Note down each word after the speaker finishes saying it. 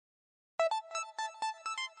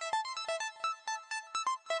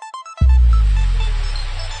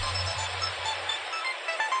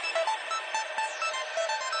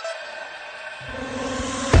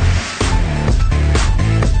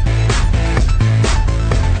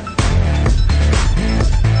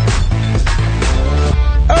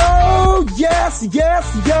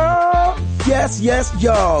Yes, y'all. Yes,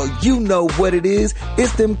 y'all. You know what it is.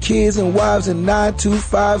 It's them kids and wives and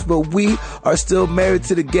 925s, but we are still married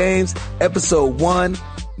to the games. Episode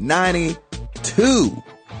 192.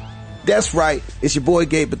 That's right. It's your boy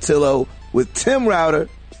Gabe Patillo with Tim Router,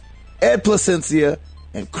 Ed Placencia,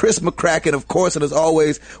 and Chris McCracken, of course. And as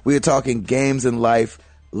always, we are talking games and life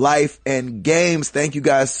and games. Thank you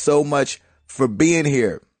guys so much for being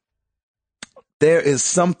here. There is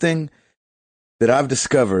something that I've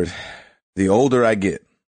discovered the older I get.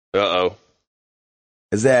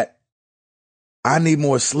 Is that I need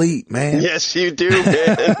more sleep, man. Yes, you do,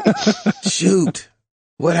 man. Shoot.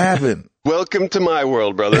 What happened? Welcome to my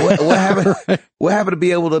world, brother. What happened? What happened to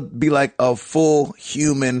be able to be like a full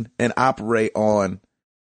human and operate on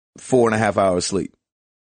 4.5 hours sleep?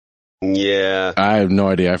 Yeah. I have no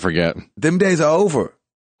idea. I forget. Them days are over.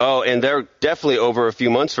 Oh, and they're definitely over a few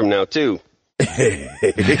months from now, too.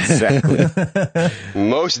 Exactly.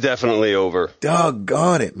 Most definitely over.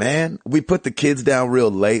 Doggone it, man. We put the kids down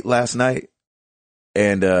real late last night,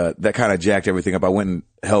 and that kind of jacked everything up. I went and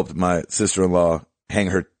helped my sister-in-law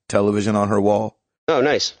hang her television on her wall. Oh,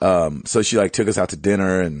 nice. So she like took us out to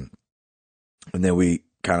dinner, and then we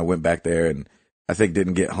kind of went back there, and I think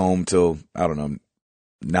didn't get home till, I don't know,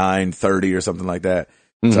 9:30 or something like that.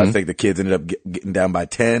 Mm-hmm. So I think the kids ended up getting down by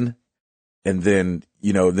 10. And then,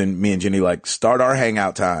 then me and Jenny like start our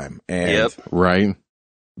hangout time. And right.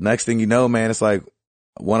 Next thing you know, man, it's like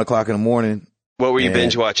 1 o'clock in the morning. What were you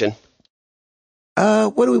binge watching?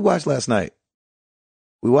 What did we watch last night?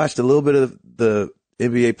 We watched a little bit of the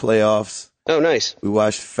NBA playoffs. Oh, nice. We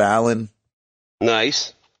watched Fallon.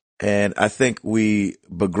 Nice. And I think we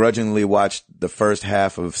begrudgingly watched the first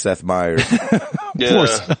half of Seth Meyers. Poor Man,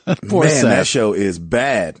 Seth. that show is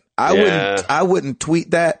bad. I wouldn't tweet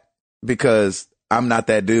that because I'm not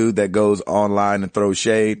that dude that goes online and throws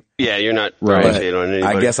shade. Yeah, you're not throwing shade on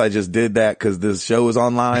anybody. I guess I just did that because this show is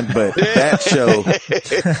online, but that show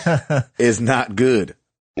is not good.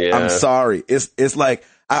 Yeah. I'm sorry. It's like,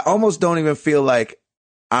 I almost don't even feel like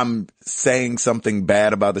I'm saying something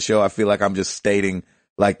bad about the show. I feel like I'm just stating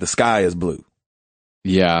like the sky is blue.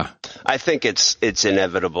 Yeah. I think it's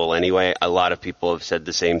inevitable anyway. A lot of people have said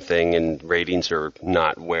the same thing, and ratings are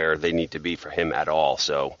not where they need to be for him at all.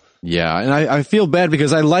 So yeah, and I feel bad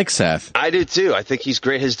because I like Seth. I do too. I think he's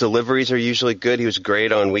great. His deliveries are usually good. He was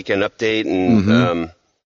great on Weekend Update, and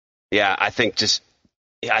I think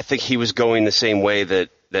he was going the same way that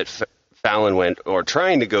Fallon went, or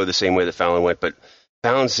trying to go the same way that Fallon went. But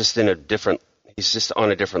Fallon's just he's just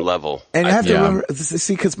on a different level. And I have to remember,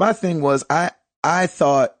 see, because my thing was, I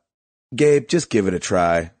thought, Gabe, just give it a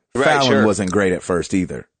try. Right, Fallon wasn't great at first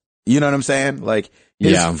either. You know what I'm saying? Like,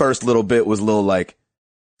 his first little bit was a little like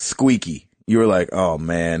squeaky. You were like, oh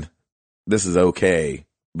man, this is okay.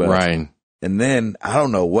 But, right. And then I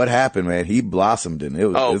don't know what happened, man. He blossomed and it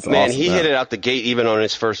was, it's man, awesome. He hit it out the gate even on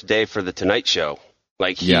his first day for the Tonight Show.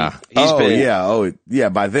 Like, By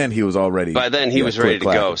then he was already. By then he was ready to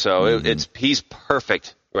go. So he's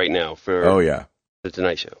perfect right now for. The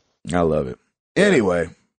Tonight Show. I love it. Anyway,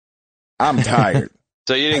 I'm tired.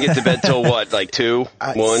 So you didn't get to bed till what, like 2,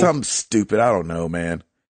 1? Something stupid. I don't know, man.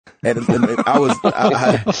 And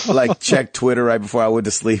I like checked Twitter right before I went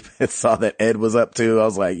to sleep and saw that Ed was up too. I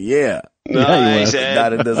was like, nice, Ed.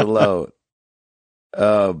 Not it doesn't load.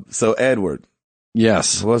 So Edward.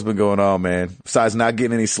 Yes. What's been going on, man? Besides not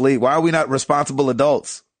getting any sleep, why are we not responsible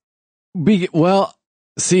adults? Well,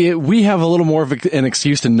 see, we have a little more of an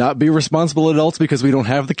excuse to not be responsible adults because we don't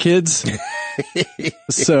have the kids.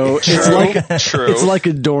 So it's like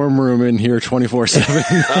a dorm room in here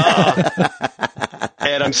 24/7.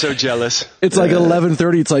 Ed, I'm so jealous. It's like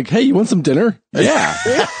 11:30. It's like, hey, you want some dinner? Yeah.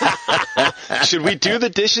 Should we do the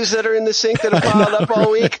dishes that are in the sink that have piled up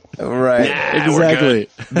all week? Right. Exactly.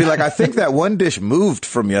 Be like, I think that one dish moved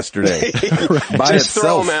from yesterday. By Just itself.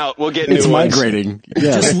 throw them out. We'll get new ones. It's migrating.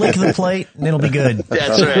 Yes. Just lick the plate and it'll be good.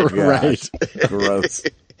 That's right. Right. Gross.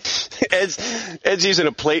 Ed's using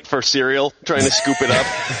a plate for cereal, trying to scoop it up.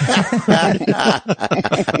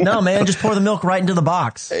 No, man, just pour the milk right into the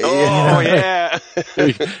box. Oh, yeah.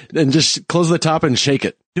 And just close the top and shake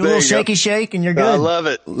it. Do a little shaky shake and you're good. I love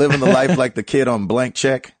it. Living the life like the kid on Blank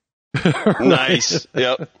Check. Nice.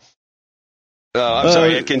 Yep. I'm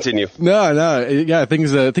sorry, Ed, continue. No. Yeah,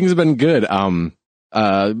 things have been good.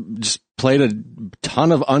 Just played a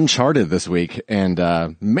ton of Uncharted this week, and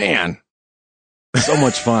man, so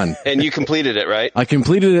much fun. And you completed it, right? I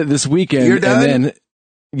completed it this weekend. You're done? And then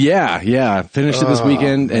finished it this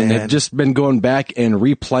weekend, man. and have just been going back and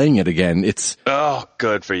replaying it again.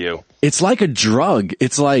 Good for you. It's like a drug.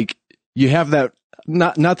 It's like you have that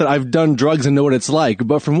not that I've done drugs and know what it's like,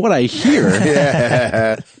 but from what I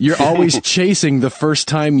hear, you're always chasing the first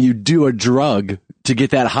time you do a drug to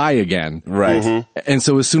get that high again. Right. Mm-hmm. And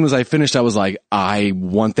so as soon as I finished, I was like, I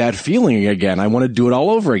want that feeling again. I want to do it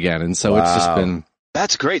all over again. And so it's just been.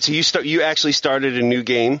 That's great. So you actually started a new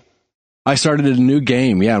game? I started a new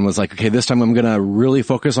game, and was like, okay, this time I'm going to really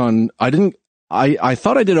focus on, I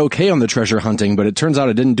thought I did okay on the treasure hunting, but it turns out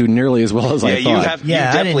I didn't do nearly as well as I thought. You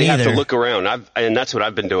definitely have to look around. And that's what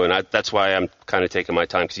I've been doing. That's why I'm kind of taking my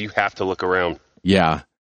time, because you have to look around. Yeah.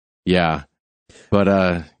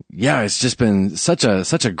 But, it's just been such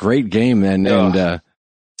a great game and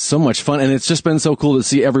so much fun. And it's just been so cool to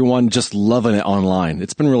see everyone just loving it online.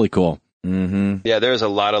 It's been really cool. Mm-hmm. Yeah, there's a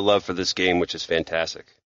lot of love for this game, which is fantastic.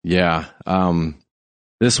 Yeah.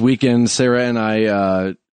 This weekend, Sarah and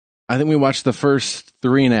I think we watched the first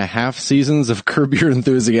 3.5 seasons of Curb Your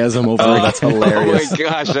Enthusiasm over. That's hilarious. Oh my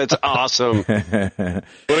gosh, that's awesome. What a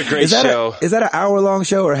great show. Is that an hour-long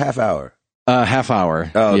show or a half hour? Half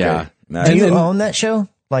hour. Oh, okay. Yeah. Nice. Do you own that show?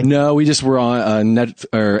 No, we just were on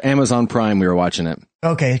Amazon Prime. We were watching it.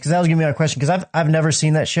 Okay, because that was gonna be my question. Because I've never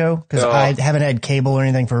seen that show because I haven't had cable or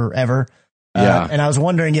anything forever. And I was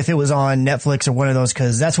wondering if it was on Netflix or one of those,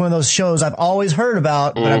 because that's one of those shows I've always heard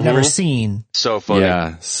about, but I've never seen. So funny.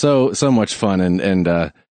 Yeah, so much fun.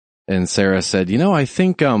 And Sarah said, I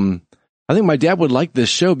think my dad would like this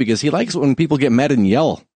show because he likes when people get mad and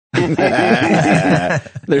yell.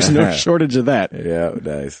 There's no shortage of that. Yeah,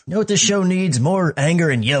 nice. You know what this show needs? More anger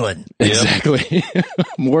and yelling. Exactly.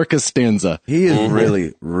 More Costanza. He is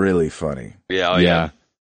really, really funny. Yeah.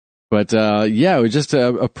 But, it was just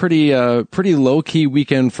a pretty low key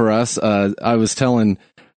weekend for us. I was telling,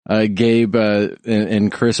 Gabe,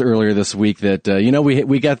 and Chris earlier this week that,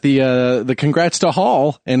 we got the congrats to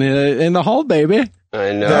Hall and in the Hall, baby.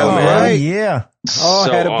 I know, man. Right? Yeah. Hall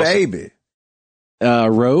had a baby.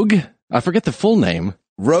 Rogue. I forget the full name.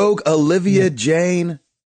 Rogue Olivia Jane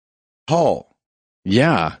Hall.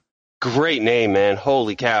 Yeah. Great name, man.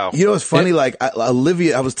 Holy cow. You know, it's funny.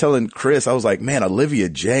 Olivia, I was telling Chris, I was like, man, Olivia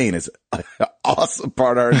Jane is an awesome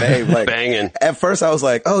part of her name. Like, banging. At first I was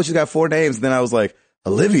like, oh, she's got 4 names. And then I was like,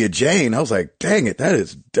 Olivia Jane. I was like, dang it, that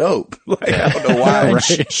is dope. Like, I don't know why.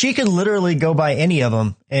 Right? She could literally go by any of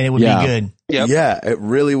them and it would be good. Yep. Yeah, it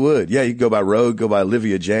really would. Yeah, you could go by Rogue, go by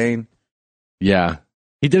Olivia Jane. Yeah.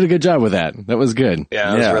 He did a good job with that. That was good.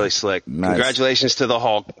 Yeah, that was really slick. Nice. Congratulations to the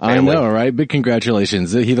Hall family. I know, right? Big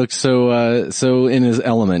congratulations. He looked so in his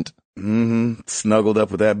element. Mm-hmm. Snuggled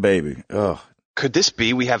up with that baby. Oh. Could this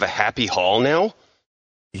be we have a happy Hall now?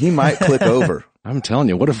 He might click over. I'm telling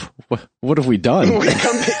you, what have we done?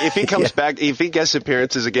 If he comes back, if he guest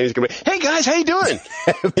appearances again, he's going to be, hey guys, how you doing?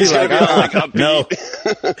 He's going to be all like upbeat. No,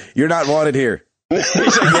 you're not wanted here. He's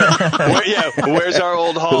like, where's our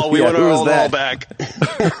old Hall? We want our old Hall back.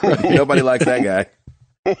 Nobody likes that guy.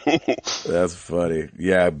 That's funny.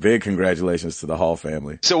 Yeah, big congratulations to the Hall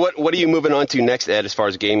family. So what are you moving on to next, Ed, as far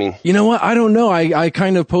as gaming? You know what? I don't know. I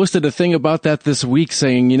kind of posted a thing about that this week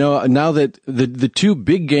saying, now that the 2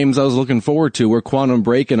 big games I was looking forward to were Quantum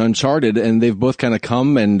Break and Uncharted, and they've both kind of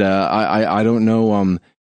come, and I don't know.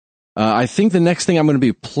 I think the next thing I'm going to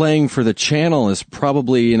be playing for the channel is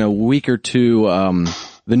probably in a week or 2.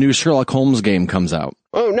 The new Sherlock Holmes game comes out.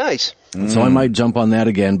 Oh, nice. So I might jump on that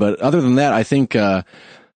again. But other than that, I think,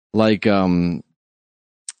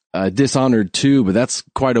 Dishonored 2, but that's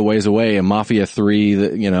quite a ways away, and Mafia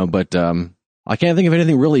 3, but, I can't think of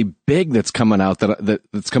anything really big that's coming out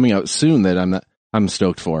that's coming out soon that I'm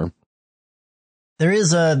stoked for. There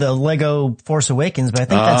is, the Lego Force Awakens, but I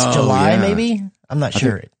think that's July, maybe? I'm not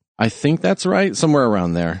sure. I think that's right. Somewhere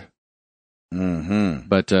around there. Mm-hmm.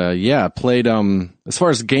 But, played, as far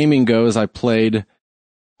as gaming goes, I played,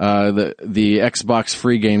 the Xbox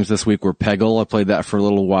free games this week were Peggle. I played that for a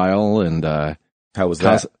little while, and, how was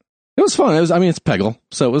that? It was fun. It's Peggle.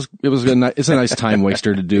 So it's a nice time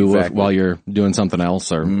waster to do while you're doing something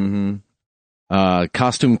else or,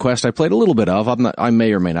 Costume Quest. I played a little bit of. I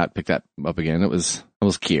may or may not pick that up again. It was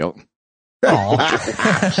cute. Was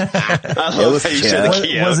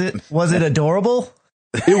it adorable?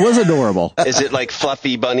 It was adorable. Is it like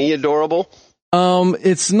Fluffy Bunny adorable?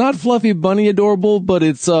 It's not Fluffy Bunny adorable, but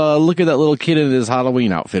it's look at that little kid in his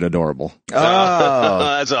Halloween outfit adorable. Oh,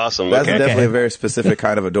 that's awesome. That's definitely a very specific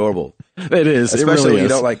kind of adorable. It is, especially it really when you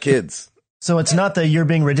is. don't like kids. So it's not the you're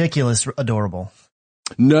being ridiculous adorable.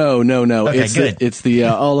 No. Okay, it's good. It's the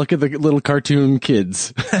look at the little cartoon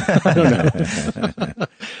kids. I don't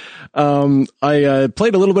know. I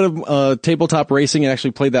played a little bit of tabletop racing and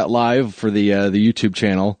actually played that live for the YouTube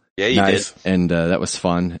channel. Yeah, you did. And that was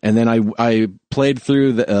fun. And then I played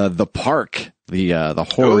through the the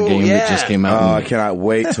horror game that just came out. Oh, I cannot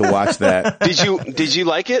wait to watch that. Did you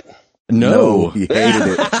like it? No, he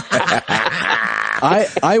hated it.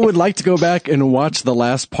 I would like to go back and watch the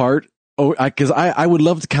last part. Oh, because I would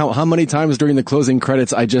love to count how many times during the closing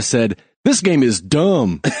credits I just said, "This game is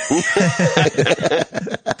dumb."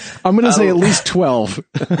 I'm going to say at least 12.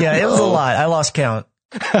 Yeah, it was a lot. I lost count.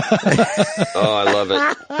 I love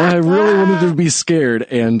it. I really wanted to be scared,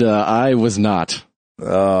 and I was not.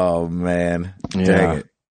 Oh man, Yeah. dang it!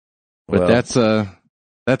 But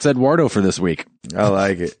that's Eduardo for this week. I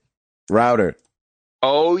like it. Router,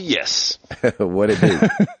 Oh, yes. what it do?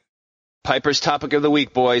 Piper's topic of the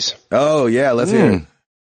week, boys. Oh yeah, let's hear it.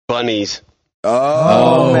 Bunnies.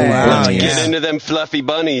 Oh man, wow, Let's yeah. get into them fluffy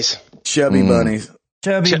bunnies. chubby bunnies.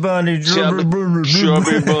 Chubby bunny. Chubby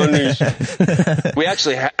bunnies. We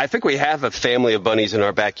actually, I think we have a family of bunnies in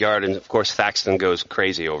our backyard, and of course Thaxton goes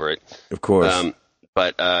crazy over it. Of course.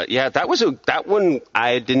 But yeah, that one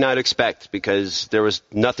I did not expect because there was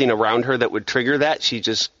nothing around her that would trigger that. She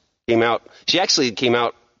just came out. She actually came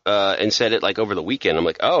out and said it like over the weekend. I'm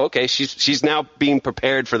like, oh, okay. She's now being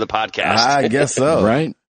prepared for the podcast. I guess so.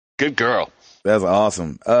 Right? Good girl. That's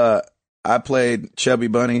awesome. I played Chubby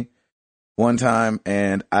Bunny one time,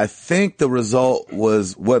 and I think the result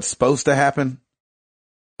was what's supposed to happen,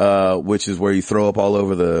 which is where you throw up all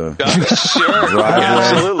over the Sure.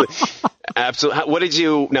 driveway. Absolutely. What did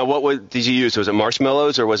you use? Was it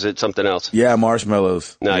marshmallows or was it something else? Yeah,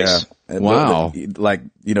 marshmallows. Nice. Yeah. Wow. Like,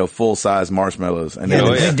 full size marshmallows. And Yeah,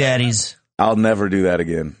 then the big daddies. I'll never do that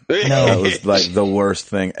again. No. That was like the worst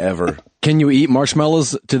thing ever. Can you eat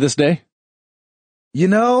marshmallows to this day?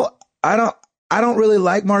 I don't really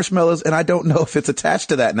like marshmallows, and I don't know if it's attached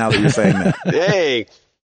to that now that you're saying that. Hey.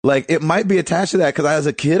 Like, it might be attached to that because as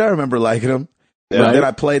a kid, I remember liking them. Right. But then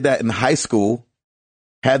I played that in high school,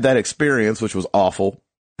 had that experience, which was awful.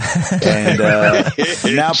 And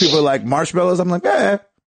now people are like, marshmallows? I'm like,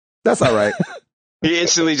 that's all right. He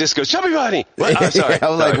instantly just goes, Chubby Bunny. What? I'm sorry. I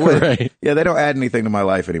was like, Sorry. wait. Right. Yeah, they don't add anything to my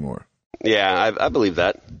life anymore. Yeah, I believe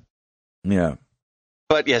that. Yeah.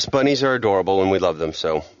 But yes, bunnies are adorable and we love them.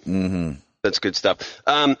 So that's good stuff.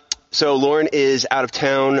 So Lauren is out of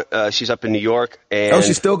town. She's up in New York. And Oh,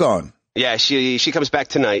 she's still gone. yeah, she comes back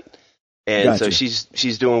tonight. And Gotcha. so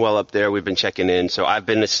she's doing well up there. We've been checking in. So I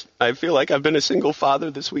feel like I've been a single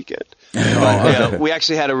father this weekend. But, yeah, we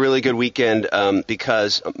actually had a really good weekend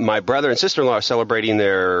because my brother and sister-in-law are celebrating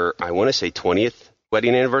their, I want to say 20th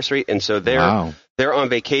wedding anniversary. And so they're on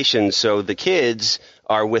vacation. So the kids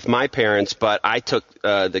are with my parents, but I took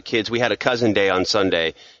the kids. We had a cousin day on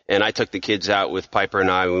Sunday, and I took the kids out with Piper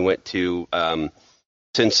and I. We went to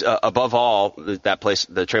since above all, that place,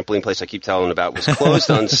 the trampoline place I keep telling about, was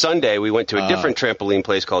closed on Sunday. We went to a different trampoline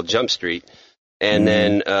place called Jump Street, and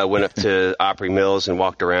then went up to Opry Mills and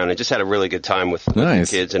walked around and just had a really good time with the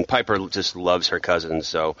kids. And Piper just loves her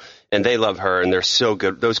cousins, and they love her, and they're so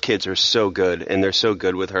good. Those kids are so good, and they're so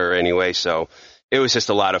good with her anyway. So it was just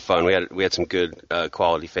a lot of fun. We had some good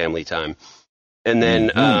quality family time, and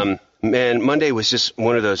then. Man, Monday was just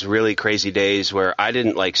one of those really crazy days where I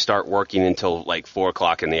didn't start working until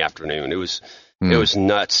 4:00 in the afternoon. It was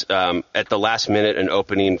nuts. At the last minute, an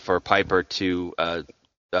opening for Piper to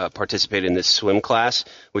participate in this swim class,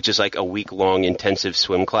 which is like a week-long intensive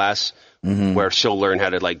swim class where she'll learn how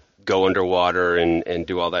to go underwater and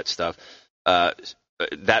do all that stuff.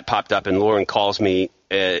 That popped up, and Lauren calls me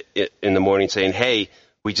in the morning saying, "Hey,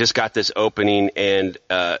 we just got this opening, and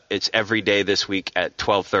it's every day this week at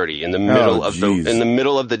 12:30 in the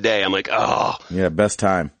middle of the day." I'm like, oh, yeah, best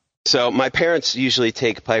time. So my parents usually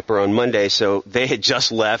take Piper on Monday, so they had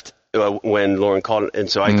just left when Lauren called,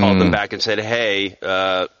 and so I called them back and said, "Hey,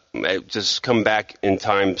 just come back in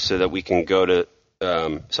time so that we can go to,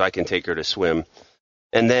 so I can take her to swim."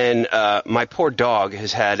 And then my poor dog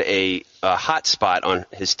has had a hot spot on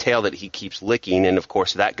his tail that he keeps licking, and of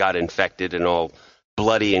course that got infected and all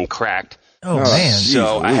bloody and cracked. Oh man!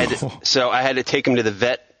 So I had to take him to the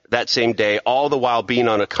vet that same day, all the while being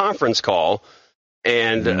on a conference call,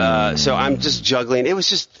 and so I'm just juggling. It was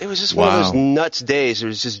just one of those nuts days. It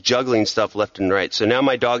was just juggling stuff left and right. So now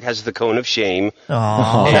my dog has the cone of shame,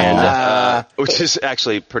 and which is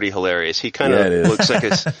actually pretty hilarious. He kind of looks like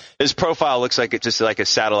his profile looks like it's just like a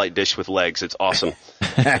satellite dish with legs. It's awesome,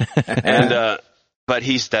 and but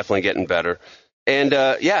he's definitely getting better. And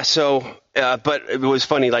but it was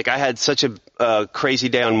funny. I had such a crazy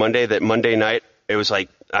day on Monday that Monday night it was I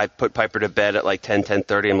put Piper to bed at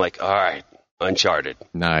 10:30. I'm like, all right, Uncharted.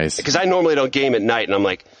 Nice. Because I normally don't game at night, and I'm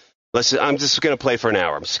like, I'm just going to play for an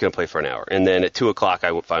hour. And then at 2:00,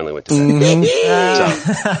 I finally went to bed. So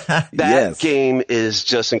that game is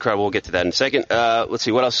just incredible. We'll get to that in a second. Let's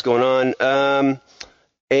see what else is going on.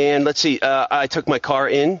 And let's see, I took my car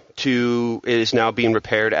it is now being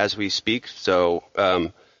repaired as we speak. So,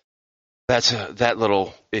 that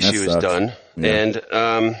little issue is done. Yeah.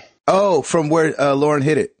 And, from where, Lauren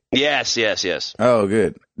hit it. Yes. Oh,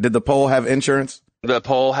 good. Did the pole have insurance? The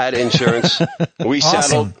pole had insurance. We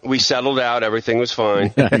settled out. Everything was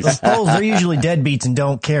fine. Those poles are usually deadbeats and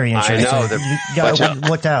don't carry insurance. I know. So you got it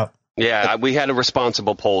looked out. Yeah, we had a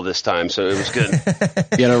responsible pole this time, so it was good.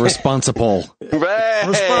 You had a responsible. Right.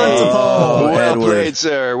 Responsible. Well played,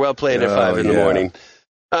 sir. Well played at 5 in the morning.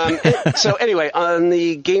 So anyway, on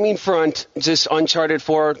the gaming front, just Uncharted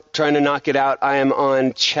 4, trying to knock it out. I am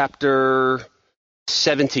on chapter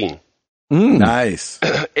 17. Nice.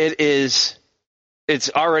 It's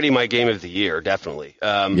already my game of the year, definitely.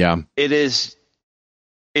 It is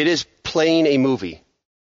playing a movie.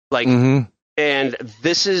 And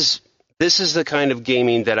this is the kind of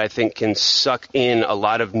gaming that I think can suck in a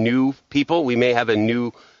lot of new people. We may have a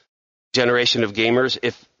new generation of gamers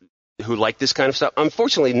who like this kind of stuff.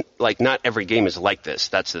 Unfortunately, not every game is like this.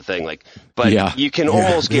 That's the thing. But you can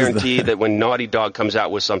almost guarantee that when Naughty Dog comes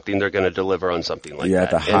out with something, they're going to deliver on something like that. Yeah,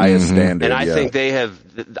 at the highest standard. And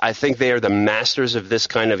I think they are the masters of this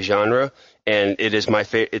kind of genre, and it is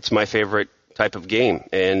it's my favorite type of game.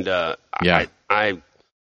 And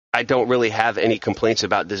I don't really have any complaints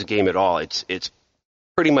about this game at all. It's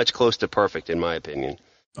pretty much close to perfect in my opinion.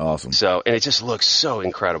 Awesome. So, and it just looks so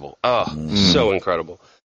incredible. So incredible.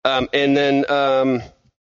 And then,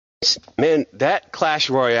 man, that Clash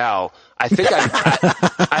Royale, I think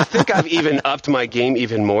I've even upped my game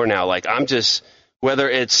even more now. I'm just, whether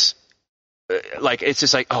it's it's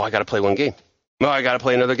just I got to play one game. No, I got to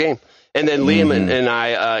play another game. And then Liam and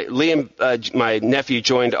I, my nephew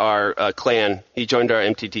joined our clan. He joined our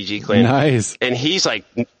MTTG clan. Nice. And he's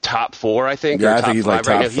top 4, I think. Yeah, or I think he's top 5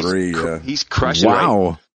 top right now. 3. He's crushing. Wow.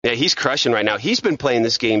 Right. Yeah, he's crushing right now. He's been playing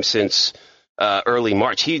this game since early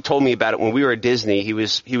March. He told me about it when we were at Disney. He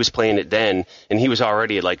was playing it then, and he was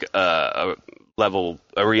already at a level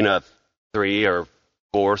arena 3 or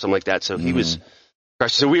 4 or something like that. So he was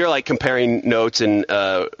crushing. So we were comparing notes and.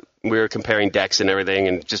 We were comparing decks and everything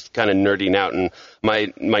and just kind of nerding out. And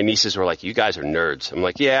my nieces were like, you guys are nerds. I'm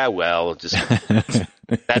like, yeah, well, just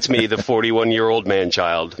that's me, the 41-year-old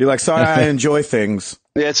man-child. You're sorry, I enjoy things.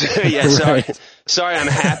 Sorry. Sorry, I'm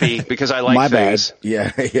happy because I like My things.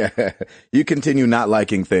 Bad. Yeah. You continue not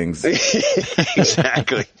liking things.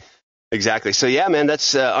 Exactly. So, yeah, man,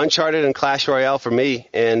 that's Uncharted and Clash Royale for me.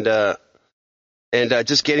 And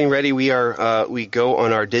just getting ready, we go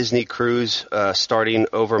on our Disney cruise starting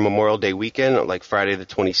over Memorial Day weekend, Friday the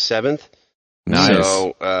 27th. Nice.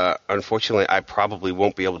 So, unfortunately, I probably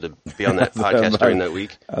won't be able to be on that podcast during that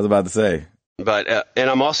week. I was about to say. But and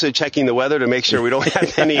I'm also checking the weather to make sure we don't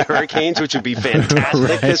have any hurricanes, which would be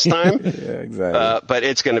fantastic this time. Yeah, exactly. But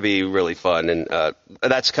it's going to be really fun, and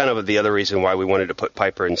that's kind of the other reason why we wanted to put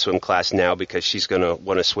Piper in swim class now, because she's going to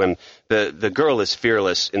want to swim. The girl is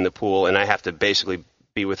fearless in the pool, and I have to basically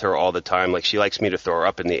be with her all the time. She likes me to throw her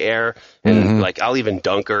up in the air, and I'll even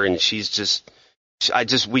dunk her, and she's just.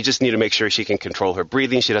 We just need to make sure she can control her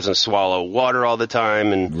breathing. She doesn't swallow water all the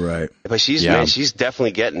time, and but she's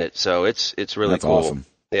definitely getting it. So it's really that's cool. Awesome.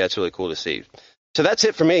 Yeah, it's really cool to see. So that's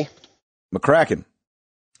it for me. McCracken.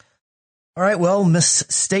 All right. Well, Miss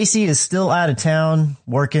Stacy is still out of town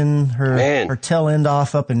working her tail end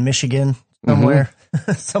off up in Michigan somewhere,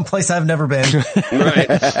 someplace I've never been.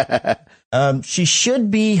 Right. She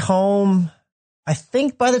should be home, I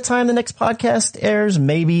think, by the time the next podcast airs.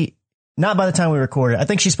 Maybe. Not by the time we record it. I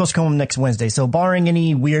think she's supposed to come home next Wednesday. So barring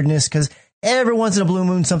any weirdness, because every once in a blue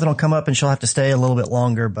moon, something will come up and she'll have to stay a little bit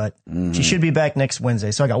longer, but she should be back next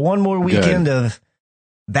Wednesday. So I got one more weekend of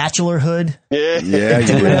bachelorhood. Yeah.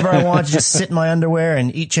 Do whatever I want, just sit in my underwear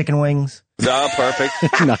and eat chicken wings. Oh, perfect.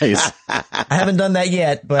 Nice. I haven't done that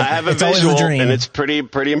yet, but I have a it's visual, always a dream. and it's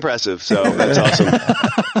pretty impressive. So that's awesome.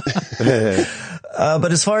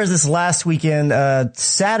 But as far as this last weekend,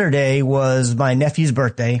 Saturday was my nephew's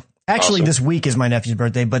birthday. Actually, This week is my nephew's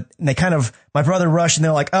birthday, but my brother rushed and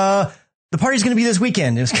they're like, the party's going to be this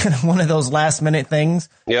weekend. It was kind of one of those last minute things.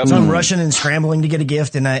 Yep. So I'm rushing and scrambling to get a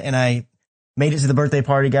gift. And I made it to the birthday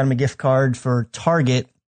party, got him a gift card for Target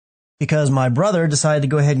because my brother decided to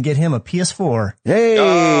go ahead and get him a PS4. Hey,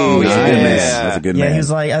 that's a good man. He was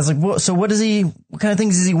like, I was like, so what kind of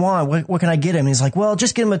things does he want? What can I get him? And he's like, well,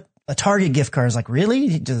 just get him a Target gift card. I was like,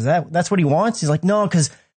 really? That's what he wants? He's like, no, because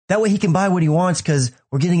that way he can buy what he wants because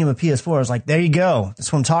we're getting him a PS4. I was like, there you go.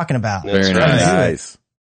 That's what I'm talking about. That's Very right. Nice.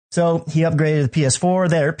 So he upgraded the PS4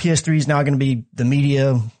 there. PS3 is now going to be the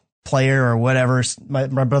media player or whatever. My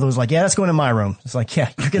brother was like, yeah, that's going in my room. It's like,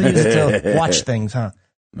 yeah, you're going to use it to watch things, huh?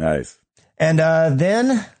 Nice. And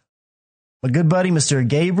then my good buddy, Mr.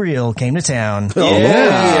 Gabriel, came to town. Oh,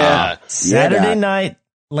 yeah. Saturday night,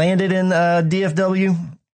 landed in DFW,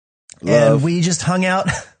 and we just hung out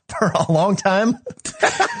for a long time.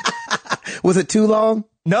 Was it too long?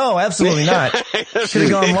 No, absolutely not. Should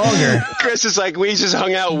have gone longer. Chris is like, we just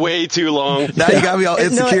hung out way too long. Now you got me all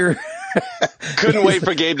insecure. Couldn't wait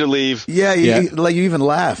for Gabe to leave. Yeah, you even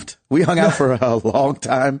laughed. We hung out for a long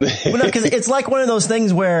time. Well, no, because it's like one of those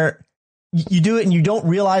things where you do it and you don't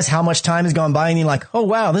realize how much time has gone by, and you're like, oh,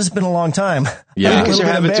 wow, this has been a long time. Yeah, because you're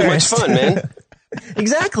having too much fun, man.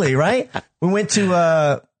 Exactly, right? We went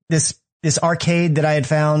to this arcade that I had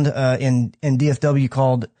found in DFW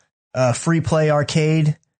called Free Play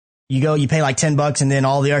Arcade. You go, you pay like $10, and then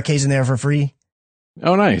all the arcades in there for free.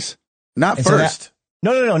 Oh, nice. Not and first. So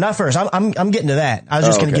no, not first. I'm getting to that. I was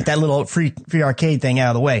just going to get that little free arcade thing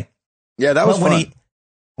out of the way. Yeah, that was fun.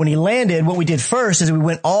 When he landed, what we did first is we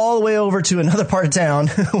went all the way over to another part of town.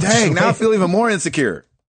 Dang, now I feel even more insecure.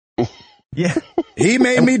 Yeah. He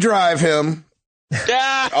made me drive him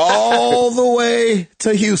all the way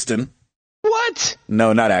to Houston. What?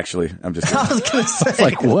 No, not actually. I'm just kidding. I was going to say. It's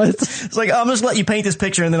like, what? It's like, I'm just let you paint this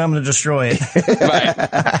picture and then I'm going to destroy it.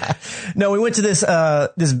 Right. No, we went to this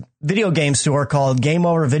video game store called Game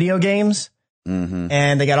Over Video Games. Mm-hmm.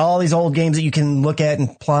 And they got all these old games that you can look at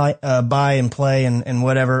and buy and play and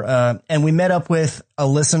whatever. And we met up with a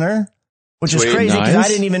listener, which is crazy because I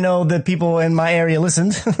didn't even know that people in my area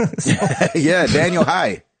listened. Yeah, Daniel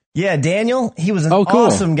High. Yeah, Daniel, he was an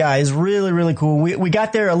awesome guy. He's really, really cool. We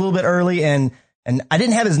got there a little bit early and I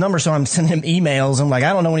didn't have his number, so I'm sending him emails. I'm like,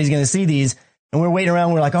 I don't know when he's going to see these. And we're waiting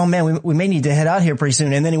around. We're like, oh man, we may need to head out here pretty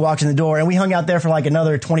soon. And then he walks in the door and we hung out there for like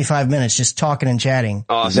another 25 minutes, just talking and chatting.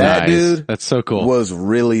 Awesome. That dude, that's so cool. Was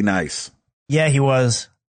really nice. Yeah, he was.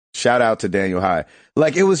 Shout out to Daniel High.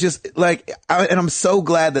 Like it was just like, and I'm so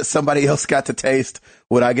glad that somebody else got to taste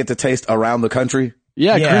what I get to taste around the country.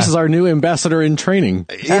 Yeah, Chris is our new ambassador in training.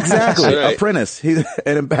 Exactly. Right. Apprentice. He's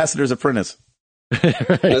an ambassador's apprentice.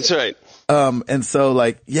 Right. That's right. And so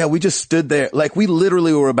like, yeah, we just stood there. Like we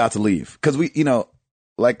literally were about to leave because we,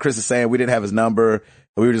 like Chris is saying, we didn't have his number.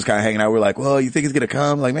 We were just kind of hanging out. We were like, well, you think he's going to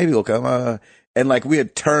come? Like maybe he'll come. And like we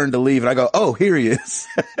had turned to leave and I go, oh, here he is.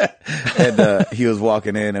 And, he was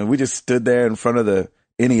walking in and we just stood there in front of the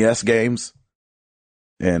NES games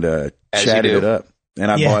and, chatted it up. And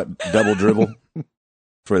I bought Double Dribble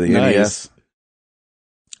for the NES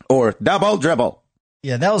or Double Dribble.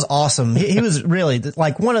 Yeah, that was awesome. He was really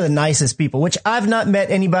like one of the nicest people, which I've not met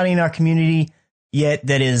anybody in our community yet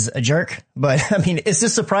that is a jerk. But I mean, it's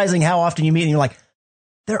just surprising how often you meet and you're like,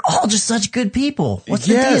 they're all just such good people. What's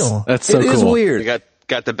the deal? That's so cool. It is weird. You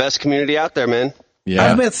got the best community out there, man. Yeah.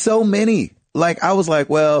 I've met so many. Like I was like,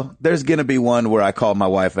 well, there's going to be one where I call my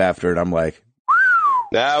wife after and I'm like,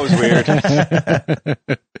 that was weird.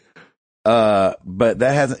 But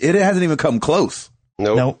it hasn't even come close.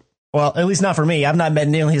 Nope. Well, at least not for me. I've not met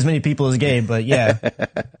nearly as many people as Gabe, but yeah,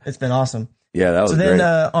 it's been awesome. Yeah, that was great. So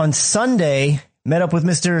then, on Sunday, met up with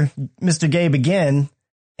Mr. Gabe again,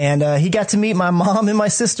 and he got to meet my mom and my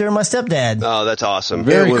sister and my stepdad. Oh, that's awesome.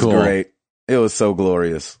 It was great. It was so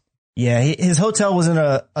glorious. Yeah, his hotel was in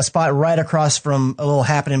a spot right across from a little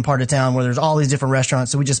happening part of town where there's all these different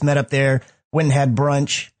restaurants. So we just met up there, went and had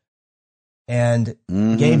brunch, and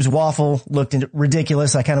Gabe's waffle looked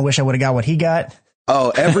ridiculous. I kind of wish I would have got what he got.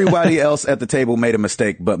 Oh, everybody else at the table made a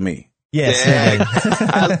mistake but me. Yes.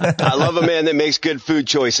 Yeah. I love a man that makes good food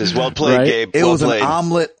choices. Well played, Gabe. It was played. An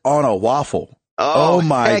omelet on a waffle. Oh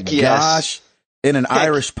my gosh. In an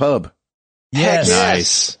Irish pub. Yes.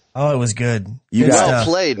 Nice. Oh, it was good. Well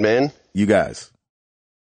played, man. You guys.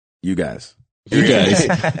 Just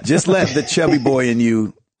let the chubby boy in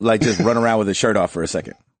you like just run around with his shirt off for a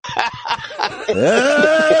second.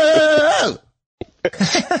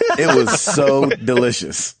 It was so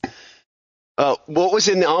delicious. What was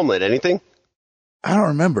in the omelet? Anything? I don't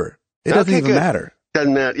remember. It doesn't even matter.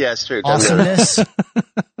 Doesn't matter. Yeah, it's true. Awesomeness.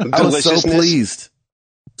 I was so pleased.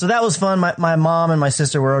 So that was fun. My mom and my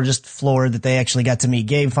sister were just floored that they actually got to meet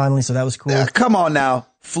Gabe finally. So that was cool. Come on now.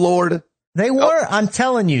 Floored. They were. I'm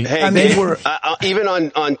telling you. Hey, they were. Even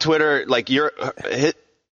on Twitter, like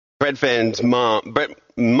Bread Fan's mom,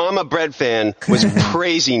 Mama Bread Fan was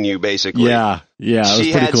praising you, basically. Yeah.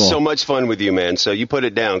 She had so much fun with you, man. So you put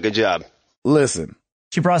it down. Good job. Listen.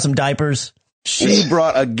 She brought some diapers. She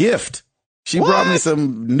brought a gift. She brought me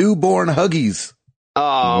some newborn Huggies.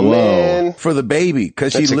 Oh, man. For the baby.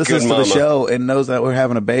 Because she listens to the show and knows that we're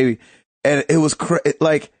having a baby. And it was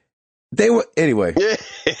like, They were anyway.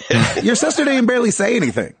 Your sister didn't barely say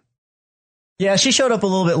anything. Yeah, she showed up a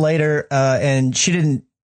little bit later, and she didn't.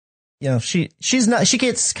 She's not. She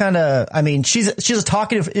gets kind of. I mean, she's a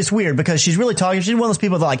talkative. It's weird because she's really talkative. She's one of those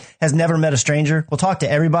people that like has never met a stranger. Will talk to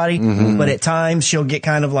everybody, but at times she'll get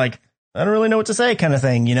kind of like, I don't really know what to say, kind of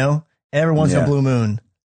thing. Every once in a blue moon.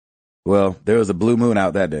 Well, there was a blue moon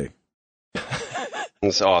out that day.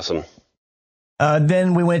 That's awesome.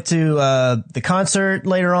 Then we went to the concert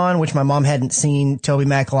later on, which my mom hadn't seen Toby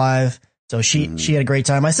Mac live. So she had a great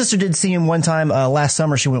time. My sister did see him one time last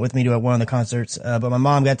summer. She went with me to one of the concerts, but my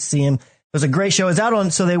mom got to see him. It was a great show. It was out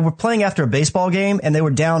on, so they were playing after a baseball game, and they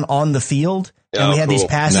were down on the field, and we had these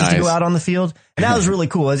passes to go out on the field, and that was really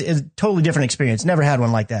cool. It was a totally different experience. Never had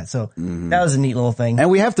one like that, so that was a neat little thing. And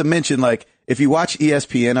we have to mention, like, if you watch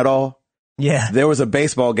ESPN at all, there was a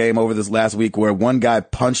baseball game over this last week where one guy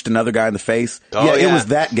punched another guy in the face. It was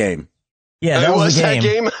that game. Yeah, that was the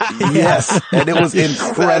game. That game? Yes, and it was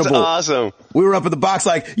incredible. That's awesome. We were up in the box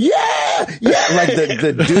like, like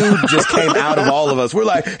the dude just came out of all of us. We're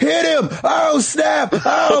like, hit him! Oh snap!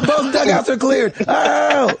 Oh, both dugouts are cleared!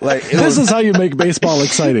 Oh, like this is how you make baseball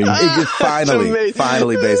exciting.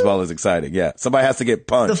 Finally, baseball is exciting. Yeah, somebody has to get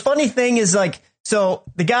punched. The funny thing is, like, so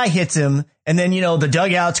the guy hits him, and then the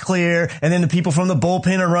dugout's clear, and then the people from the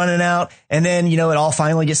bullpen are running out, and then it all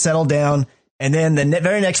finally gets settled down. And then the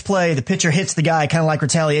very next play, the pitcher hits the guy, kind of like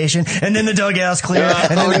retaliation, and then the dugout's clear,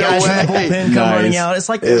 and then the guys from the bullpen come running out. It's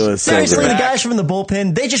like, seriously, the guys from the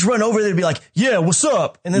bullpen, they just run over there to be like, yeah, what's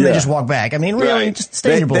up? And then they just walk back. I mean, really, just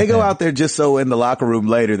stay in your bullpen. They go out there just so in the locker room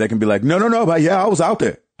later, they can be like, no, but yeah, I was out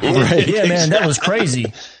there. Right. Yeah, man, that was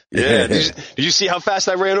crazy. Yeah. Did you see how fast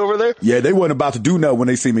I ran over there? Yeah, they weren't about to do nothing when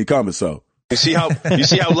they see me coming, so. You see how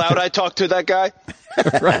loud I talked to that guy?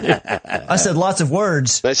 Right. I said lots of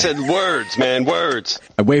words. I said words, man, words.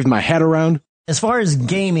 I waved my hat around. As far as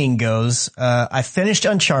gaming goes, I finished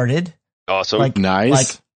Uncharted. Awesome. Nice. Like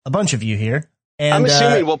a bunch of you here. And, I'm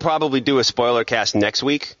assuming we'll probably do a spoiler cast next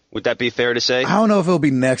week. Would that be fair to say? I don't know if it'll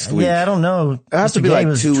be next week. Yeah, I don't know. It has to be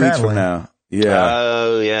like 2 weeks from now. Yeah.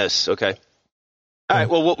 Oh, yes. Okay. All right.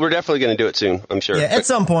 Well, we're definitely going to do it soon, I'm sure. Yeah, at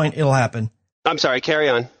some point it'll happen. I'm sorry. Carry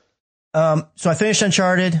on. So I finished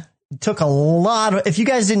Uncharted. It took a lot of, if you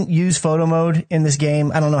guys didn't use photo mode in this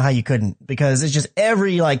game, I don't know how you couldn't, because it's just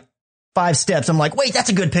every 5 steps. I'm like, wait, that's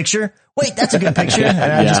a good picture. Wait, that's a good picture.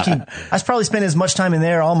 And I probably spent as much time in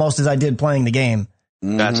there almost as I did playing the game.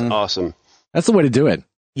 That's awesome. That's the way to do it.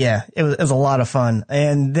 Yeah, it was a lot of fun.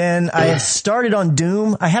 And then I had started on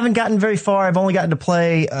Doom. I haven't gotten very far. I've only gotten to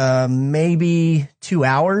play, maybe 2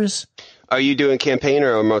 hours. Are you doing campaign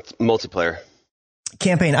or multiplayer?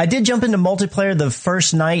 Campaign. I did jump into multiplayer the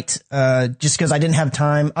first night, just because I didn't have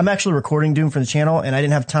time. I'm actually recording Doom for the channel, and I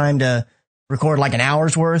didn't have time to record like an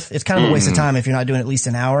hour's worth. It's kind of a waste of time if you're not doing at least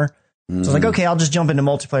an hour. So I was like, okay, I'll just jump into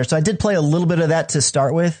multiplayer. So I did play a little bit of that to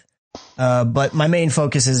start with, but my main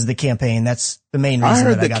focus is the campaign. That's the main reason. I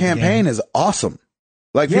heard the campaign is awesome.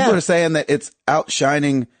 Like people are saying that it's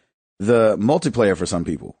outshining the multiplayer for some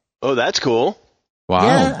people. Oh, that's cool. Wow.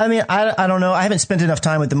 Yeah, I mean, I don't know. I haven't spent enough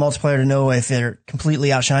time with the multiplayer to know if it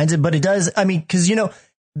completely outshines it, but it does. I mean, because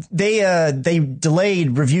they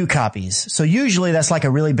delayed review copies, so usually that's like a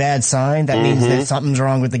really bad sign. That means that something's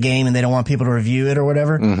wrong with the game and they don't want people to review it or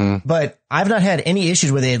whatever. But I've not had any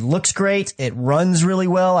issues with it. It looks great. It runs really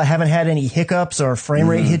well. I haven't had any hiccups or frame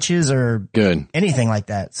rate hitches or anything like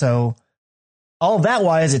that. So all of that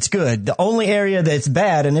wise, it's good. The only area that's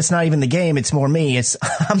bad, and it's not even the game, it's more me.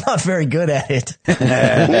 I'm not very good at it.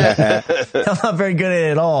 I'm not very good at it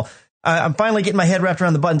at all. I'm finally getting my head wrapped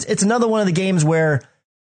around the buttons. It's another one of the games where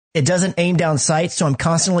it doesn't aim down sights, so I'm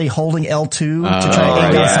constantly holding L2 to try to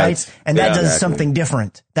aim down sights, and that does something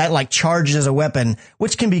different. That charges as a weapon,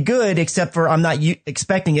 which can be good, except for I'm not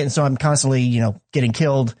expecting it, and so I'm constantly, getting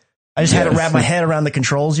killed. I just hadn't wrapped my head around the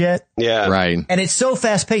controls yet. Yeah. Right. And it's so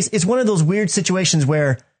fast paced. It's one of those weird situations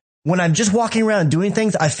where when I'm just walking around doing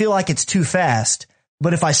things, I feel like it's too fast.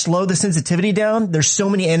 But if I slow the sensitivity down, there's so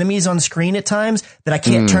many enemies on screen at times that I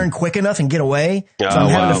can't turn quick enough and get away. So I'm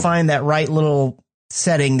having to find that right little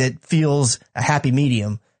setting that feels a happy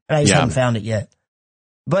medium. And I just haven't found it yet.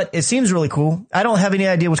 But it seems really cool. I don't have any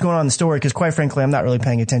idea what's going on in the story because, quite frankly, I'm not really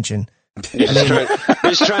paying attention.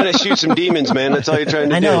 Just trying to shoot some demons, man. That's all you're trying to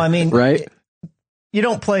do. I know. I mean, right? You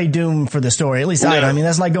don't play Doom for the story. At least I don't. I mean,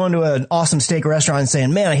 that's like going to an awesome steak restaurant and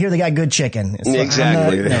saying, man, I hear they got good chicken.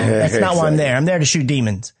 Exactly. That's not why I'm there. I'm there to shoot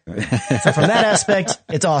demons. So from that aspect,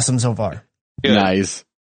 it's awesome so far. Good. Nice.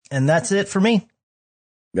 And that's it for me.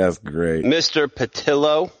 That's great. Mr.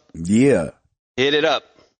 Patillo. Yeah. Hit it up.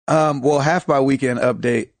 Well, half my weekend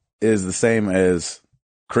update is the same as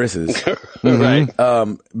Chris's. Right.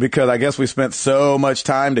 Because I guess we spent so much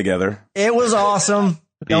time together. It was awesome.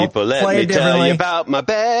 People, let me tell you about my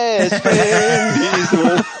best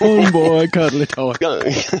friend. Oh boy, cuddly toy.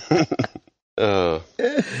 And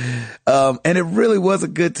it really was a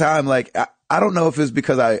good time. Like, I don't know if it's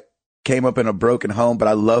because I came up in a broken home, but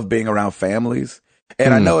I love being around families.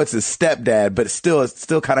 And I know it's his stepdad, but it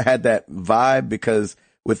still kind of had that vibe because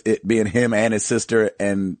with it being him and his sister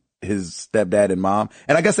and his stepdad and mom.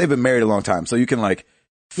 And I guess they've been married a long time. So you can like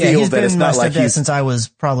feel that it's not like he's since I was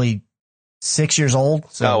probably 6 years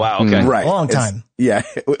old. So oh, wow. Okay. Right. A long time.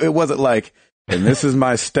 It wasn't like, and this is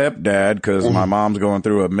my stepdad because my mom's going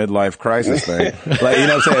through a midlife crisis thing. Like, you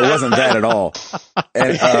know what I'm saying? It wasn't that at all.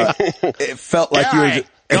 And it felt like you were just,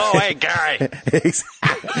 go away, Gary. That's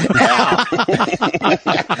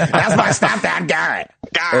my stepdad, Gary.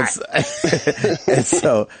 And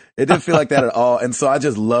so it didn't feel like that at all. And so I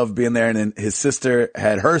just loved being there. And then his sister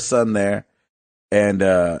had her son there. And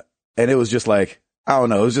it was just like, I don't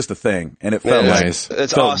know, it was just a thing. And it felt nice.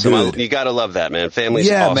 It's awesome. You gotta love that, man. Family's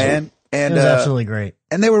awesome. Man. And it was absolutely great.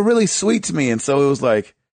 And they were really sweet to me. And so it was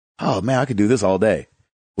like, oh man, I could do this all day,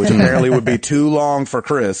 which apparently would be too long for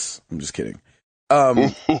Chris. I'm just kidding.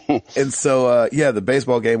 And so, the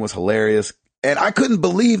baseball game was hilarious. And I couldn't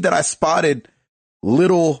believe that I spotted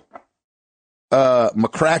little,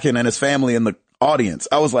 McCracken and his family in the audience.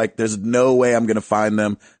 I was like, there's no way I'm going to find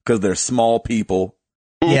them because they're small people.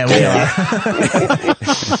 Yeah, we are.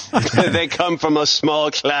 They come from a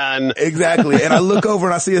small clan. Exactly. And I look over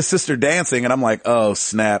and I see his sister dancing and I'm like, oh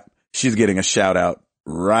snap. She's getting a shout out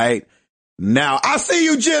right now. I see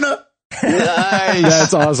you, Jenna. Nice.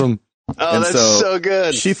 That's awesome. Oh, and that's so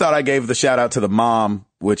good. She thought I gave the shout out to the mom,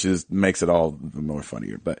 which makes it all more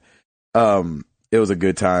funnier, but, it was a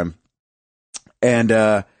good time. And,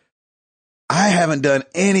 I haven't done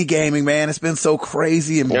any gaming, man. It's been so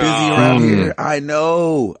crazy and busy around here. I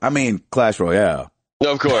know. I mean, Clash Royale.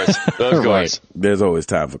 Of course. Of course. There's always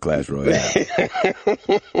time for Clash Royale.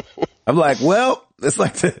 I'm like, well, it's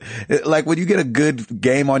like when you get a good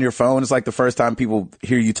game on your phone, it's like the first time people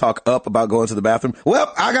hear you talk up about going to the bathroom.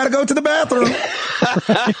 Well, I got to go to the bathroom.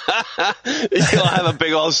 You'll have a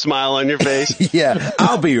big old smile on your face. Yeah.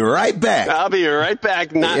 I'll be right back. Not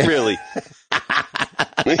really.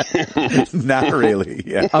 Not really.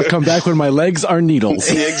 Yeah. I'll come back when my legs are needles.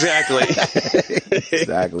 Exactly.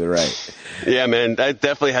 Exactly right. Yeah, man. That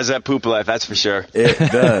definitely has that poop life. That's for sure. It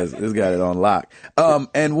does. It's got it on lock.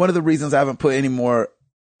 And one of the reasons I haven't put any more,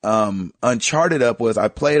 Uncharted up was I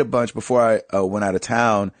played a bunch before I went out of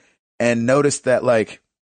town and noticed that like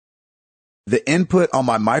the input on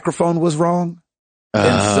my microphone was wrong.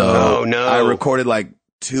 And so I recorded like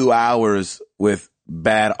 2 hours with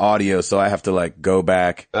bad audio. So I have to like go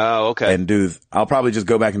back. Oh, okay. And I'll probably just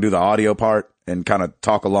go back and do the audio part and kind of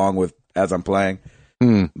talk along with as I'm playing.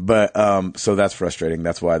 But, so that's frustrating.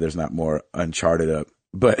 That's why there's not more Uncharted up,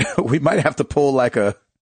 but we might have to pull like Ed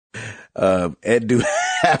do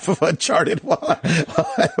half of Uncharted while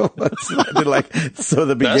I did like, so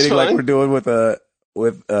the beginning, like we're doing with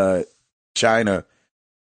China.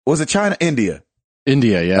 Was it China? India,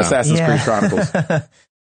 yeah. Assassin's Creed Chronicles.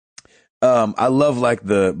 I love like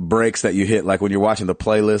the breaks that you hit, like when you're watching the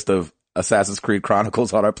playlist of Assassin's Creed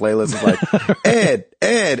Chronicles on our playlist. It's like,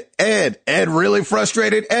 Ed really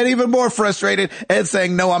frustrated, Ed even more frustrated, Ed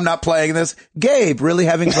saying, no, I'm not playing this. Gabe really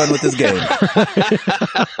having fun with this game.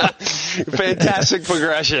 Fantastic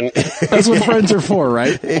progression. That's what friends are for,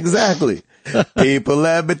 right? Exactly. People,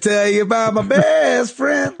 let me tell you about my best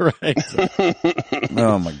friend. Right.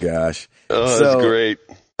 Oh my gosh. Oh, that's great.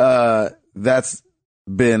 That's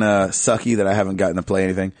been sucky that I haven't gotten to play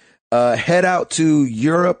anything. Head out to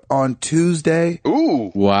Europe on Tuesday. Ooh.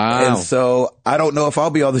 Wow. And so I don't know if I'll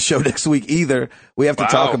be on the show next week either. We have to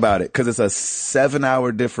talk about it because it's a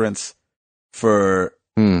 7-hour difference for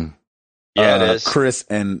it is. Chris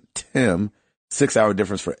and Tim, 6-hour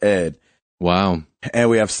difference for Ed. Wow. And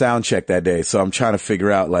we have sound check that day. So I'm trying to figure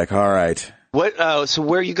out like, all right. What, so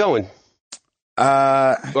where are you going?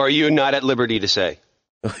 Or are you not at liberty to say?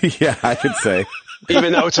 Yeah, I could say.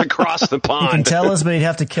 Even though it's across the pond. You can tell us, but you'd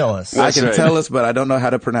have to kill us. I can tell us, but I don't know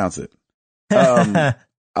how to pronounce it.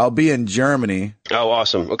 I'll be in Germany. Oh,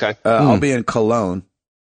 awesome. Okay. I'll be in Cologne.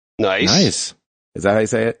 Nice. Is that how you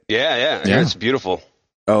say it? Yeah. It's beautiful.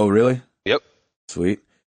 Oh, really? Yep. Sweet.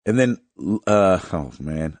 And then,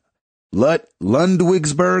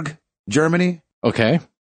 Ludwigsburg, Germany. Okay.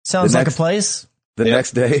 Sounds like a place. The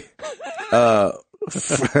next day,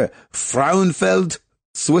 Frauenfeld,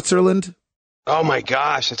 Switzerland. Oh my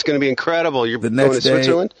gosh, that's going to be incredible. You're the going next to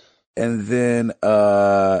Switzerland? And then,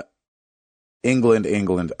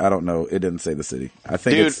 England. I don't know. It didn't say the city. I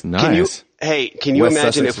think it's nice. Can you West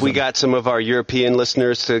imagine Sussex if we got some of our European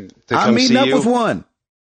listeners to come I'm meeting see up you? with one.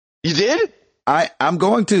 You did? I'm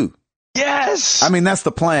going to. Yes. I mean, that's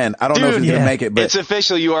the plan. I don't know if he's going to make it, but it's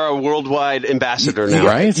official. You are a worldwide ambassador now.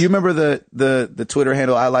 Right? You remember the Twitter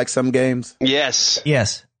handle, I like some games? Yes.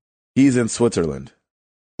 He's in Switzerland.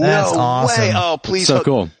 That's no awesome. way. Oh, please. So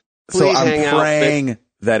cool. Please so hang I'm out. praying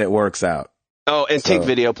that it works out. Oh, and take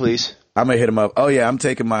video, please. I'm going to hit him up. Oh, yeah. I'm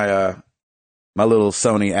taking my my little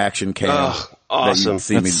Sony action cam. Oh, awesome. That you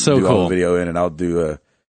see That's me so do all cool. the video in, and I'll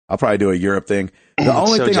probably do a Europe thing. The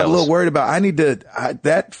only So thing I'm a jealous. little worried about,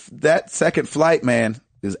 that second flight, man,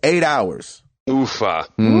 is 8 hours. Oofa.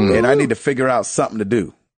 And I need to figure out something to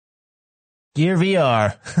do. Gear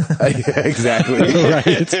VR. Exactly.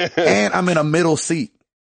 Right. And I'm in a middle seat.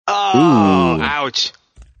 Oh, Ooh. ouch.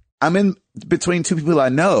 I'm in between two people I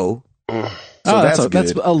know. So That's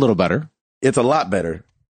good. a little better. It's a lot better.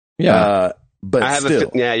 Yeah. But I have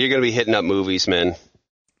still. yeah, you're going to be hitting up movies, man.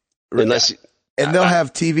 Unless, And they'll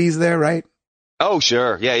have TVs there, right? oh,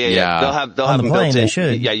 sure. Yeah. Yeah. They'll have On the them plane, built they in.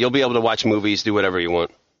 should. Yeah, you'll be able to watch movies, do whatever you want.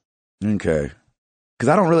 Okay. Because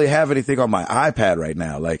I don't really have anything on my iPad right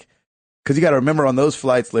now. Like, because you got to remember on those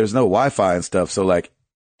flights, there's no Wi-Fi and stuff. So, like,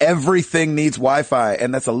 everything needs Wi-Fi,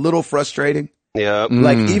 and that's a little frustrating. Yeah.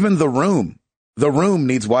 Like, even the room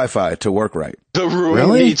needs Wi-Fi to work right. The room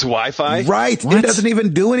Really? needs Wi-Fi? Right. What? It doesn't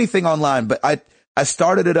even do anything online. But I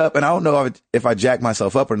started it up, and I don't know if I jacked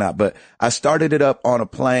myself up or not, but I started it up on a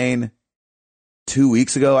plane 2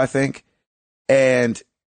 weeks ago, I think. And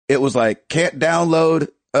it was like, can't download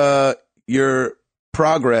your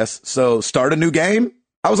progress, so start a new game.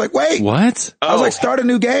 I was like, wait. What? I was like, start a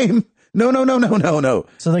new game. No.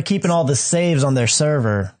 So they're keeping all the saves on their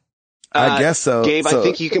server. I guess so. Gabe, So- I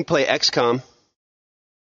think you can play XCOM.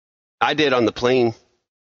 I did on the plane.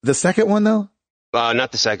 The second one, though?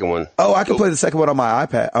 Not the second one. Oh, I can play the second one on my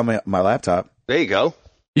iPad, on my laptop. There you go.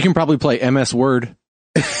 You can probably play MS Word.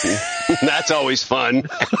 That's always fun.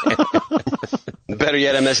 Better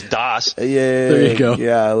yet, MS-DOS. Yeah. There you go.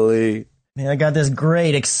 Golly. Man, I got this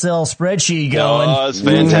great Excel spreadsheet going. Oh, it's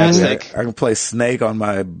fantastic. I can play Snake on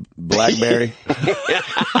my BlackBerry.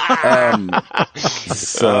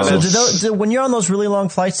 So when you're on those really long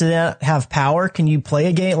flights, do they have power? Can you play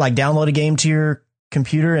a game, like download a game to your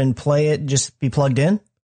computer and play it, just be plugged in?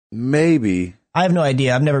 Maybe. I have no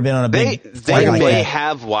idea. I've never been on a They big flight like may that.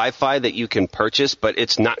 have Wi-Fi that you can purchase, but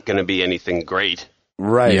it's not going to be anything great.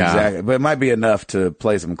 Right, Yeah. exactly. But it might be enough to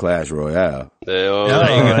play some Clash Royale. Oh,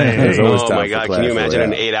 There's always oh time my for God. Clash Can you imagine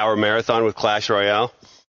an Royale. 8-hour marathon with Clash Royale?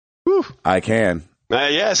 I can.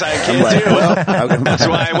 Yes, I can Like, too. well, That's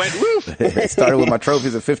why I went, woof. I started with my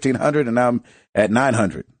trophies at 1,500 and now I'm at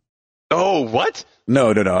 900. Oh, what?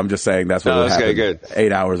 No. I'm just saying that's what Oh, would okay, happen. good.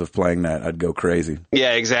 8 hours of playing that, I'd go crazy.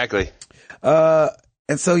 Yeah, exactly. And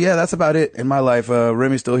so, yeah, that's about it in my life.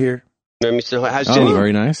 Remy's still here. How's Oh, Jenny?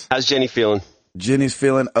 very nice. How's Jenny feeling? Jenny's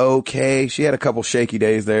feeling okay. She had a couple shaky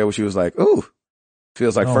days there where she was like, ooh,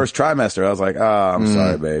 feels like first trimester. I was like, I'm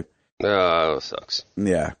sorry, babe. Oh, sucks.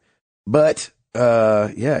 Yeah. But, yeah,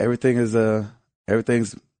 everything's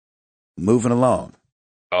moving along.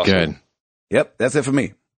 Awesome. Good. Yep. That's it for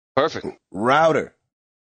me. Perfect. Router.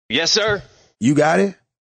 Yes, sir. Of You got it?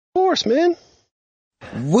 course, man.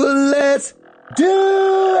 Well, let's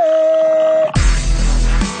do it.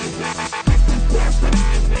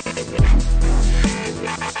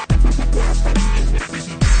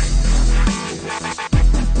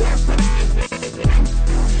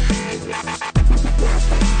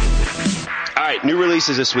 All right, new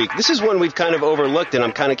releases this week. This is one we've kind of overlooked, and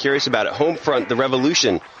I'm kind of curious about it. Homefront: The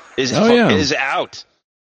Revolution is is out.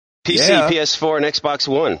 PC, Yeah. PS4, and Xbox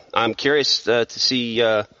One. I'm curious to see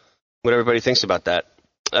what everybody thinks about that.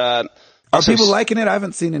 Are Also, people liking it? I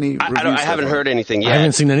haven't seen any reviews. I haven't heard anything I yet.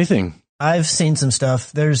 haven't seen anything. I've seen some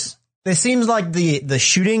stuff. It seems like the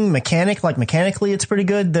shooting mechanic, like mechanically, it's pretty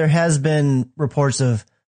good. There has been reports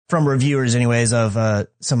from reviewers anyways, of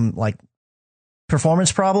some like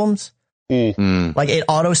performance problems. Like it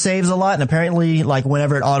auto saves a lot, and apparently like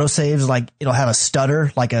whenever it auto saves, like it'll have a stutter,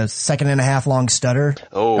 like a 1.5 second long stutter.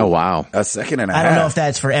 Oh, wow. A second and a half. I don't know if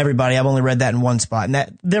that's for everybody. I've only read that in one spot, and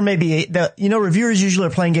that there may be reviewers usually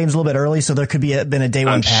are playing games a little bit early, so there could be been a day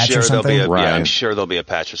one patch or something. Yeah, Right. I'm sure there'll be a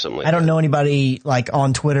patch or something like I don't that. know anybody like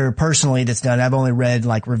on Twitter personally that's done it. I've only read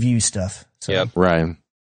like review stuff. So. Yep. Right.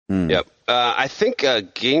 Yep. I think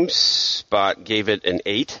GameSpot gave it an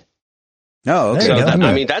 8. Oh, okay. There you go.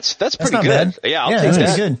 I mean, that's pretty not good. bad. Yeah, I'll Yeah, take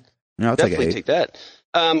that's that. good. Yeah, I'll take Definitely an 8. take that.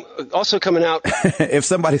 Also coming out. If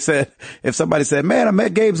somebody said, man, I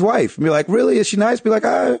met Gabe's wife, and be like, really? Is she nice? Be like,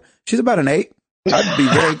 she's about an 8.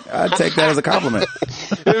 I'd take that as a compliment.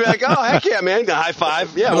 They'd be like, oh, heck yeah, man. The high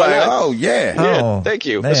five. Yeah. Like, oh, yeah. Yeah, thank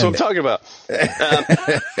you. Man. That's what I'm talking about. For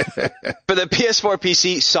the PS4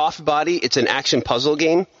 PC, Soft Body, it's an action puzzle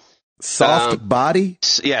game. Soft Body?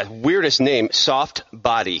 Yeah, weirdest name, Soft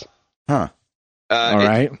Body. Huh. All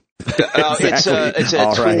right.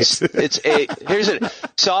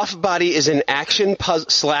 Soft Body is an action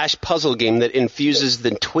puzzle game that infuses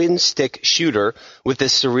the twin stick shooter with a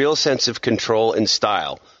surreal sense of control and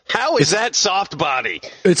style. How is that Soft Body?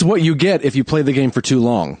 It's what you get if you play the game for too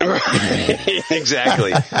long. Right.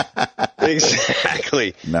 Exactly.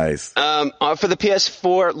 Nice. For the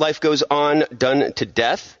PS4, Life Goes On, Done to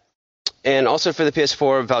Death. And also for the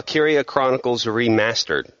PS4, Valkyria Chronicles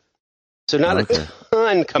Remastered. So not a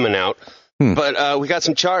ton coming out, but we got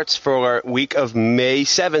some charts for our week of May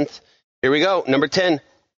 7th. Here we go. Number 10,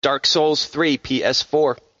 Dark Souls 3,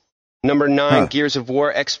 PS4. Number 9, Gears of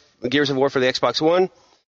War for the Xbox One.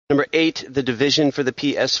 Number 8, The Division for the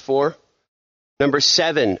PS4. Number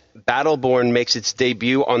 7, Battleborn makes its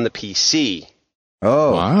debut on the PC.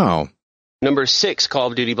 Oh, wow. Number 6, Call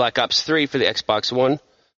of Duty Black Ops 3 for the Xbox One.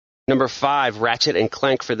 Number 5, Ratchet and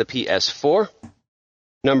Clank for the PS4.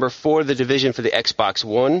 Number 4, The Division for the Xbox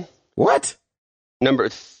One. What? Number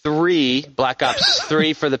 3, Black Ops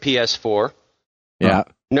 3 for the PS4. Yeah.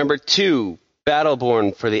 Number 2,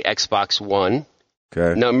 Battleborn for the Xbox One.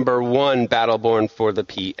 Okay. Number 1, Battleborn for the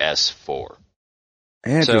PS4.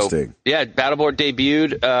 Interesting. So, yeah, Battleborn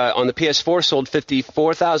debuted on the PS4, sold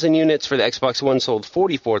 54,000 units. For the Xbox One, sold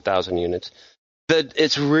 44,000 units.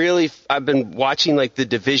 It's really, I've been watching like The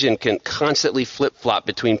Division can constantly flip-flop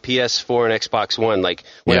between PS4 and Xbox One. Like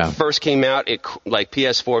when it first came out,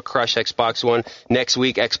 PS4 crushed Xbox One. Next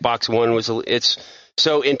week, Xbox One it's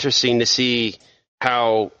so interesting to see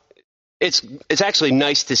how it's actually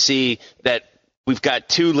nice to see that we've got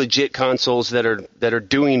two legit consoles that are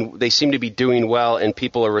doing, they seem to be doing well, and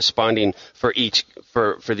people are responding for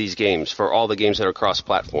these games, for all the games that are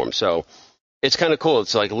cross-platform. So it's kind of cool.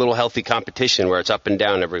 It's like a little healthy competition where it's up and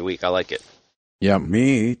down every week. I like it. Yeah,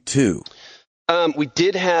 me too. We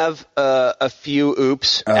did have a few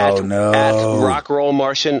oops at Rock Roll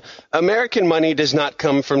Martian. American money does not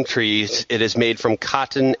come from trees. It is made from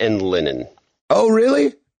cotton and linen. Oh,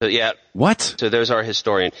 really? Yeah. What? So there's our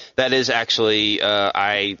historian. That is actually,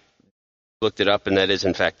 I looked it up, and that is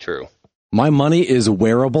in fact true. My money is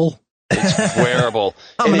wearable. It's wearable.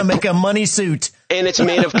 I'm going to make a money suit. And it's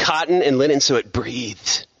made of cotton and linen, so it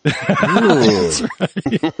breathes. That's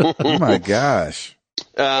right. Oh, my gosh.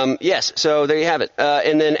 Yes, so there you have it.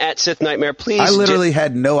 And then at Sith Nightmare, please. I literally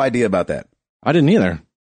had no idea about that. I didn't either.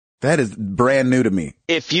 That is brand new to me.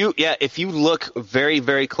 If you look very,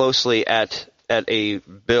 very closely at a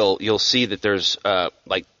bill, you'll see that there's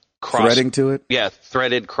threading to it. Yeah,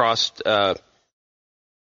 threaded, crossed,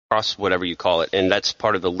 cross whatever you call it, and that's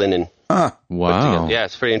part of the linen. Wow. Yeah,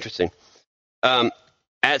 it's pretty interesting.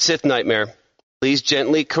 At Sith Nightmare, please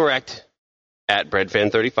gently correct at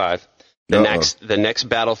BreadFan35. The next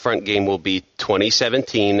Battlefront game will be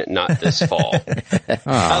 2017, not this fall.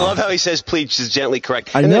 I love how he says, please just gently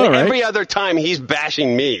correct. And then every other time he's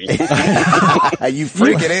bashing me. You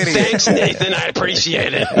freaking idiot. Thanks, Nathan. I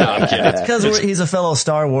appreciate it. No, I'm kidding. It's because he's a fellow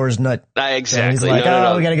Star Wars nut. Exactly. So he's like,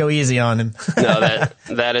 we got to go easy on him. No,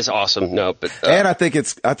 that is awesome. No, but and I think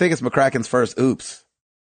it's McCracken's first oops.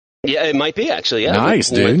 Yeah, it might be actually. Yeah, nice,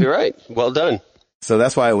 dude. You might be right. Well done. So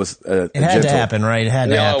that's why it was. It had to happen, right? It had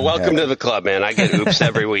to happen. Welcome to the club, man. I get oops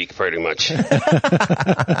every week, pretty much.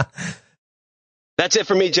 That's it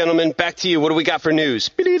for me, gentlemen. Back to you. What do we got for news?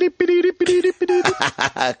 Chris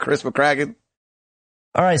McCracken.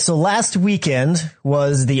 All right. So last weekend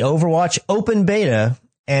was the Overwatch open beta,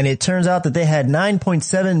 and it turns out that they had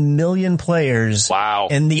 9.7 million players. Wow.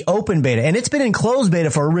 In the open beta, and it's been in closed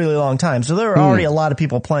beta for a really long time. So there are already a lot of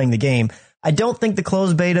people playing the game. I don't think the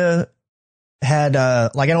closed beta had,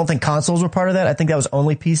 I don't think consoles were part of that. I think that was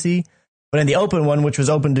only PC. But in the open one, which was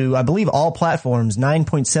open to, I believe, all platforms,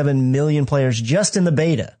 9.7 million players just in the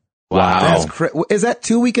beta. Wow. Is that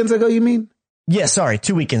 2 weekends ago, you mean? Yeah, sorry,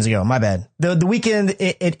 2 weekends ago. My bad. The weekend,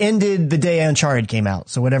 it ended the day Uncharted came out.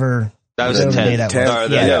 So whatever. That was the 10th.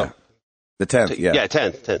 Yeah. The 10th, yeah. Yeah,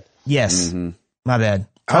 10th. Yes. Mm-hmm. My bad.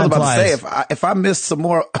 I was about to say, if I missed some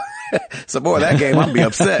more of that game, I'd be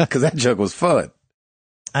upset because that junk was fun.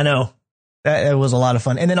 I know. That was a lot of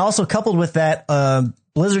fun. And then also coupled with that,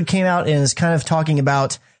 Blizzard came out and is kind of talking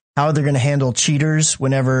about how they're going to handle cheaters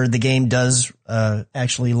whenever the game does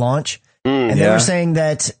actually launch. And they were saying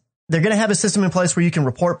that they're going to have a system in place where you can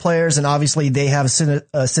report players, and obviously they have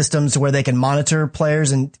systems where they can monitor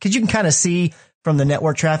players, and because you can kind of see from the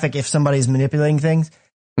network traffic if somebody's manipulating things.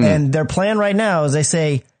 And their plan right now is they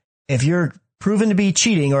say, if you're proven to be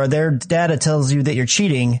cheating or their data tells you that you're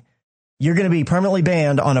cheating, you're going to be permanently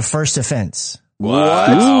banned on a first offense. What?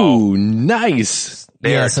 Ooh, nice.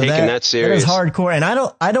 They are taking that serious. That is hardcore. And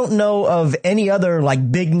I don't know of any other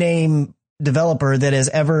like big name developer that has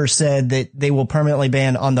ever said that they will permanently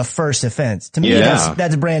ban on the first offense. To me,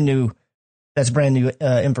 that's brand new. That's brand new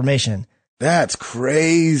information. That's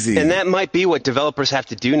crazy. And that might be what developers have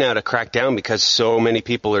to do now to crack down, because so many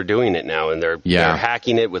people are doing it now, and they're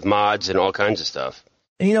hacking it with mods and all kinds of stuff.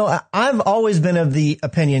 You know, I've always been of the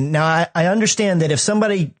opinion. Now, I understand that if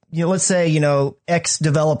somebody, let's say, X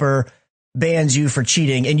developer bans you for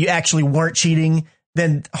cheating and you actually weren't cheating,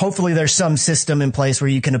 then hopefully there's some system in place where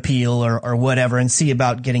you can appeal or whatever and see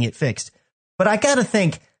about getting it fixed. But I got to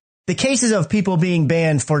think the cases of people being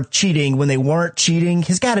banned for cheating when they weren't cheating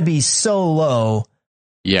has got to be so low.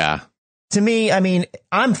 Yeah. To me, I mean,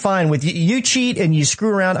 I'm fine with you. You cheat and you screw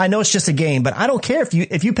around. I know it's just a game, but I don't care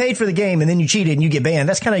if you paid for the game and then you cheated and you get banned.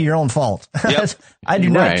 That's kind of your own fault. Yep. I do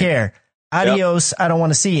not care. Adios. Yep. I don't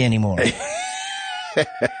want to see you anymore.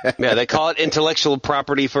 Yeah, they call it intellectual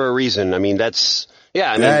property for a reason. I mean, that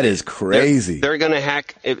is crazy. They're going to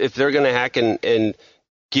hack if they're going to hack and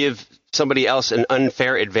give somebody else an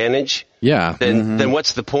unfair advantage. Yeah. Then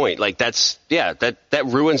what's the point? Like that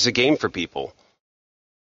ruins the game for people.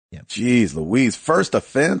 Yep. Jeez Louise, first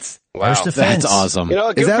offense? Wow. First offense. That's awesome.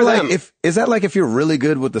 Is that like if you're really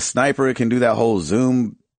good with the sniper, it can do that whole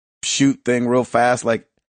zoom shoot thing real fast? Like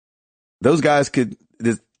those guys could,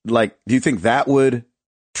 do you think that would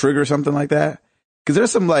trigger something like that? Because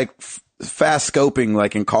there's some like fast scoping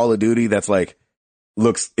like in Call of Duty that's like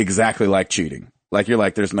looks exactly like cheating. Like you're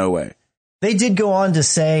like, there's no way. They did go on to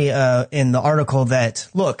say in the article that,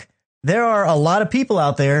 look, there are a lot of people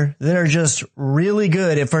out there that are just really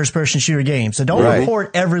good at first-person shooter games. So don't report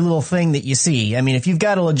every little thing that you see. I mean, if you've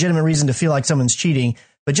got a legitimate reason to feel like someone's cheating,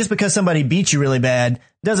 but just because somebody beats you really bad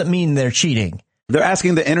doesn't mean they're cheating. They're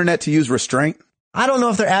asking the internet to use restraint? I don't know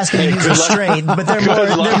if they're asking to use restraint, but they're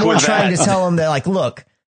more trying to tell them that, like, look,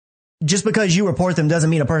 just because you report them doesn't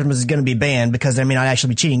mean a person is going to be banned because they may not actually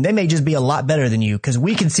be cheating. They may just be a lot better than you because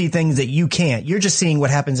we can see things that you can't. You're just seeing what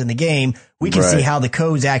happens in the game. We can see how the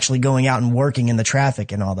code's actually going out and working in the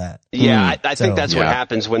traffic and all that. Yeah, I think that's what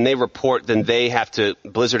happens. When they report, then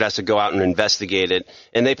Blizzard has to go out and investigate it.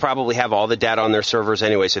 And they probably have all the data on their servers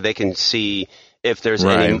anyway, so they can see if there's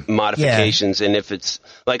any modifications. And if it's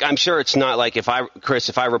like, I'm sure it's not like if I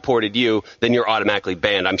reported you, then you're automatically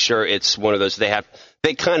banned. I'm sure it's one of those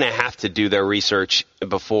they kind of have to do their research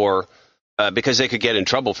before, because they could get in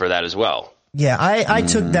trouble for that as well. Yeah, I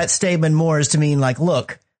took that statement more as to mean like,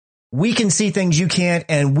 look, we can see things you can't,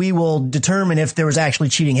 and we will determine if there was actually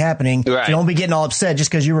cheating happening. Right. So don't be getting all upset just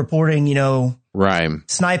because you're reporting,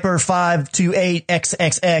 Sniper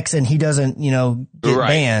 528XXX, and he doesn't, get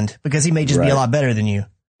banned because he may just be a lot better than you.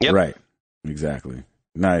 Yep. Right. Exactly.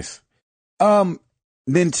 Nice.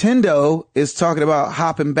 Nintendo is talking about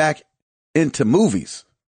hopping back into movies.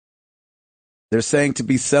 They're saying to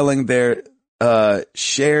be selling their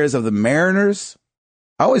shares of the Mariners.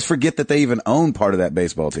 I always forget that they even own part of that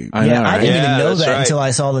baseball team. I didn't even know that until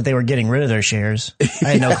I saw that they were getting rid of their shares. I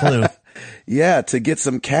had no clue. Yeah, to get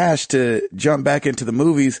some cash to jump back into the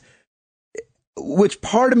movies, which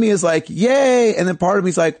part of me is like, yay, and then part of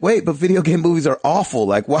me is like, wait, but video game movies are awful.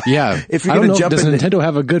 Like, why? Yeah, if you're going to jump does Nintendo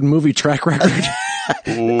have a good movie track record?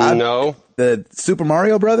 No. The Super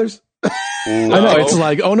Mario Brothers? No. I know, it's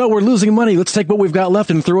like, oh no, we're losing money. Let's take what we've got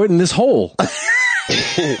left and throw it in this hole.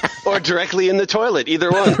 Or directly in the toilet,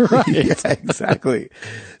 either one. Right. Yeah, exactly.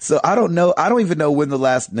 So I don't know. I don't even know when the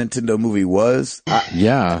last Nintendo movie was.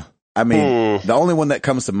 I mean, the only one that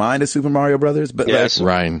comes to mind is Super Mario Brothers, but there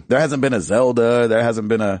hasn't been a Zelda. There hasn't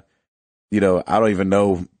been a, I don't even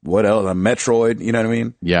know what else, a Metroid. You know what I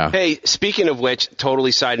mean? Yeah. Hey, speaking of which,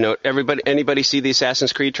 totally side note, anybody see the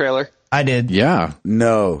Assassin's Creed trailer? I did. Yeah.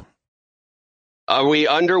 No. Are we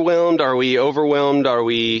underwhelmed? Are we overwhelmed? Are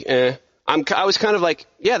we, I was kind of like,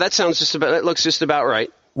 yeah, that looks just about right.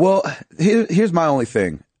 Well, here's my only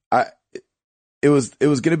thing. It was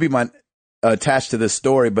going to be my attached to this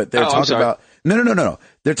story, but they're talking about no.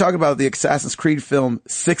 They're talking about the Assassin's Creed film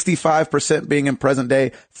 65% being in present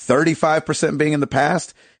day, 35% being in the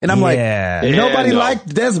past, and I'm like, nobody liked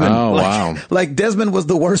Desmond. Oh wow! Like Desmond was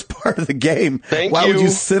the worst part of the game. Why would you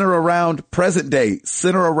center around present day?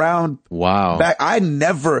 Center around back. I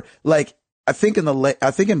never like. I think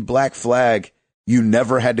in Black Flag, you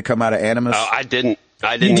never had to come out of Animus. Oh, I didn't.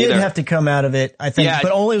 You didn't have to come out of it, I think,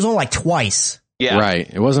 but it was only like twice. Yeah. Right.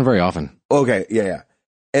 It wasn't very often. Okay. Yeah.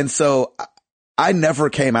 And so I never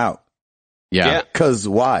came out. Yeah. Cause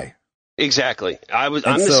why? exactly. I'm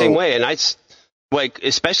the same way, and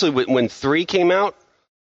especially when 3 came out.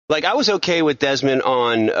 Like, I was okay with Desmond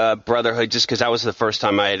on Brotherhood just because that was the first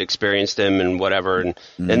time I had experienced him and whatever. And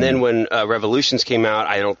then when Revolutions came out,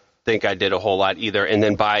 I don't think I did a whole lot either. And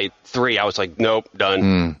then by 3, I was like, nope,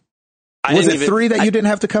 done. Was it 3 that you didn't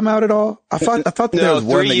have to come out at all? I thought there was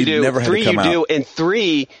 1 that you never had to come out. 3 you do, and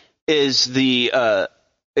 3 is the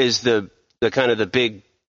kind of the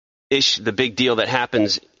big deal that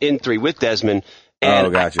happens in 3 with Desmond.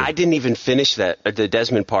 And gotcha. I didn't even finish the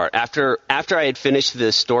Desmond part. After I had finished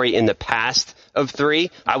the story in the past of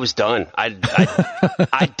 3, I was done.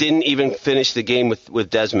 I didn't even finish the game with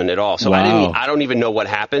Desmond at all. So wow. I don't even know what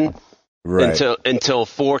happened until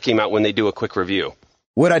 4 came out when they do a quick review.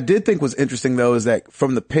 What I did think was interesting though is that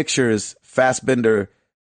from the pictures, Fassbender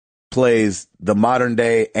plays the modern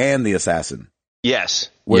day and the assassin.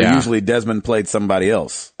 Yes. Where usually Desmond played somebody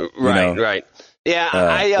else. Right.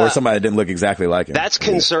 Yeah, or somebody that didn't look exactly like him. That's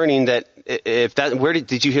concerning. Where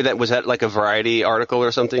did you hear that? Was that like a Variety article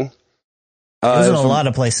or something? It was in a lot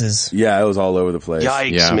of places. Yeah, it was all over the place.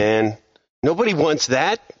 Yikes, man! Nobody wants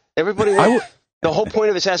that. Everybody wants. The whole point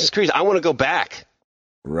of Assassin's Creed is I want to go back.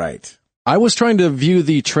 Right. I was trying to view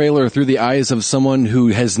the trailer through the eyes of someone who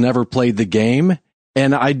has never played the game,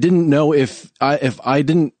 and I didn't know if I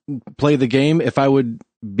didn't play the game, if I would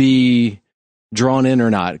be drawn in or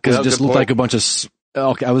not, because it just looked like a bunch of so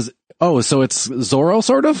it's Zorro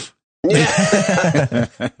sort of.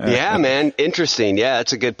 Yeah, man, interesting. Yeah,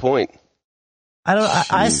 that's a good point.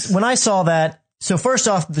 When I saw that, so first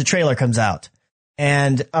off, the trailer comes out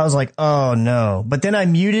and I was like, oh no, but then I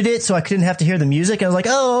muted it so I couldn't have to hear the music. I was like,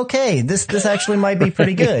 oh, okay, this actually might be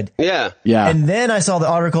pretty good. Yeah. And then I saw the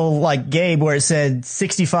article like Gabe where it said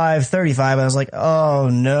 65-35 and I was like, oh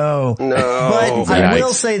no. But I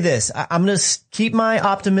will say this, I'm going to keep my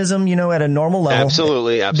optimism, at a normal level.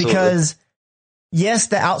 Absolutely. Because yes,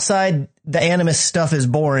 the Animus stuff is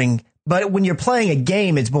boring, but when you're playing a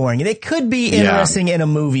game, it's boring. And it could be interesting in a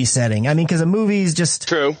movie setting. I mean, because a movie is just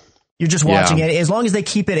true. You're just watching it. As long as they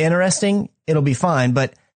keep it interesting, it'll be fine.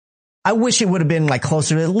 But I wish it would have been like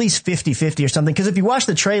closer to at least 50-50 or something. Because if you watch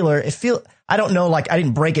the trailer, I don't know, like I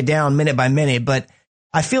didn't break it down minute by minute, but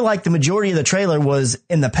I feel like the majority of the trailer was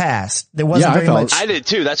in the past. There wasn't very much. I did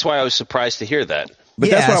too. That's why I was surprised to hear that. But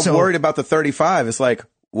that's what I'm worried about the 35. It's like,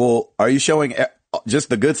 well, are you showing just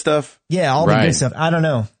the good stuff? Yeah, all the good stuff. I don't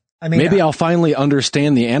know. I mean, maybe I'll finally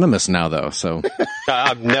understand the Animus now, though. So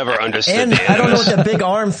I've never understood. And the Animus. I don't know what the big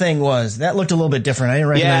arm thing was. That looked a little bit different. I didn't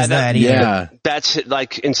recognize that either. Yeah, that's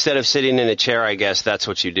like instead of sitting in a chair, I guess that's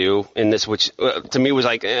what you do in this. Which to me was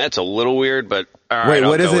like that's a little weird, but all right. Wait,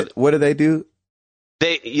 what is it? What do they do?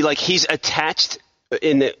 He's attached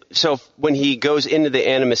so when he goes into the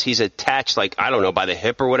Animus, he's attached like I don't know by the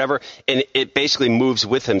hip or whatever, and it basically moves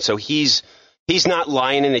with him. So he's not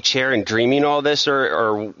lying in a chair and dreaming all this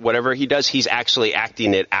or whatever he does. He's actually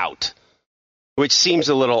acting it out, which seems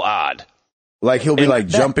a little odd. Like he'll be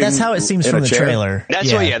jumping. That's how it seems from the trailer. That's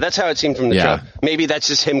that's how it seemed from the trailer. Maybe that's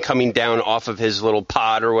just him coming down off of his little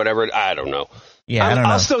pod or whatever. I don't know. Yeah, I don't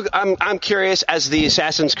know. I'm curious as the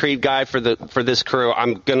Assassin's Creed guy for this crew.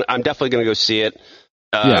 I'm definitely gonna go see it.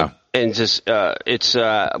 And just it's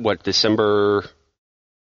December?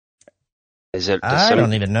 Is it December? I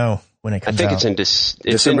don't even know when it comes out. I think it's in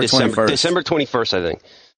December 21st. December 21st, I think.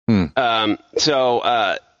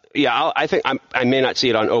 I think I may not see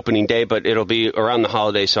it on opening day, but it'll be around the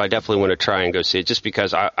holidays, so I definitely want to try and go see it just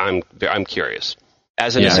because I'm curious.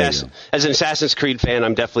 As an Assassin's Creed fan,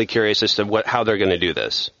 I'm definitely curious as to how they're going to do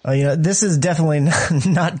this. This is definitely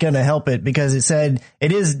not going to help it because it said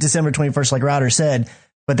it is December 21st, like Router said,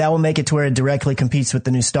 but that will make it to where it directly competes with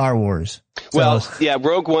the new Star Wars.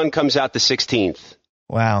 Rogue One comes out the 16th.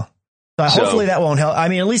 Wow. So hopefully that won't help. I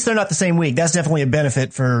mean, at least they're not the same week. That's definitely a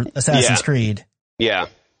benefit for Assassin's Creed. Yeah.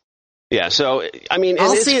 Yeah, so, I mean...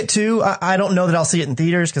 I'll see it, too. I don't know that I'll see it in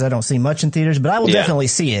theaters, because I don't see much in theaters, but I will definitely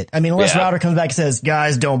see it. I mean, unless Router comes back and says,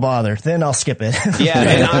 guys, don't bother, then I'll skip it. Yeah,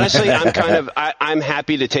 and honestly, I'm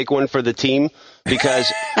happy to take one for the team,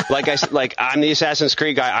 because, I'm the Assassin's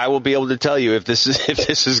Creed guy, I will be able to tell you if this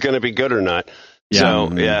is going to be good or not.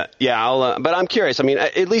 Yeah. So, I'll, but I'm curious. I mean,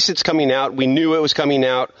 at least it's coming out. We knew it was coming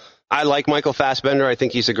out. I like Michael Fassbender. I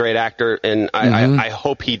think he's a great actor, and I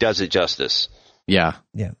hope he does it justice. Yeah.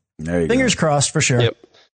 Yeah. Fingers crossed for sure. Yep.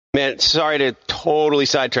 Man, sorry to totally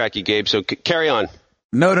sidetrack you, Gabe. So carry on.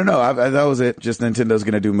 No. That was it. Just Nintendo's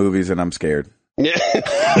going to do movies, and I'm scared. Yeah,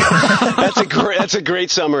 that's a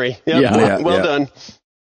great summary. Yep. Yeah. Well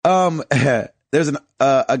done. There's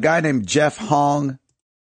a guy named Jeff Hong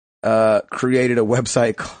created a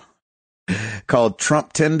website called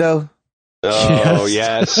Trumptendo. Oh,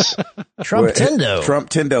 yes.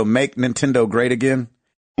 Trump-tendo, make Nintendo great again.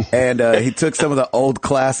 And he took some of the old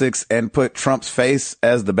classics and put Trump's face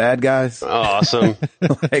as the bad guys. Awesome.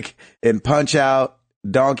 Like in Punch-Out,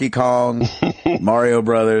 Donkey Kong, Mario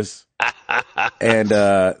Brothers. And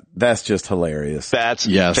that's just hilarious. That's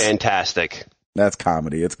fantastic. That's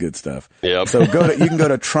comedy. It's good stuff. Yep. So you can go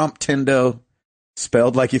to Trump-tendo,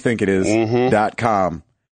 spelled like you think it is, .com,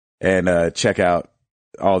 and check out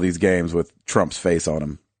all these games with Trump's face on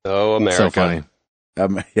them. Oh, America. So funny.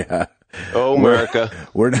 Yeah. Oh, America.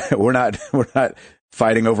 We're not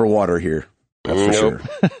fighting over water here. That's for sure.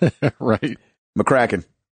 Right. McCracken.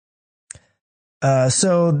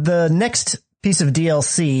 So the next piece of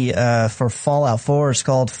DLC for Fallout 4 is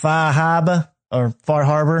called Far Harbor,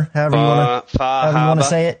 however you want to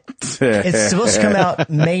say it. It's supposed to come out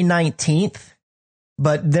May 19th,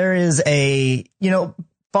 but there is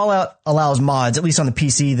Fallout allows mods, at least on the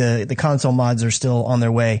PC. The console mods are still on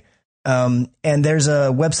their way. And there's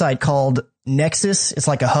a website called Nexus. It's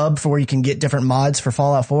like a hub for where you can get different mods for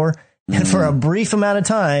Fallout 4. And for a brief amount of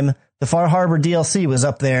time, the Far Harbor DLC was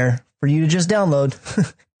up there for you to just download.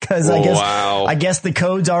 Cause I guess the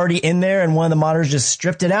code's already in there and one of the modders just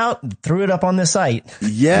stripped it out and threw it up on the site.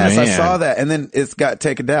 Yes, man. I saw that. And then it's got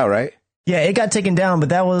taken down, right? Yeah, it got taken down, but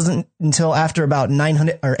that wasn't until after about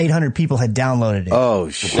 900 or 800 people had downloaded it. Oh,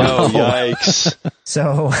 shit. Oh, yikes.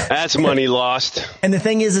 So that's money lost. And the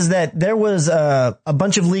thing is that there was a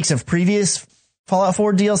bunch of leaks of previous Fallout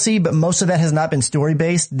 4 DLC, but most of that has not been story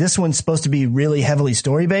based. This one's supposed to be really heavily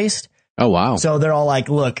story based. Oh, wow. So they're all like,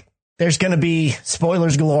 look, there's going to be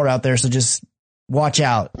spoilers galore out there. So just watch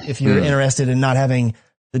out if you're interested in not having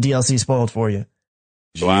the DLC spoiled for you.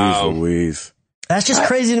 Wow. Jeez Louise. That's just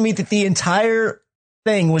crazy to me that the entire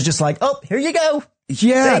thing was just like, oh, here you go.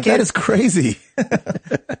 Yeah, that is crazy.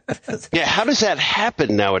 Yeah, how does that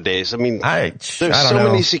happen nowadays? I mean, there's so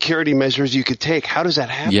many security measures you could take. How does that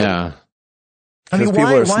happen? Yeah. I mean,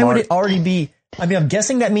 why would it already be? I mean, I'm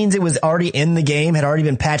guessing that means it was already in the game, had already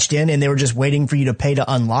been patched in, and they were just waiting for you to pay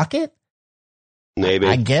to unlock it? Maybe.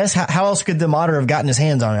 I guess. How else could the modder have gotten his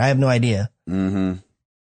hands on it? I have no idea. Mm-hmm.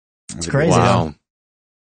 It's crazy. Wow.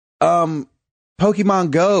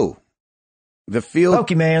 Pokemon Go. The field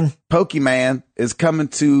Pokemon is coming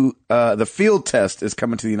to the field test is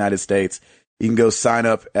coming to the United States. You can go sign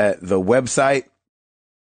up at the website,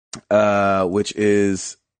 which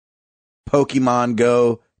is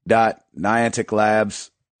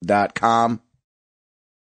PokemonGo.nianticlabs.com.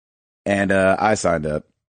 And I signed up.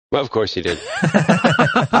 Well, of course you did.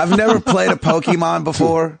 I've never played a Pokemon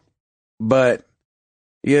before, but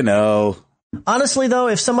honestly though,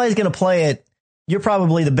 if somebody's going to play it, you're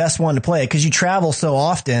probably the best one to play it because you travel so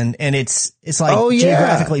often and it's like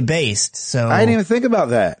geographically based. So I didn't even think about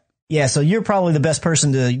that. Yeah. So you're probably the best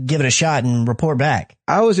person to give it a shot and report back.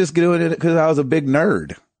 I was just doing it because I was a big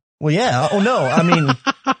nerd. Well, yeah. Oh no. I mean,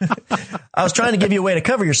 I was trying to give you a way to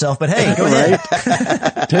cover yourself, but hey, go ahead.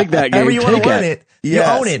 Take that game. However you want to learn it. Yes.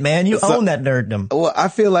 You own it, man. You own that nerddom. Well, I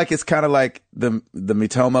feel like it's kind of like the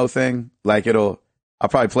Miitomo thing. Like I'll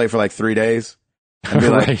probably play for like 3 days and be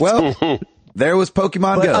like, well, there was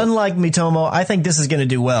Pokemon Go. Unlike Miitomo, I think this is going to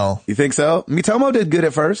do well. You think so? Miitomo did good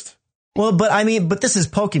at first. Well, but this is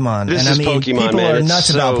Pokemon. Pokemon, people man. are nuts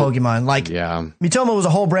about Pokemon. Like, Miitomo was a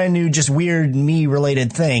whole brand new, just weird me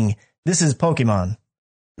related thing. This is Pokemon.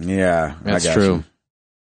 Yeah, that's true. You.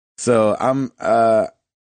 So I'm,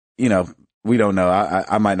 we don't know.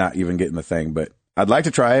 I might not even get in the thing, but I'd like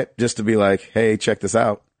to try it just to be like, hey, check this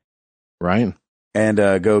out. Right. And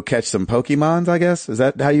go catch some Pokemons, I guess. Is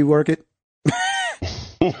that how you work it?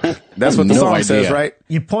 That's what the song says, right?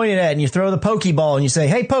 You point it at and you throw the Pokeball and you say,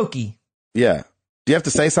 hey, Pokey. Yeah. Do you have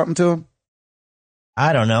to say something to him?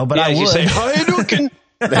 I don't know, but I would. You say, Hadouken.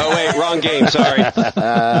 Oh, wait, wrong game. Sorry.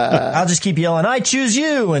 I'll just keep yelling, I choose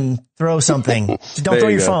you, and throw something. Just don't throw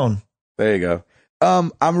your phone. There you go.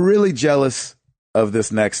 I'm really jealous of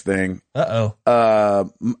this next thing.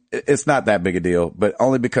 It's not that big a deal, but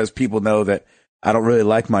only because people know that I don't really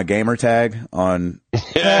like my gamer tag on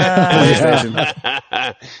PlayStation.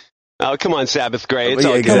 Oh, come on, Sabbath Gray. It's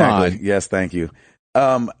okay. Exactly. Yes, thank you.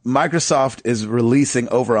 Microsoft is releasing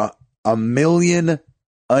over a million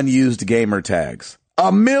unused gamer tags.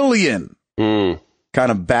 1 million! Kind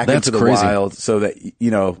of back into the wild so that,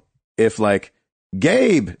 if like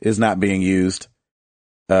Gabe is not being used,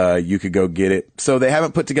 you could go get it. So they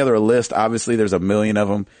haven't put together a list. Obviously, there's 1 million of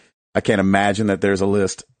them. I can't imagine that there's a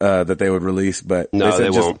list that they would release, but no, they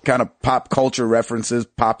just won't. Kind of pop culture references,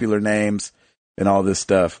 popular names, and all this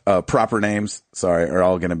stuff. Proper names, are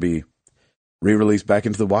all going to be re-released back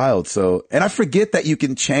into the wild. So, and I forget that you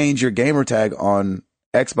can change your gamer tag on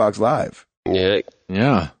Xbox Live.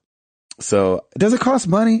 Yeah. So does it cost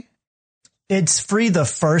money? It's free the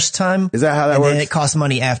first time. Is that how that works? And then it costs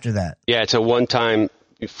money after that. Yeah, it's a one-time,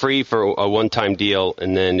 free for a one-time deal,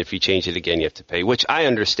 and then if you change it again, you have to pay, which I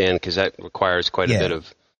understand because that requires quite a bit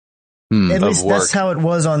of At least work. that's how it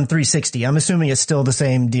was on 360. I'm assuming it's still the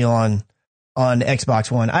same deal on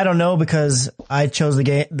Xbox One. I don't know because I chose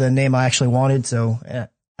the name I actually wanted, so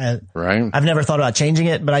right. I've never thought about changing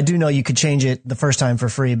it, but I do know you could change it the first time for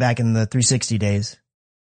free back in the 360 days.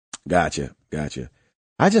 Gotcha.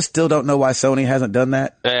 I just still don't know why Sony hasn't done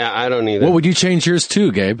that. Yeah, I don't either. What would you change yours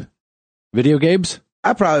to, Gabe? Video games?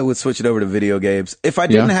 I probably would switch it over to video games. If I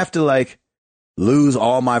didn't have to like lose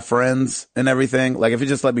all my friends and everything, like if it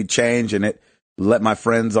just let me change and it let my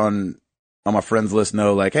friends on my friends list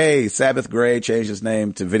know like, hey, Sabbath Gray changed his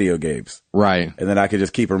name to video games. Right. And then I could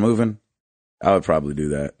just keep her moving. I would probably do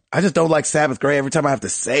that. I just don't like Sabbath Gray. Every time I have to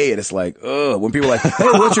say it, it's like, ugh. When people are like, hey,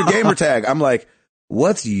 what's your gamer tag? I'm like,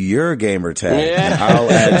 what's your gamer tag? Yeah. I'll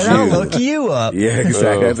add And you. I'll look you up. Yeah,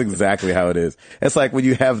 exactly. That's exactly how it is. It's like when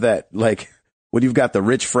you have that, like when you've got the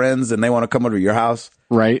rich friends and they want to come over to your house.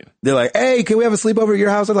 Right. They're like, hey, can we have a sleepover at your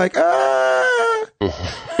house? They're like, you're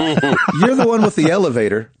the one with the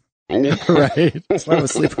elevator. Right. So I'm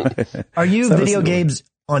asleep. Are you video games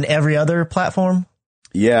on every other platform?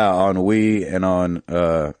 Yeah, on Wii and on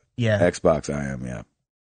Yeah. Xbox I am, yeah.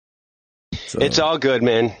 So, It's all good,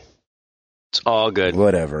 man. It's all good.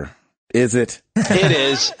 whatever. Is it? It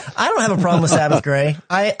is. I don't have a problem with Sabbath Gray.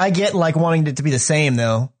 I get like wanting it to be the same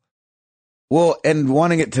though. Well, and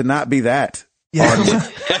wanting it to not be that. Yeah.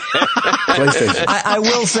 PlayStation. I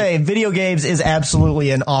will say video games is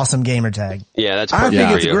absolutely an awesome gamer tag. Yeah, that's I perfect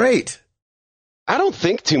think for it's you. great. I don't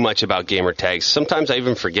think too much about gamer tags. Sometimes I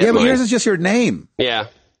even forget Yeah, but mine. yours is just your name. Yeah.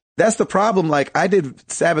 That's the problem. Like I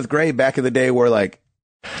did Sabbath Gray back in the day where like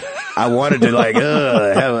I wanted to like,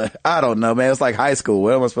 I don't know, man. It's like high school.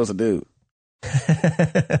 What am I supposed to do?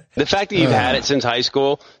 The fact that you've had it since high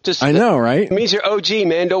school just I know, right? it means you're OG,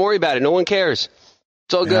 man. Don't worry about it. No one cares.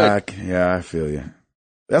 It's all good. Yeah, I feel you.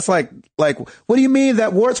 That's like, what do you mean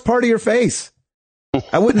that wart's part of your face?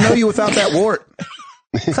 I wouldn't know you without that wart.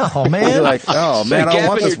 Oh You're man. like, oh man, I gap don't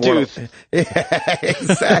want in this your wart. tooth. Yeah,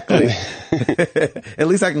 exactly. At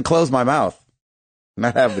least I can close my mouth,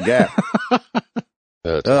 not have the gap.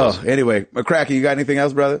 That's Oh, awesome. anyway, McCracken, you got anything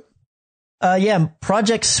else, brother? Yeah,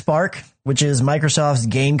 Project Spark, which is Microsoft's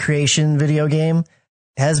game creation video game,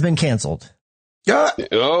 has been canceled. Yeah.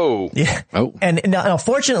 Oh. Yeah. Oh. And now,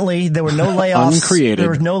 fortunately, there were no layoffs. Uncreated. There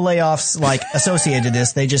were no layoffs like associated to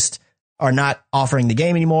this. They just are not offering the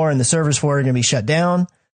game anymore, and the servers for it are going to be shut down.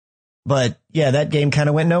 But yeah, that game kind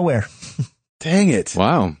of went nowhere. Dang it.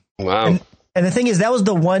 Wow. Wow. And the thing is, that was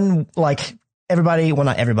the one, like, everybody, well,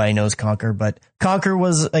 not everybody knows Conker, but Conker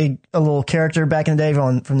was a little character back in the day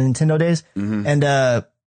from the Nintendo days. Mm-hmm. And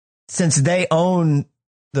since they own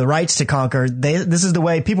the rights to Conker, this is the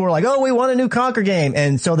way people were like, oh, we want a new Conker game.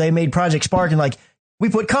 And so they made Project Spark and like, we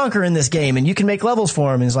put Conker in this game and you can make levels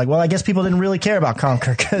for him. And it's like, well, I guess people didn't really care about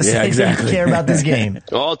Conker because they didn't care about this game.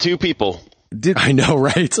 All two people. I know,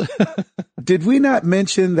 right? Did we not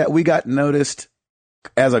mention that we got noticed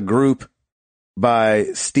as a group by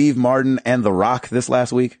Steve Martin and The Rock this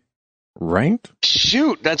last week? Right?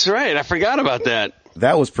 Shoot, that's right. I forgot about that.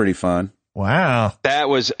 That was pretty fun. Wow. That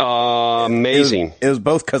was amazing. It was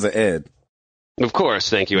both because of Ed. Of course.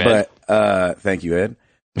 Thank you, Ed. But thank you, Ed.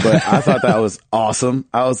 But I thought that was awesome.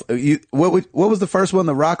 What was the first one?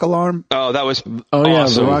 The Rock Alarm? Oh, that was Oh, yeah,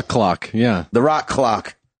 awesome. the rock clock. Yeah. The Rock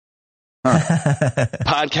Clock.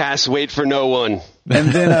 Podcast, wait for no one. And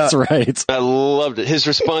then That's right. I loved it. His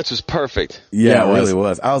response was perfect. yeah, Yeah, it it really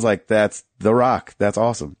was. I was like, that's The Rock. That's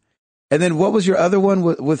awesome. And then what was your other one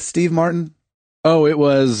with Steve Martin? Oh, it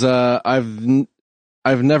was, I've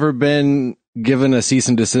never been given a cease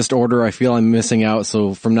and desist order. I feel I'm missing out.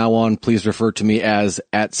 So from now on, please refer to me as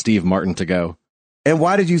 @SteveMartin2go. And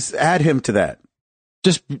why did you add him to that?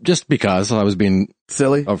 Just because I was being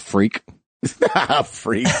Silly? a freak,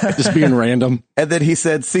 Freak. just being random. And then he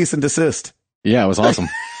said cease and desist. Yeah, it was awesome.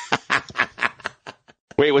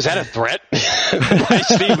 Wait, was that a threat by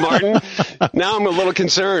Steve Martin? Now I'm a little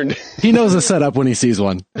concerned. He knows the setup when he sees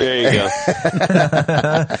one. There you go.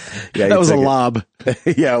 Yeah, That was a lob.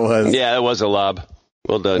 Yeah, it was. Yeah, that was a lob.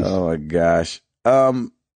 Well done. Oh my gosh.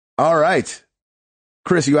 All right.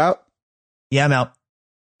 Chris, you out? Yeah, I'm out.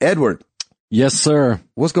 Edward, Yes, sir.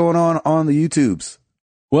 what's going on the YouTubes?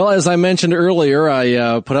 Well, as I mentioned earlier,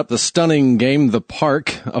 I put up the stunning game, The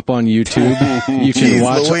Park, up on YouTube. You can Jeez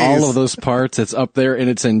watch Louise. all of those parts. It's up there in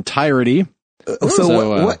its entirety.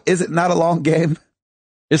 So what is it? Not a long game?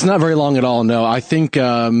 It's not very long at all, no. I think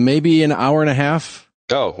maybe an hour and a half.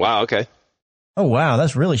 Oh, wow. Okay. Oh, wow.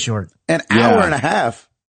 That's really short. An hour and a half.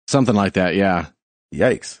 Something like that, yeah.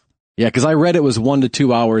 Yikes. Yeah, because I read it was 1 to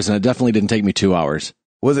 2 hours, and it definitely didn't take me 2 hours.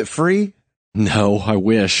 Was it free? No, I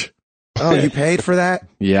wish. Oh, you paid for that?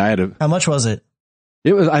 Yeah, I had to. How much was it?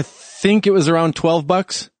 I think it was around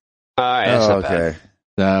 $12. All right, that's not bad.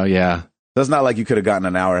 So, yeah. So it's not like you could have gotten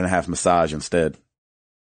an hour and a half massage instead.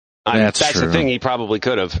 That's true. The thing, he probably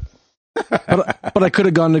could have. but I could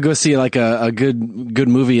have gone to go see like a good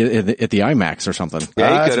movie at the IMAX or something.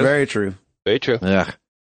 Yeah, that's very true. Very true. Yeah.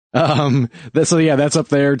 That's up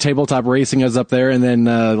there. Tabletop Racing is up there. And then,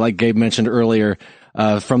 like Gabe mentioned earlier,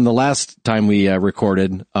 from the last time we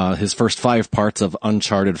recorded, his first 5 parts of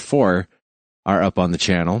Uncharted 4 are up on the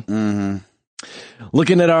channel. Mm-hmm.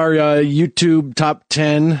 Looking at our YouTube top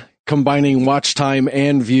 10, combining watch time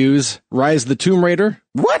and views, Rise of the Tomb Raider.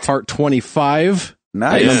 What? Part 25.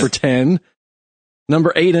 Nice. Number 10.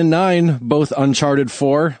 Number 8 and 9, both Uncharted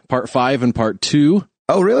 4, Part 5 and Part 2.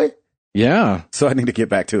 Oh, really? Yeah. So I need to get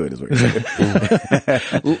back to it, is what you're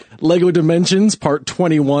saying. Lego Dimensions, Part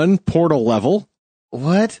 21, Portal Level.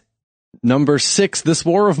 What? Number 6, This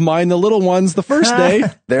War of Mine, The Little Ones, the first day.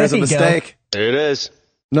 There's a mistake. There it is.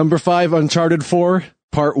 Number 5, Uncharted 4,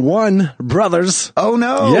 Part 1, Brothers. Oh,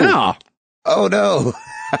 no. Yeah. Oh, no.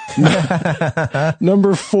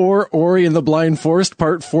 Number 4, Ori and the Blind Forest,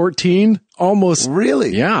 Part 14. Almost.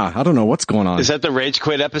 Really? Yeah. I don't know what's going on. Is that the Rage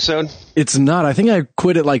Quit episode? It's not. I think I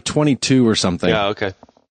quit at like 22 or something. Yeah, okay.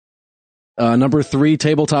 Number 3,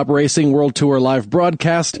 Tabletop Racing World Tour Live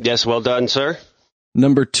Broadcast. Yes, well done, sir.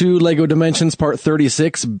 Number 2, Lego Dimensions Part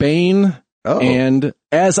 36, Bane. Oh. And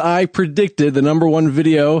as I predicted, the number 1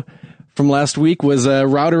 video from last week was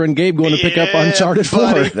Router and Gabe going to pick up Uncharted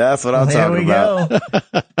 4. That's what I'm talking about.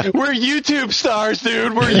 We're YouTube stars,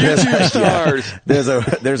 dude. We're YouTube stars.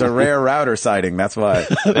 There's a rare Router sighting. That's why.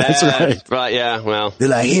 That's right. Right, yeah, well. They're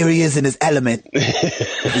like, here he is in his element. You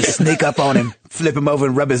sneak up on him, flip him over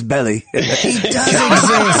and rub his belly. He does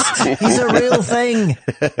exist. He's a real thing.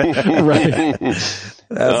 Right. That's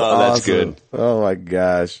awesome. That's good. Oh my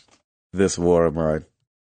gosh. This war of mine.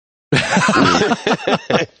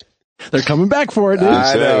 They're coming back for it, dude.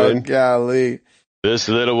 I know, golly. This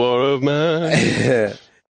little war of mine.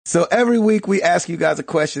 So every week we ask you guys a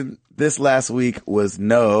question. This last week was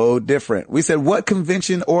no different. We said, what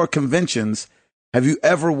convention or conventions have you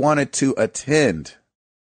ever wanted to attend?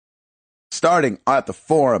 Starting at the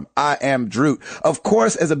forum, I am Droot. Of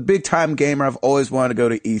course, as a big-time gamer, I've always wanted to go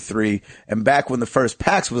to E3. And back when the first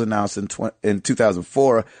PAX was announced in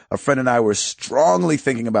 2004, a friend and I were strongly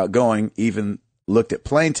thinking about going, even looked at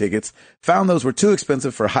plane tickets, found those were too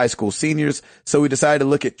expensive for high school seniors. So we decided to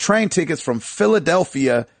look at train tickets from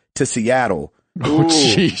Philadelphia to Seattle. Oh,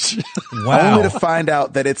 jeez. Wow. Only to find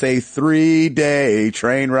out that it's a 3-day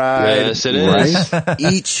train ride. Yes, it is. Right?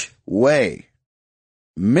 Each way.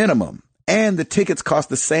 Minimum. And the tickets cost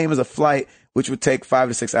the same as a flight, which would take 5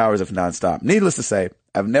 to 6 hours if nonstop. Needless to say,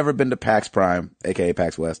 I've never been to PAX Prime, aka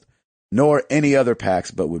PAX West, nor any other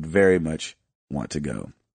PAX, but would very much want to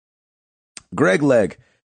go. Greg Legg.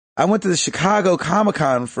 I went to the Chicago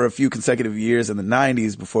Comic-Con for a few consecutive years in the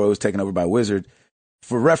 90s before it was taken over by Wizard.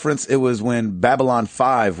 For reference, it was when Babylon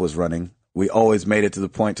 5 was running. We always made it a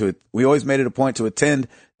point to attend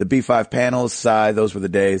the B5 panels. Those were the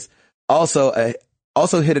days. Also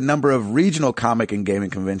hit a number of regional comic and gaming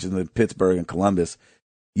conventions in Pittsburgh and Columbus.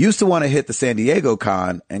 Used to want to hit the San Diego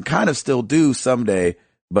Con and kind of still do someday,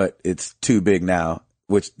 but it's too big now,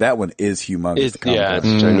 which that one is humongous. It's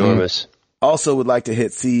ginormous. Also would like to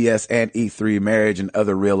hit CES and E3. Marriage and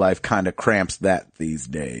other real life kind of cramps that these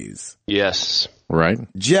days. Yes. Right.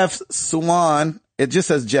 Jeff Swan. It just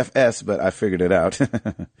says Jeff S, but I figured it out. So,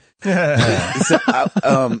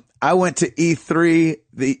 I went to E3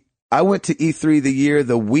 the year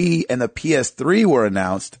the Wii and the PS3 were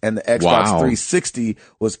announced, and the Xbox 360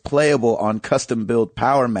 was playable on custom build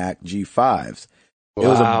Power Mac G5s. It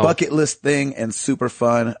was a bucket list thing and super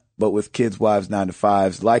fun, but with kids' wives 9 to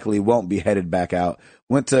 5s, likely won't be headed back out.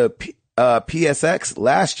 Went to PSX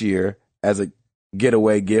last year as a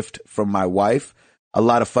getaway gift from my wife. A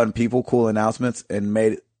lot of fun people, cool announcements, and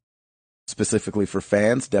made it specifically for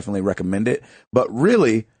fans. Definitely recommend it. But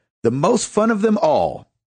really, the most fun of them all,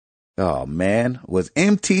 oh man, was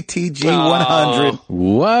MTTG 100.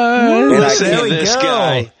 What? Listen to this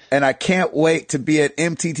guy. And I can't wait to be at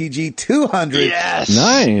MTTG 200. Yes.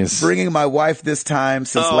 Nice. Bringing my wife this time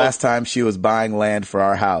since last time she was buying land for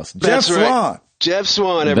our house. That's Jeff right. Swan. Jeff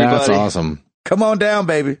Swan, everybody. That's awesome. Come on down,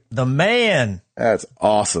 baby. The man. That's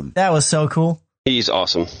awesome. That was so cool. He's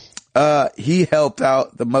awesome. He helped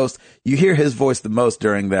out the most. You hear his voice the most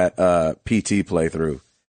during that PT playthrough.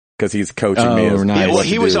 because he's coaching me. Nice. Yeah, well,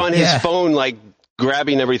 he was on his phone, like,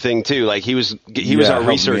 grabbing everything too. Like he was our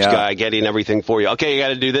research guy, getting everything for you. Okay, you got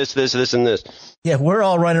to do this, and this. Yeah, we're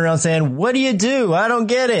all running around saying, "What do you do? I don't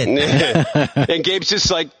get it." And Gabe's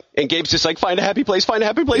just like, find a happy place, find a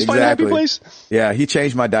happy place, find a happy place. Yeah, he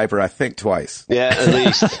changed my diaper, I think, twice. Yeah, at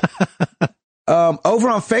least. Over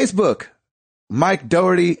on Facebook, Mike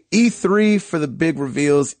Doherty, E3 for the big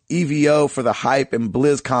reveals, EVO for the hype, and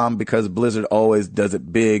BlizzCon because Blizzard always does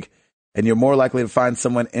it big, and you're more likely to find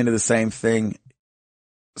someone into the same things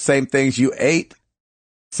you ate,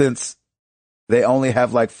 since they only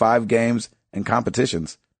have like 5 games and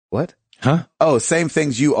competitions. What? Huh? Oh, same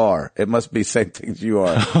things you are. It must be same things you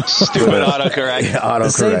are. Stupid autocorrect. Yeah, autocorrect. The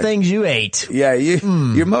same things you ate. Yeah,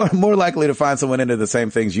 you're more likely to find someone into the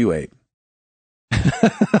same things you ate. Do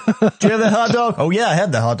you have the hot dog? Oh yeah, I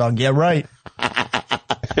had the hot dog. Yeah, right.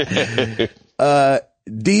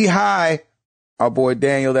 D High, our boy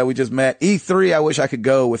Daniel that we just met. E3, I wish I could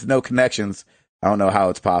go with no connections. I don't know how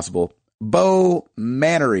it's possible. Bo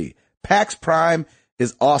Mannery, PAX Prime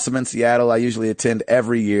is awesome in Seattle. I usually attend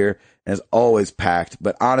every year and it's always packed.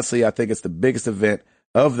 But honestly, I think it's the biggest event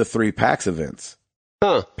of the 3 PAX events.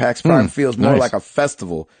 Huh. PAX Prime feels more like a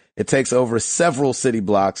festival. It takes over several city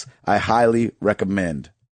blocks. I highly recommend.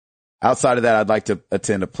 Outside of that, I'd like to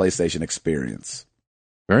attend a PlayStation experience.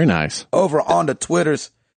 Very nice. Over on the Twitters,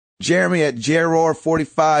 Jeremy at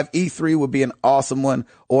Jeror45, E3 would be an awesome one,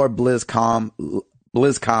 or BlizzCon,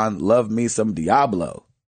 love me some Diablo.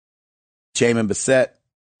 Jamin Bissett,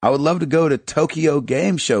 I would love to go to Tokyo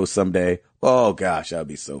Game Show someday. Oh gosh, that'd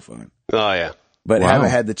be so fun. Oh yeah. But haven't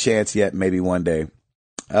had the chance yet, maybe one day.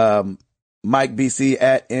 Mike BC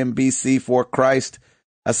at MBC for Christ.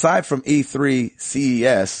 Aside from E3,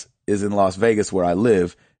 CES is in Las Vegas where I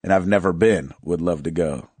live, and I've never been. Would love to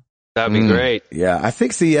go. That'd be great. Yeah, I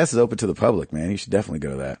think CES is open to the public, man. You should definitely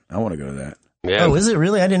go to that. I want to go to that. Yeah. Oh, is it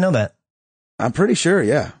really? I didn't know that. I'm pretty sure,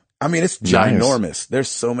 yeah. I mean, it's ginormous. There's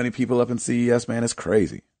so many people up in CES, man. It's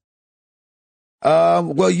crazy.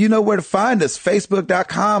 Well, you know where to find us.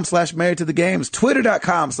 Facebook.com/Married to the Games,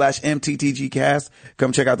 Twitter.com/MTTGcast.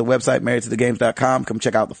 Come check out the website, marriedtothegames.com. Come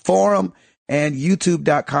check out the forum, and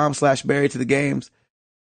YouTube.com/Married to the Games.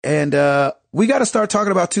 And, we got to start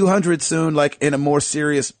talking about 200 soon, like in a more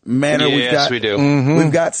serious manner. Yes, we do. Mm-hmm.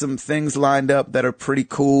 We've got some things lined up that are pretty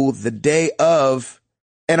cool the day of.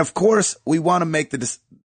 And of course, we want to make the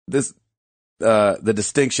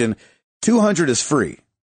distinction. 200 is free.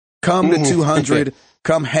 Come to 200,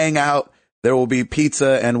 come hang out. There will be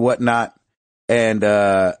pizza and whatnot. And,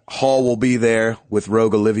 Hall will be there with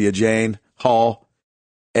Rogue Olivia Jane Hall.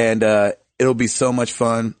 And, it'll be so much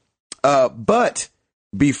fun. But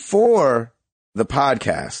before the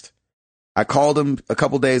podcast, I called them a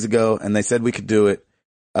couple days ago and they said we could do it.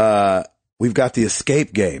 We've got the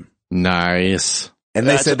escape game. Nice. And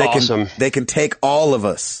they said they can take all of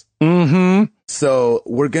us. Mm-hmm. So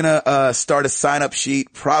we're gonna start a sign up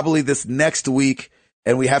sheet probably this next week,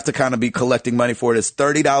 and we have to kind of be collecting money for it. It's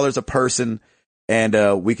 $30 a person,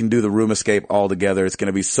 and we can do the room escape all together. It's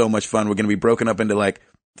gonna be so much fun. We're gonna be broken up into like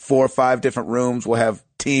 4 or 5 different rooms. We'll have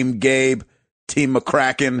Team Gabe, Team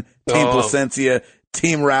McCracken, Team Placencia,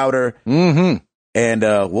 Team Router. Mm-hmm. And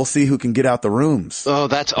we'll see who can get out the rooms. Oh,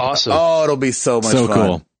 that's awesome. Oh, it'll be so much fun.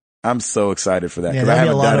 Cool. I'm so excited for that. Yeah, that'll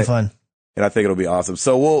be a lot of fun. And I think it'll be awesome.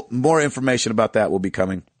 So more information about that will be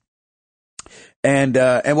coming. And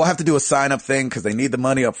we'll have to do a sign up thing because they need the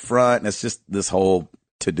money up front. And it's just this whole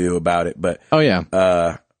to do about it. But,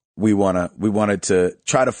 we wanted to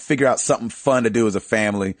try to figure out something fun to do as a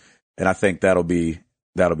family. And I think that'll be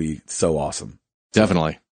so awesome.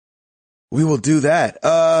 Definitely. We will do that.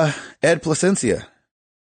 Ed Placencia.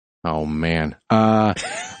 Oh man.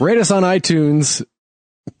 Rate us on iTunes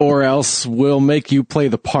or else we'll make you play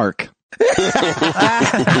the park. Good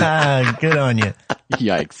on you.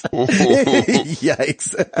 Yikes.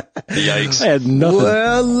 Yikes. Yikes. I had nothing.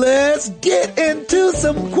 Well, let's get into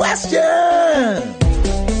some questions.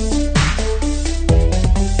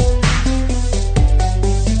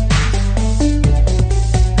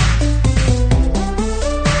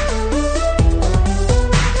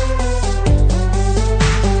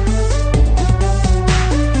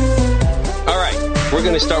 We're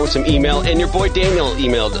going to start with some email, and your boy Daniel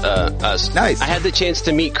emailed us. Nice. I had the chance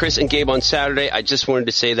to meet Chris and Gabe on Saturday. I just wanted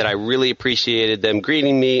to say that I really appreciated them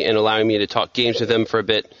greeting me and allowing me to talk games with them for a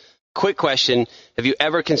bit. Quick question. Have you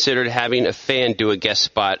ever considered having a fan do a guest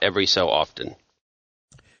spot every so often?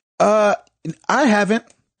 I haven't.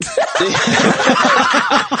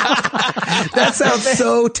 That sounds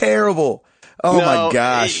so terrible. Oh my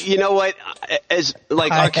gosh. You know what? As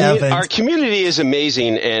like our community is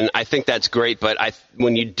amazing, and I think that's great. But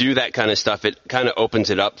when you do that kind of stuff, it kind of opens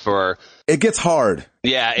it up for. It gets hard.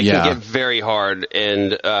 Yeah, it can get very hard,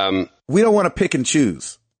 and we don't want to pick and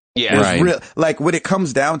choose. Yeah, right. Like when it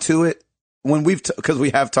comes down to it, when because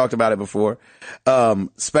we have talked about it before,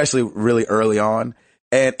 especially really early on,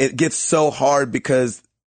 and it gets so hard because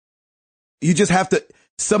you just have to.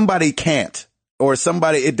 Somebody can't. Or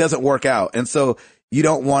it doesn't work out. And so you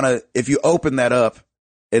don't want to, if you open that up,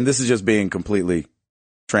 and this is just being completely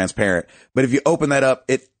transparent, but if you open that up,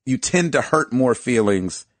 you tend to hurt more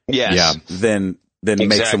feelings than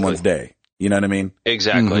make someone's day. You know what I mean?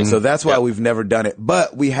 Exactly. Mm-hmm. So that's why we've never done it.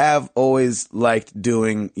 But we have always liked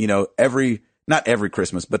doing, not every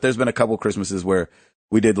Christmas, but there's been a couple Christmases where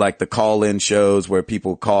we did like the call-in shows where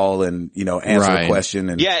people call and, answer a question.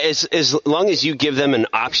 And as long as you give them an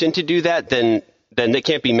option to do that, then they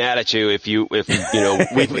can't be mad at you if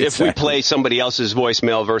if we play somebody else's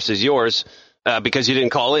voicemail versus yours, because you didn't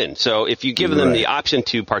call in. So if you give them the option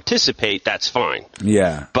to participate, that's fine.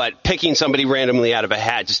 Yeah. But picking somebody randomly out of a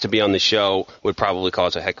hat just to be on the show would probably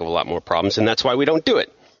cause a heck of a lot more problems. And that's why we don't do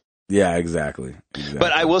it. Yeah, exactly.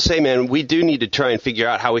 But I will say, man, we do need to try and figure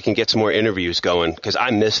out how we can get some more interviews going, because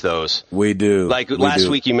I miss those. We do. Like last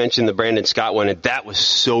week you mentioned the Brandon Scott one, and that was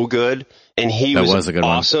so good. And he was a good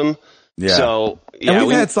awesome. One. Yeah. So, and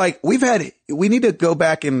we need to go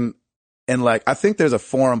back and like, I think there's a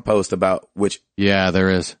forum post about which. Yeah, there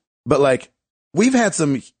is. But like, we've had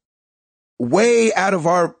some way out of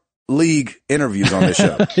our league interviews on this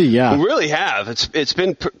show. Yeah. We really have. It's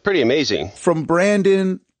been pretty amazing. From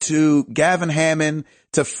Brandon to Gavin Hammond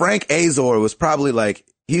to Frank Azor was probably like,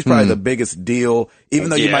 he's probably the biggest deal, even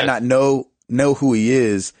though you might not know who he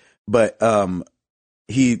is, but,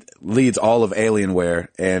 he leads all of Alienware.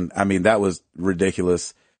 And I mean, that was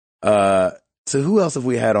ridiculous. So who else have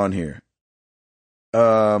we had on here?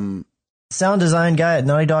 Sound design guy at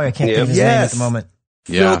Naughty Dog. I can't think of his name at the moment.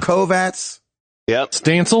 Phil Kovacs. Yep.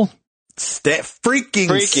 Stancil. Freaking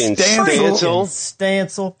Stancil.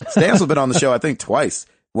 Stancel's been on the show, I think, twice.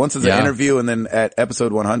 Once as an interview and then at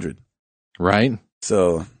episode 100. Right.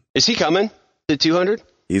 So. Is he coming to 200?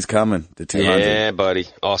 He's coming to 200. Yeah, buddy.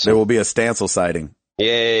 Awesome. There will be a Stancil sighting.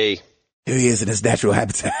 Yay. Here he is in his natural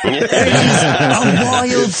habitat. A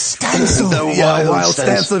wild Stancil. Wild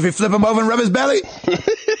Stancil if you flip him over and rub his belly.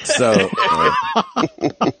 So.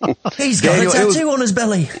 He's got Daniel, a tattoo on his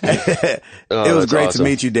belly. It was great to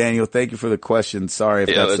meet you, Daniel. Thank you for the question. Sorry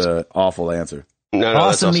if that's an awful answer. No,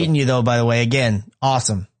 awesome meeting you, though, by the way. Again,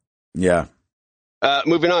 awesome. Yeah.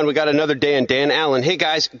 Moving on, we got another Dan Allen. Hey,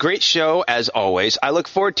 guys, great show, as always. I look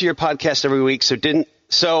forward to your podcast every week, so didn't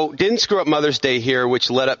screw up Mother's Day here, which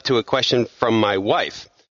led up to a question from my wife.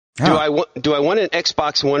 Huh. Do I want an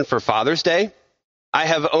Xbox One for Father's Day? I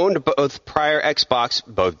have owned both prior Xbox,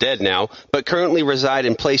 both dead now, but currently reside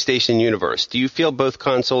in PlayStation Universe. Do you feel both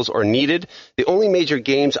consoles are needed? The only major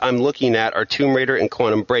games I'm looking at are Tomb Raider and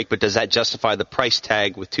Quantum Break, but does that justify the price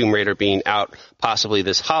tag with Tomb Raider being out possibly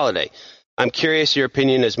this holiday? I'm curious your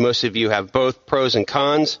opinion, as most of you have both pros and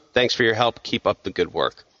cons. Thanks for your help. Keep up the good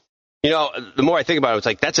work. The more I think about it, it's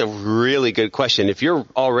like, that's a really good question. If you're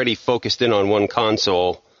already focused in on one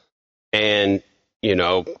console and,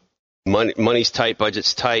 money's tight,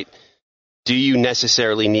 budget's tight, do you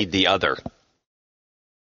necessarily need the other?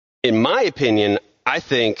 In my opinion, I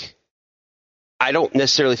don't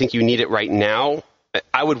necessarily think you need it right now.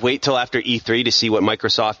 I would wait till after E3 to see what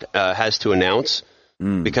Microsoft has to announce,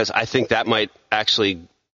 because I think that might actually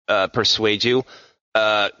persuade you.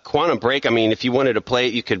 Quantum Break, I mean, if you wanted to play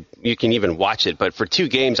it, you can even watch it, but for 2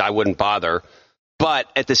 games, I wouldn't bother. But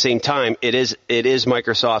at the same time, it is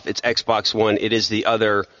Microsoft, it's Xbox One, it is the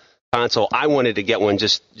other console. I wanted to get one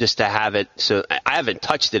just to have it. So I haven't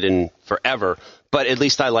touched it in forever, but at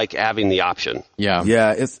least I like having the option. Yeah.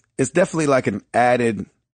 Yeah. It's definitely like an added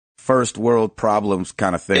first world problems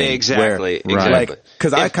kind of thing. Exactly.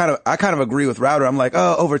 Cause I kind of agree with Router. I'm like,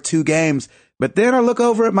 over 2 games, but then I look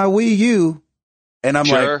over at my Wii U and I'm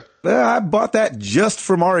like, I bought that just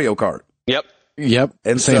for Mario Kart. Yep.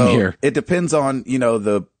 And same here. It depends on,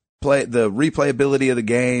 the replayability of the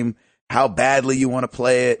game, how badly you want to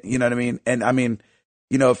play it. You know what I mean? And I mean,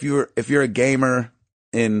 if you're a gamer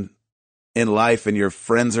in life and your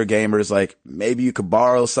friends are gamers, like maybe you could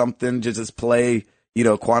borrow something, just play,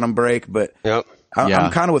 Quantum Break. But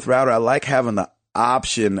I'm kind of with Router. I like having the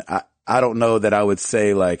option. I don't know that I would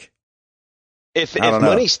say like, if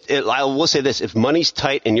money's, I will say this, if money's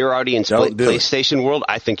tight and you're already in PlayStation world,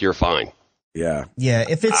 I think you're fine. Yeah. Yeah.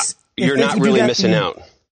 If it's, you're not really missing out.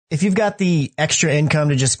 if you've got the extra income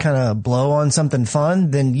to just kind of blow on something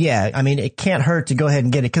fun, then yeah, I mean, it can't hurt to go ahead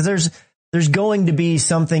and get it. Cause there's going to be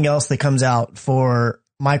something else that comes out for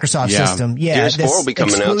Microsoft system. Yeah. Gears 4 will be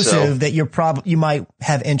coming exclusive out, so. that you might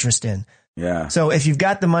have interest in. Yeah. So if you've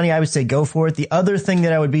got the money, I would say go for it. The other thing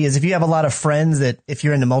that I would be is if you have a lot of friends if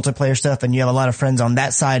you're into multiplayer stuff and you have a lot of friends on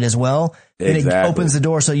that side as well, then it opens the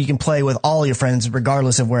door so you can play with all your friends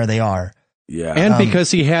regardless of where they are. Yeah. And because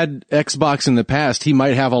he had Xbox in the past, he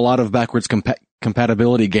might have a lot of backwards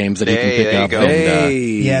compatibility games that he can pick up. And,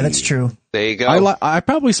 yeah, that's true. There you go. I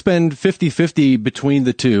probably spend 50-50 between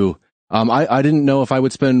the two. I didn't know if I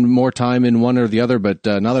would spend more time in one or the other, but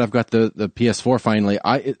now that I've got the PS4 finally,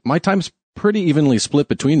 my time's pretty evenly split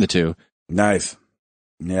between the two. Nice.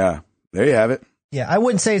 Yeah. There you have it. Yeah, I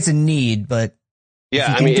wouldn't say it's a need, but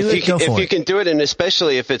yeah, I mean, if you can do it, and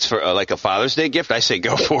especially if it's for like a Father's Day gift, I say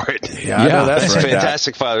go for it. Yeah, that's a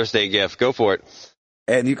fantastic Father's Day gift. Go for it.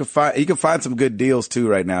 And you can find some good deals too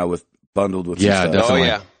right now with bundled with some stuff.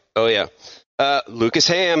 Definitely. Oh yeah. Lucas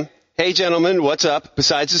Ham. Hey gentlemen, what's up?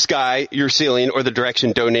 Besides the sky, your ceiling, or the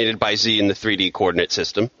direction donated by Z in the 3D coordinate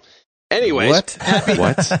system. Anyways,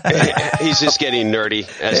 what? He's just getting nerdy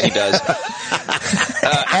as he does.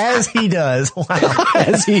 As he does. Wow.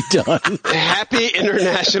 As he does. Happy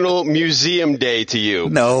International Museum Day to you.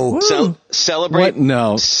 No. Celebrate. What?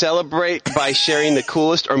 No. Celebrate by sharing the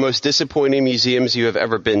coolest or most disappointing museums you have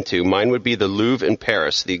ever been to. Mine would be the Louvre in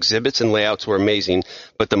Paris. The exhibits and layouts were amazing,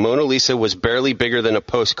 but the Mona Lisa was barely bigger than a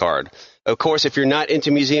postcard. Of course, if you're not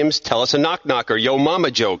into museums, tell us a knock-knock or yo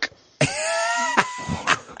mama joke.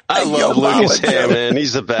 I love Lucas Ham, man.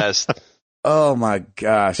 He's the best. Oh my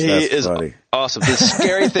gosh, that's funny. Awesome. The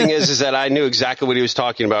scary thing is that I knew exactly what he was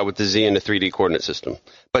talking about with the Z and the 3D coordinate system,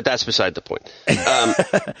 but that's beside the point.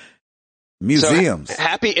 Museums. So,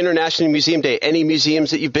 happy International Museum Day. Any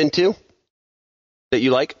museums that you've been to that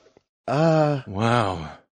you like? Wow.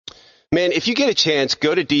 Man, if you get a chance,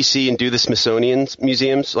 go to DC and do the Smithsonian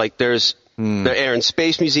museums. Like there's the Air and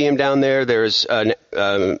Space Museum down there. There's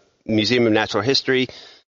a Museum of Natural History.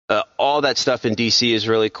 All that stuff in DC is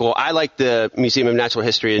really cool. I like the Museum of Natural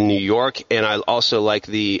History in New York, and I also like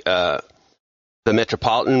the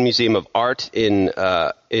Metropolitan Museum of Art in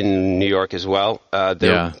New York as well.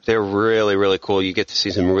 They're really, really cool. You get to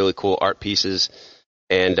see some really cool art pieces,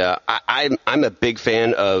 and I'm a big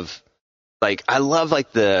fan of I love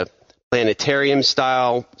the planetarium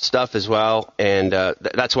style stuff as well, and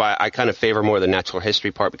that's why I kind of favor more the natural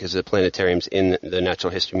history part because of the planetariums in the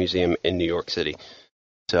Natural History Museum in New York City.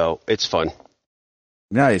 So it's fun.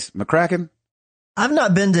 Nice. McCracken? I've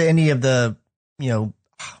not been to any of the,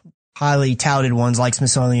 highly touted ones like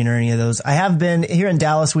Smithsonian or any of those. I have been here in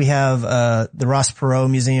Dallas. We have, the Ross Perot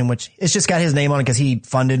Museum, which it's just got his name on it because he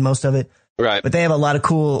funded most of it. Right. But they have a lot of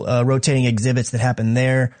cool, rotating exhibits that happen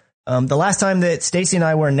there. The last time that Stacy and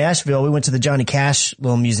I were in Nashville, we went to the Johnny Cash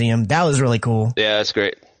little museum. That was really cool. Yeah, that's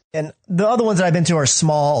great. And the other ones that I've been to are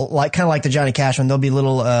small, kind of like the Johnny Cash one. They'll be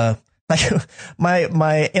little,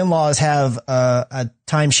 my in-laws have a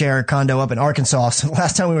timeshare condo up in Arkansas. So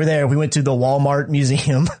last time we were there, we went to the Walmart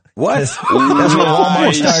Museum. What? That's where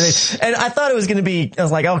Walmart started. And I thought it was going to be, I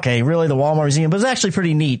was like, okay, really the Walmart Museum, but it was actually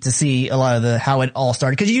pretty neat to see a lot of how it all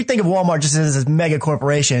started. Cause you think of Walmart just as this mega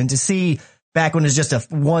corporation, to see back when it was just a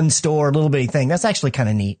one store, little bitty thing. That's actually kind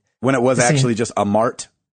of neat. When it was actually just a mart.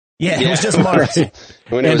 Yeah, it was just Mart.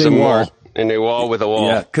 When it was a mart and a wall with a wall.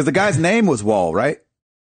 Yeah. Cause the guy's name was Wall, right?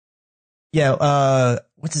 Yeah,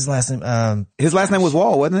 what's his last name? His last name was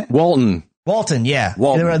Wall, wasn't it? Walton, yeah.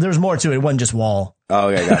 Walton. There's more to it. It wasn't just Wall. Oh,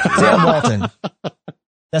 yeah, gotcha. Sam Walton.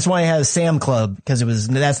 That's why he has Sam Club, because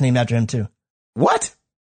that's named after him too. What?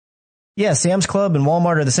 Yeah, Sam's Club and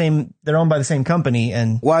Walmart are the same. They're owned by the same company.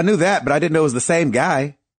 And well, I knew that, but I didn't know it was the same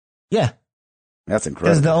guy. Yeah. That's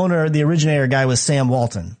incredible. Because the originator guy was Sam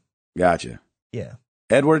Walton. Gotcha. Yeah.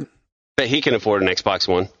 Edward? Bet he can afford an Xbox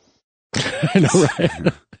One. I know,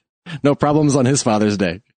 right? No problems on his Father's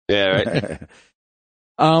Day. Yeah,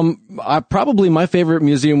 right. Probably my favorite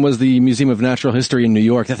museum was the Museum of Natural History in New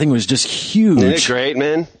York. That thing was just huge. Isn't it great,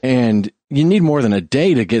 man? And you need more than a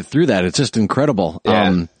day to get through that. It's just incredible.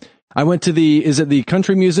 Yeah. I went to the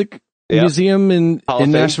Country Music Museum in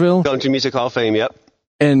Nashville? Country Music Hall of Fame, yep.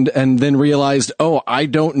 And then realized, I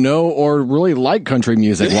don't know or really like country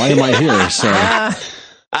music. Why am I here? So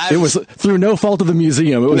it was through no fault of the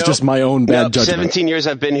museum. It was just my own bad judgment. 17 years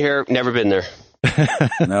I've been here, never been there.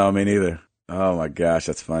 No, me neither. Oh my gosh,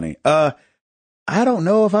 that's funny. I don't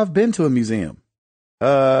know if I've been to a museum.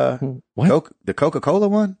 What? The Coca-Cola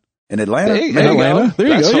one in Atlanta? There you go. There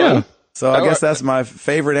you go. Yeah. So I guess that's my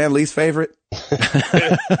favorite and least favorite.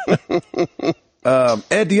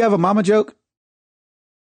 Ed, do you have a mama joke?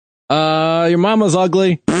 Your mama's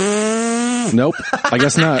ugly. Nope. I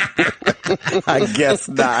guess not. I guess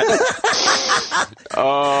not.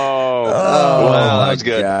 Oh, wow, that was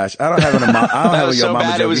good. Gosh, I don't have an. I don't have a Yo Mama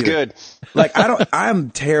bad, joke. It was either. good. Like I'm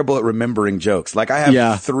terrible at remembering jokes. Like I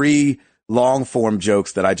have 3 long form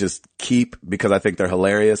jokes that I just keep because I think they're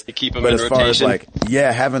hilarious. You keep them but in as far rotation.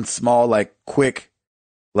 as having small, quick,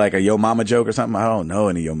 like a Yo Mama joke or something, I don't know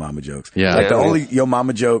any Yo Mama jokes. Yeah. Like the only Yo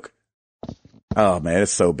Mama joke. Oh man,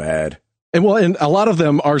 it's so bad. And a lot of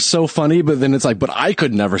them are so funny, but then it's like, but I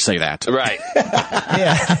could never say that. Right.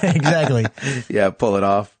 Yeah, exactly. Yeah, pull it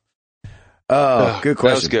off. Oh, good question.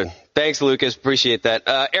 That was good. Thanks, Lucas. Appreciate that.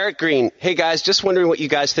 Eric Green. Hey, guys, just wondering what you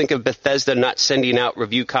guys think of Bethesda not sending out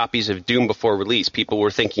review copies of Doom before release. People were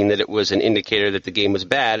thinking that it was an indicator that the game was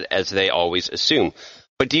bad, as they always assume.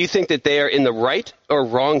 But do you think that they are in the right or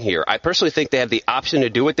wrong here? I personally think they have the option to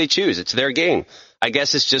do what they choose. It's their game. I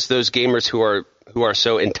guess it's just those gamers who are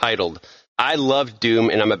so entitled. I love Doom,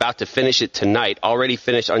 and I'm about to finish it tonight. Already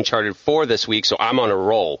finished Uncharted 4 this week, so I'm on a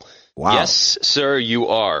roll. Wow. Yes, sir, you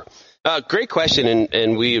are. Great question,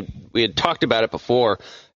 and we had talked about it before.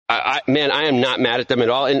 I am not mad at them at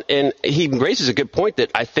all. And he raises a good point that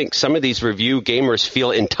I think some of these review gamers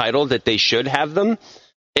feel entitled that they should have them.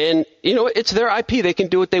 And, it's their IP. They can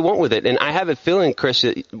do what they want with it. And I have a feeling, Chris,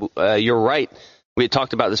 you're right. We had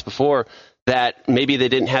talked about this before, that maybe they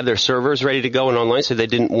didn't have their servers ready to go and online, so they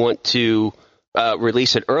didn't want to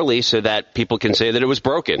release it early so that people can say that it was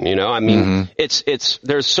broken. I mean,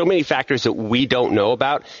 there's so many factors that we don't know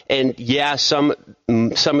about. And yeah, some of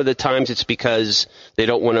the times it's because they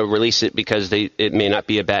don't want to release it because it may not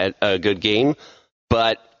be a good game,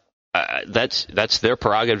 but that's their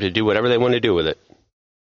prerogative to do whatever they want to do with it.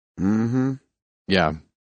 Mm-hmm. Yeah.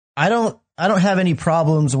 I don't have any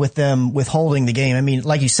problems with them withholding the game. I mean,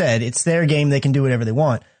 like you said, it's their game. They can do whatever they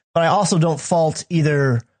want. But I also don't fault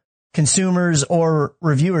either consumers or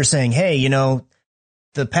reviewers saying, hey,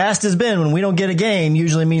 the past has been when we don't get a game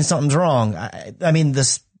usually means something's wrong. I mean,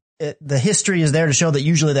 the history is there to show that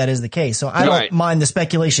usually that is the case. So I don't mind the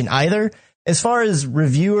speculation either. As far as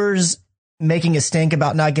reviewers making a stink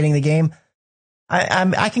about not getting the game,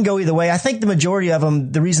 I can go either way. I think the majority of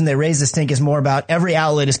them, the reason they raise the stink is more about every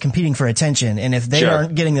outlet is competing for attention. And if they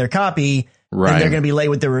aren't getting their copy, then they're going to be late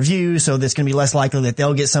with their review. So it's going to be less likely that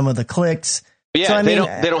they'll get some of the clicks. Yeah, so, they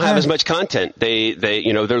don't have as much content.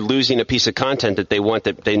 They're losing a piece of content that they want,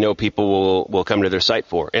 that they know people will come to their site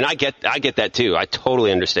for. And I get that too. I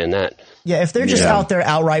totally understand that. Yeah, if they're just out there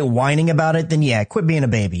outright whining about it, then quit being a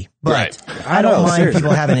baby. But I don't mind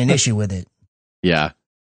people having an issue with it. Yeah.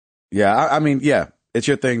 Yeah, I mean, it's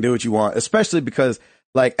your thing. Do what you want, especially because,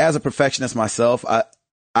 as a perfectionist myself,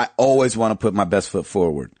 I always want to put my best foot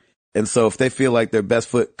forward. And so if they feel like their best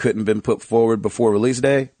foot couldn't been put forward before release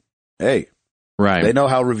day, hey, they know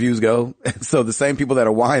how reviews go. And so the same people that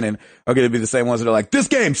are whining are going to be the same ones that are like, this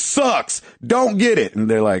game sucks, don't get it. And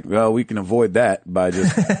they're like, well, we can avoid that by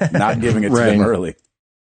just not giving it to them early.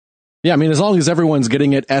 Yeah, I mean, as long as everyone's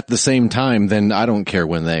getting it at the same time, then I don't care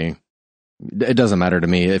when it doesn't matter to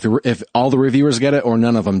me. If all the reviewers get it or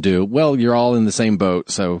none of them do, well, you're all in the same boat.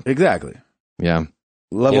 So exactly. Yeah.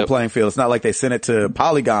 Level playing field. It's not like they sent it to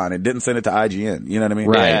Polygon and didn't send it to IGN. You know what I mean?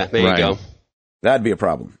 Right. Yeah, there you go. That'd be a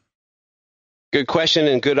problem. Good question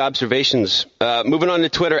and good observations. Moving on to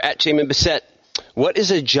Twitter, @Jamin What is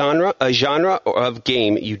a genre of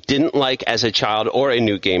game you didn't like as a child or a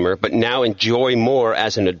new gamer, but now enjoy more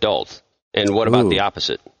as an adult? And what about the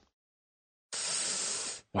opposite?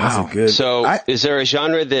 Wow. Good. So is there a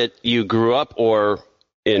genre that you grew up, or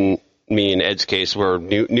in me and Ed's case, we're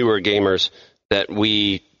newer gamers, that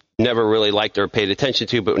we never really liked or paid attention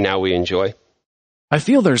to, but now we enjoy? I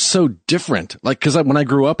feel they're so different. Because when I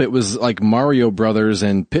grew up, it was like Mario Brothers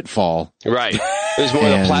and Pitfall. Right. It was more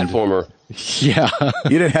of a platformer. Yeah.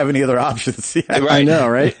 You didn't have any other options. Yeah. Right. I know,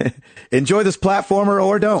 right? Enjoy this platformer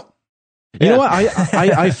or don't. You know what?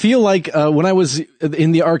 I feel like when I was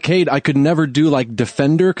in the arcade, I could never do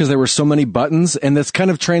Defender because there were so many buttons, and that's kind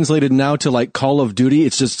of translated now to Call of Duty.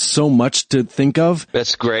 It's just so much to think of.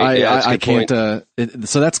 That's great. That's I can't.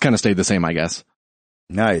 So that's kind of stayed the same, I guess.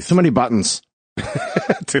 Nice. Too many buttons.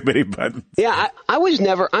 Too many buttons. Yeah,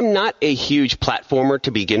 I'm not a huge platformer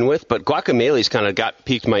to begin with, but Guacamelee kind of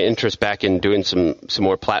piqued my interest back in doing some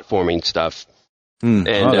more platforming stuff. And,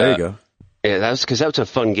 there you go. Yeah, that's because that was a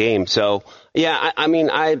fun game. So yeah,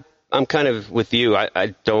 I'm kind of with you.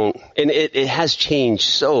 I don't, and it has changed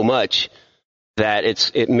so much that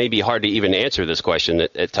it may be hard to even answer this question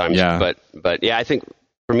at times. Yeah. But yeah, I think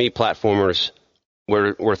for me, platformers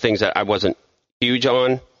were things that I wasn't huge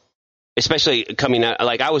on. especially coming out,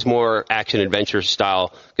 like I was more action adventure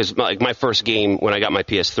style because like my first game when I got my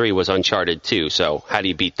PS3 was Uncharted 2. So how do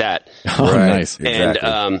you beat that? Oh, nice.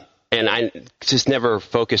 Exactly. And I just never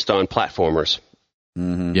focused on platformers.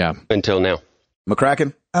 Mm-hmm. Yeah. Until now.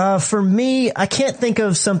 McCracken? For me, I can't think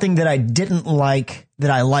of something that I didn't like that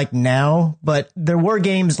I like now, but there were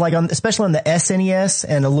games like especially on the SNES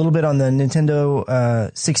and a little bit on the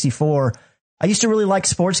Nintendo 64. I used to really like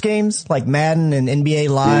sports games like Madden and NBA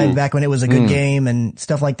Live back when it was a good game and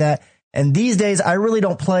stuff like that. And these days, I really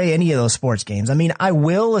don't play any of those sports games. I mean, I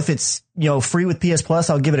will if it's, free with PS Plus,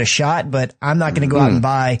 I'll give it a shot, but I'm not going to go out and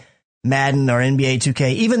buy Madden or NBA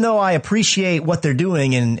 2K, even though I appreciate what they're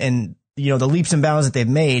doing and the leaps and bounds that they've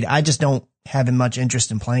made. I just don't have much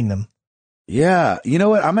interest in playing them. Yeah. You know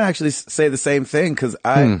what? I'm going to actually say the same thing because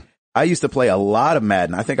I used to play a lot of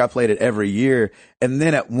Madden. I think I played it every year. And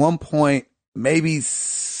then at one point, maybe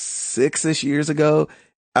 6-ish years ago,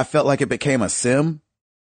 I felt like it became a sim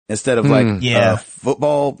instead of a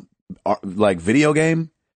football, like video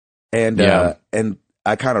game. And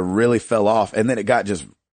I kind of really fell off. And then it got just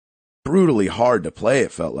brutally hard to play,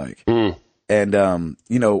 it felt like. And,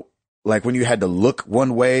 like when you had to look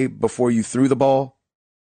one way before you threw the ball,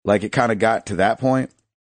 like it kind of got to that point.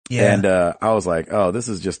 Yeah. And I was like, oh, this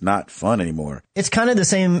is just not fun anymore. It's kind of the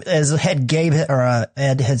same as Ed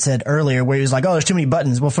had said earlier, where he was like, oh, there's too many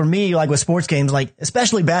buttons. Well, for me, like with sports games, like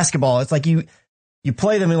especially basketball, it's like you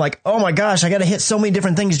play them and like, oh my gosh, I got to hit so many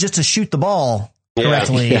different things just to shoot the ball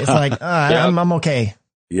correctly. Yeah. It's like, I'm okay.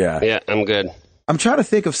 Yeah. Yeah, I'm good. I'm trying to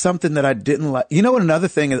think of something that I didn't like. You know what? Another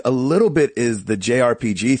thing is a little bit is the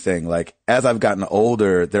JRPG thing. Like as I've gotten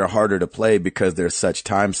older, they're harder to play because they're such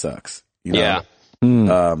time sucks. Yeah.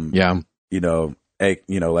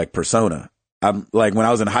 Like Persona. I'm like when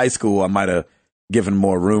I was in high school, I might have given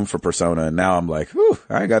more room for Persona, and now I'm like, whew,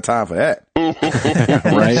 I ain't got time for that.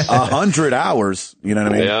 Right? 100 hours. You know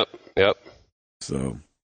what I mean? Yep. So,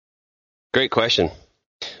 great question.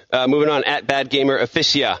 Moving on at Bad Gamer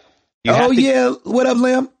Officia. What up,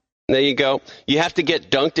 Lim? There you go. You have to get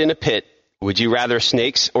dunked in a pit. Would you rather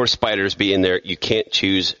snakes or spiders be in there? You can't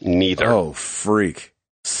choose neither. Oh, freak.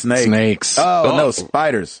 Snakes. Oh, no,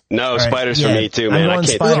 spiders. No, right. Spiders for me too, man. I can't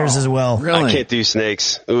spiders as well. Really? I can't do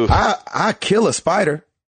snakes. Ooh. I kill a spider.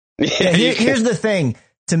 Here's the thing.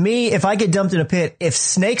 To me, if I get dumped in a pit, if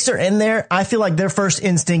snakes are in there, I feel like their first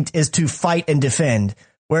instinct is to fight and defend.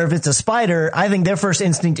 Where if it's a spider, I think their first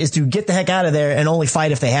instinct is to get the heck out of there and only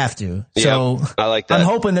fight if they have to. So I like that. I'm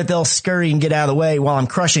hoping that they'll scurry and get out of the way while I'm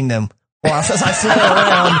crushing them. While I fly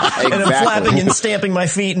around and I'm flapping and stamping my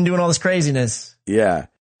feet and doing all this craziness. Yeah.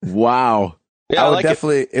 Wow. Yeah,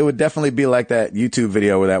 it would definitely be like that YouTube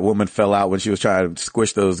video where that woman fell out when she was trying to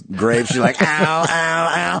squish those grapes. She's like, ow,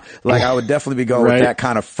 ow, ow. Like I would definitely be going with that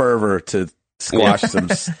kind of fervor to squash some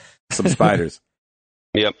spiders.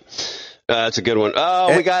 Yep. That's a good one.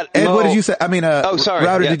 Oh, we got Ed, what did you say? I mean, sorry.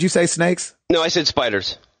 Router, did you say snakes? No, I said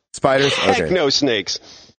spiders. Spiders? Heck okay. No snakes.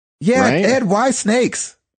 Yeah, right? Ed, why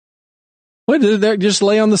snakes? What did they just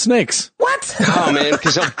lay on the snakes? What? Oh man,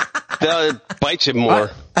 because they'll bite you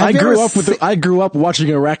more. I grew up watching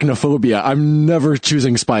Arachnophobia. I'm never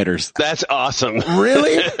choosing spiders. That's awesome.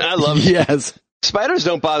 Really? I love it. Yes. Spiders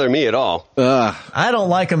don't bother me at all. I don't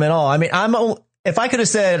like them at all. I mean, if I could have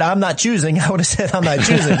said I'm not choosing, I would have said I'm not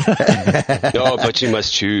choosing. No, but you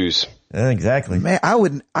must choose. Exactly. Man,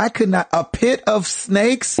 I could not. A pit of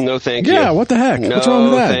snakes? No, thank you. Yeah, what the heck? What's wrong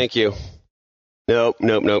with that? No, thank you. Nope.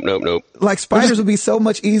 Like spiders would be so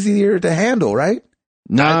much easier to handle, right?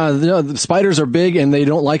 Nah, the spiders are big and they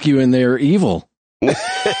don't like you and they're evil.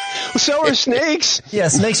 So are snakes. Yeah,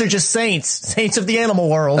 snakes are just saints of the animal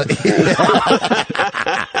world.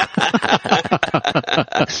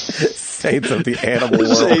 Saints of the animal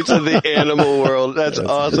world. Saints of the animal world. That's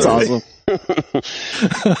awesome. That's awesome.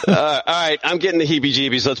 All right, I'm getting the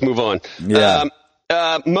heebie-jeebies. Let's move on. Yeah.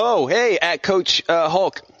 Mo, hey, at Coach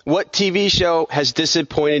Hulk, what TV show has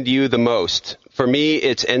disappointed you the most? For me,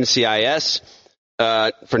 it's NCIS.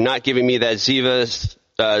 For not giving me that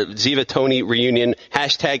Ziva Tony reunion.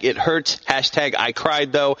 Hashtag it hurts. Hashtag I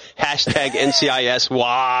cried though. Hashtag NCIS.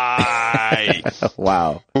 Why?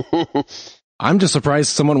 Wow. I'm just surprised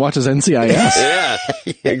someone watches NCIS. Yeah,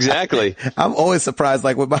 exactly. I'm always surprised,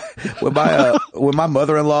 like with my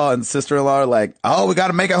mother-in-law and sister-in-law are like, oh, we got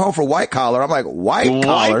to make it home for White Collar. I'm like, White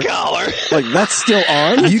Collar? Like that's still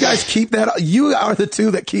on? You guys keep that? You are the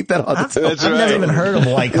two that keep that on the top. I've never even heard of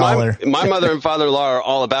White Collar. My mother and father-in-law are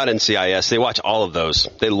all about NCIS. They watch all of those.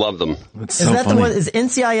 They love them. Is that funny. The one? Is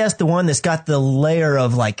NCIS the one that's got the layer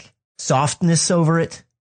of like softness over it?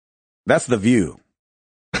 That's The View.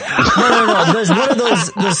 No. There's one of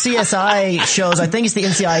the CSI shows. I think it's the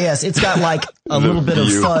NCIS. It's got like a little bit of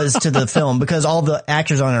fuzz to the film because all the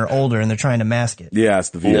actors on it are older and they're trying to mask it. Yeah, it's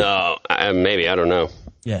The View. No, maybe, I don't know.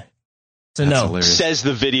 Yeah. So that's no. Hilarious. Says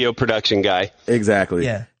the video production guy. Exactly.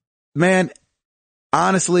 Yeah. Man,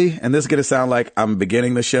 honestly, and this is going to sound like I'm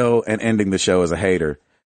beginning the show and ending the show as a hater,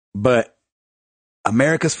 but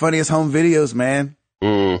America's Funniest Home Videos, man.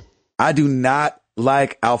 I do not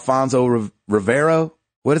like Alfonso Rivero.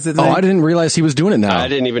 What is it? Oh, I didn't realize he was doing it now. I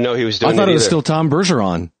didn't even know he was doing it. I thought it was either. still Tom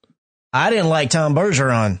Bergeron. I didn't like Tom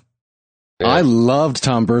Bergeron. Yeah. I loved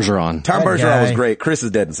Tom Bergeron. Tom Bergeron was great. Chris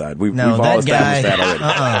is dead inside. We've all established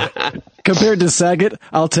that already. Compared to Saget,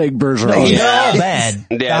 I'll take Bergeron. No, they're all bad.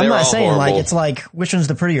 Yeah, I'm not saying horrible. like it's like which one's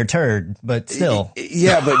the prettier turd, but still.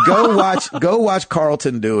 Yeah, but go watch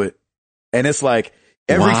Carlton do it, and it's like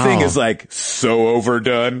everything is like so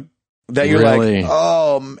overdone that you're Really? like,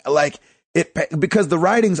 oh, like it because the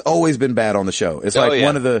writing's always been bad on the show. It's like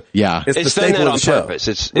one of the it's the done staple that of on the show. purpose.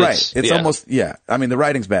 It's right. It's almost I mean, the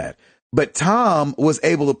writing's bad. But Tom was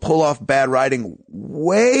able to pull off bad writing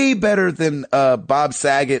way better than Bob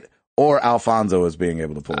Saget or Alfonso is being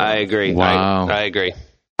able to pull off. I agree. Wow. I agree.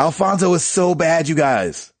 Alfonso is so bad, you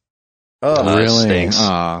guys. Oh, Really? Stinks.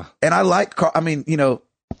 and I like I mean,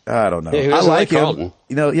 I don't know. Yeah, who I doesn't like him. Carlton?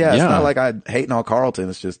 It's not like I'm hating on Carlton.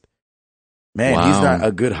 It's just, man, he's not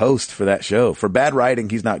a good host for that show. For bad writing,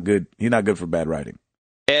 he's not good. He's not good for bad writing.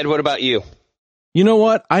 Ed, what about you? You know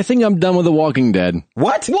what? I think I'm done with The Walking Dead.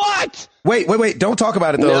 What? What? Wait. Don't talk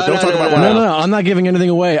about it, though. No, Don't talk about why. No, I'm not giving anything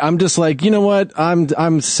away. I'm just like, you know what?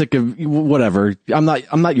 I'm sick of whatever. I'm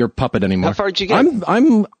not your puppet anymore. How far did you get?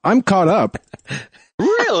 I'm caught up.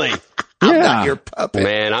 Really? I'm not your puppet.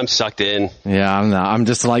 Man, I'm sucked in. Yeah, I'm not. I'm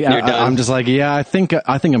just like, You're done? I'm just like, yeah, I think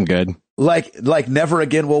I'm good. Like never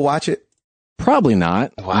again we'll watch it? Probably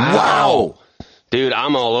not. Wow. Dude,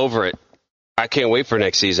 I'm all over it. I can't wait for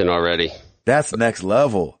next season already. That's next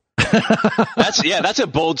level. That's a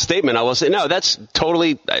bold statement. I will say, no, that's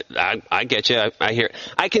totally, I get you. I hear,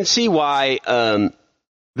 I can see why,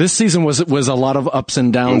 This season was a lot of ups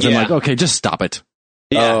and downs and like, okay, just stop it.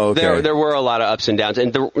 yeah, okay. there were a lot of ups and downs,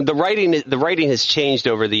 and the writing has changed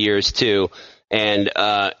over the years too. And,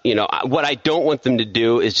 what I don't want them to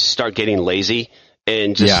do is start getting lazy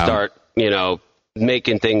and just start,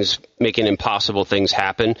 making impossible things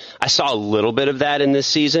happen. I saw a little bit of that in this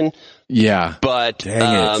season. Yeah. But,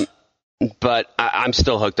 Dang it. But I'm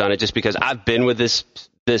still hooked on it just because I've been with this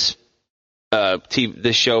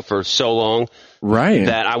show for so long, Right.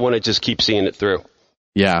 that I want to just keep seeing it through.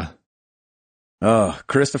 Yeah. Oh,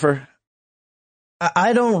 Christopher?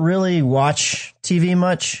 I don't really watch TV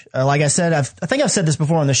much. Like I said, I think I've said this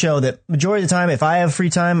before on the show that majority of the time, if I have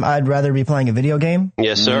free time, I'd rather be playing a video game.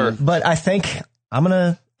 Yes, sir. But I think I'm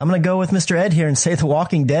gonna go with Mr. Ed here and say The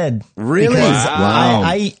Walking Dead. Really? Because Wow.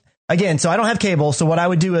 I again, so I don't have cable. So what I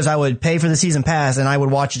would do is I would pay for the season pass and I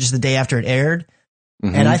would watch it just the day after it aired.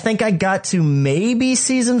 Mm-hmm. And I think I got to maybe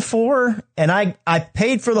season 4 and I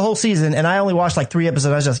paid for the whole season and I only watched like 3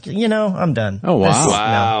 episodes. I was just, I'm done. Oh, wow. That's-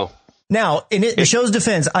 Wow. Now, in the show's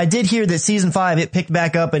defense, I did hear that season 5, it picked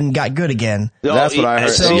back up and got good again. That's what I heard.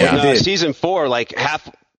 So, Yeah, it did. season 4, like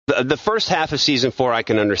the first half of season 4, I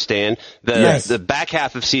can understand. The back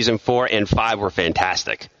half of season 4 and 5 were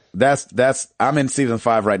fantastic. I'm in season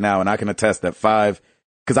 5 right now, and I can attest that 5,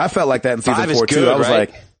 because I felt like that in season 5 is 4 too. good,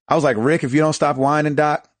 I was like, Rick, if you don't stop whining,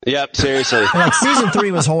 Doc. Yep, seriously. Like season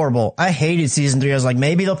 3 was horrible. I hated season 3. I was like,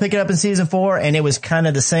 maybe they'll pick it up in season 4, and it was kind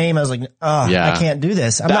of the same. I was like, I can't do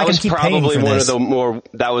this. I'm not going to keep paying for this.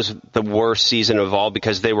 That was the worst season of all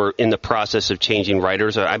because they were in the process of changing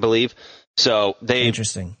writers, I believe. So they've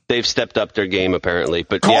stepped up their game apparently.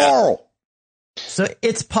 But Carl! So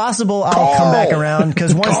it's possible I'll come back around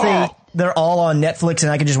because once they're all on Netflix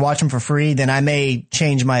and I can just watch them for free, then I may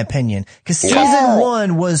change my opinion. Because season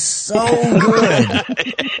 1 was so good.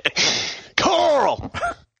 Carl!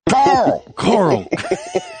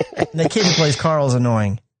 The kid who plays Carl is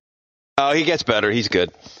annoying. Oh, he gets better. He's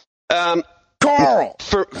good. Carl!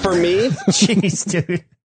 For me, jeez, dude.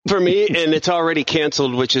 For me, and it's already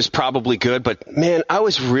canceled, which is probably good. But man, I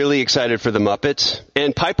was really excited for the Muppets,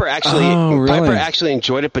 and Piper actually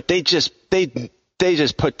enjoyed it. But they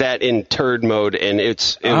just put that in turd mode, and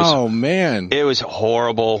it was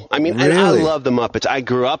horrible. I mean, and I love the Muppets. I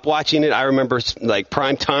grew up watching it. I remember like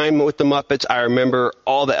prime time with the Muppets. I remember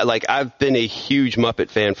all that. Like I've been a huge Muppet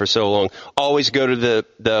fan for so long. Always go to the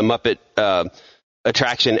Muppet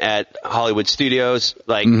attraction at Hollywood Studios.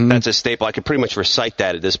 Like that's a staple. I could pretty much recite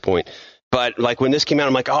that at this point. But like when this came out,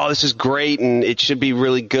 I'm like, oh, this is great, and it should be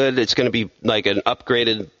really good. It's going to be like an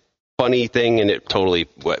upgraded funny thing, and it totally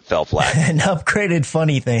fell flat. An upgraded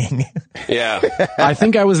funny thing. Yeah. I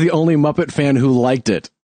think I was the only Muppet fan who liked it.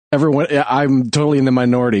 Everyone, I'm totally in the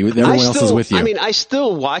minority. Everyone else is with you. I mean, I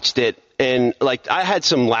still watched it, and like I had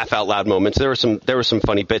some laugh out loud moments. There were some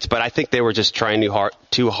funny bits, but I think they were just trying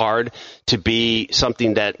too hard to be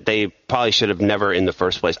something that they probably should have never in the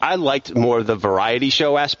first place. I liked more of the variety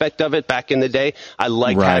show aspect of it back in the day. I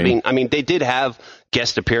liked having. I mean, they did have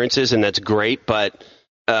guest appearances, and that's great, but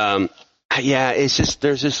yeah, it's just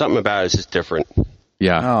there's just something about it. It's just different.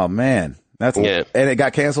 Yeah. Oh man, and it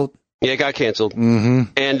got canceled. Yeah, it got canceled.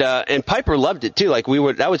 Mm-hmm. And Piper loved it too. Like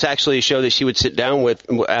that was actually a show that she would sit down with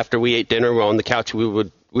after we ate dinner on the couch. We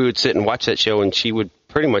would sit and watch that show, and she would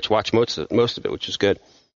pretty much watch most of it, which is good.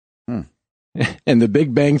 And The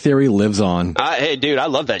Big Bang Theory lives on. Hey, dude, I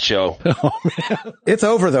love that show. Oh, man. It's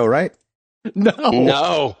over though, right?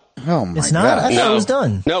 No. Oh my it's not. God. I thought it was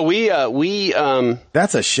done. No, we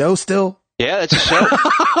That's a show still? Yeah, that's a show.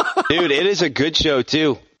 Dude, it is a good show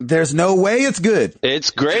too. There's no way it's good. It's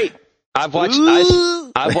great. I've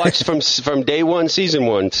watched from day one, season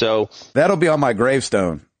 1. So that'll be on my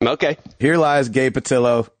gravestone. Okay. Here lies Gabe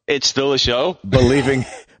Patillo. It's still a show. Believing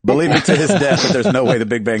to his death that there's no way The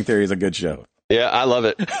Big Bang Theory is a good show. Yeah, I love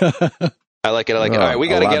it. I like it. All right, we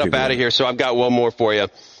got to get up out of here. So I've got one more for you.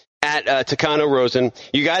 At Takano Rosen,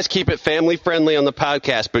 you guys keep it family friendly on the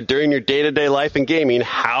podcast, but during your day-to-day life in gaming,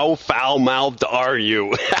 how foul-mouthed are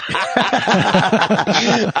you?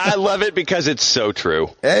 I love it because it's so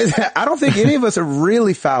true. I don't think any of us are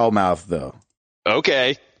really foul-mouthed, though.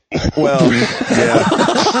 Okay. Well, yeah.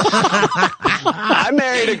 I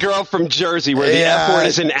married a girl from Jersey where the F word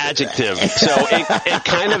is an adjective. So it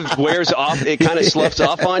kind of wears off. It kind of sloughs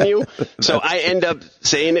off on you. So I end up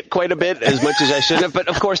saying it quite a bit, as much as I shouldn't have. But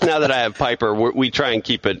of course, now that I have Piper, we try and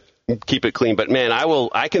keep it clean. But man,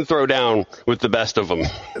 I can throw down with the best of them.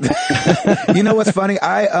 You know what's funny?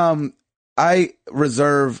 I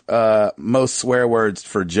reserve most swear words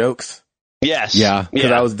for jokes. Yes. Yeah. Because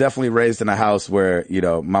I was definitely raised in a house where,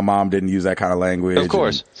 my mom didn't use that kind of language. Of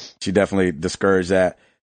course. She definitely discouraged that.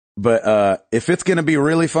 But if it's going to be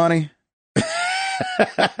really funny,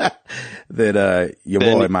 that your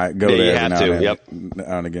boy might go there now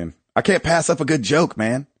and again. I can't pass up a good joke,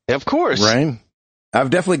 man. Of course. Right. I've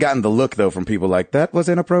definitely gotten the look, though, from people like, that was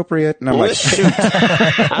inappropriate. And I'm like, shoot.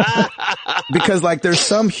 Because, there's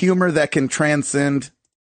some humor that can transcend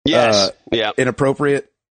inappropriate.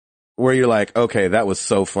 Where you're like, okay, that was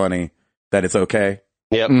so funny that it's okay.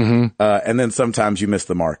 Yep. Mm-hmm. And then sometimes you miss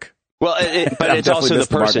the mark. Well, but it's also the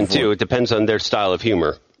person too. It depends on their style of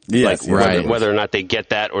humor. Yes, whether or not they get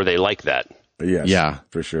that or they like that. Yes, yeah,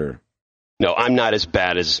 for sure. No, I'm not as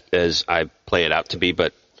bad as I play it out to be,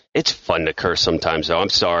 but it's fun to curse sometimes. Though I'm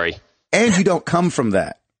sorry. And you don't come from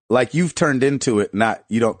that. You've turned into it,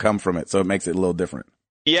 you don't come from it, so it makes it a little different.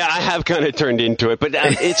 Yeah, I have kind of turned into it, but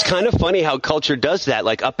it's kind of funny how culture does that.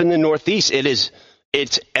 Like up in the Northeast, it's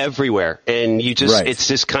everywhere, and it's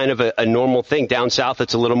just kind of a normal thing. Down south,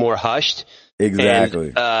 it's a little more hushed.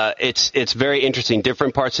 Exactly. And, it's very interesting.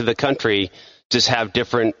 Different parts of the country just have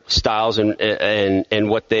different styles and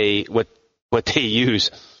what they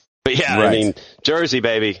use. But yeah, right. I mean, Jersey,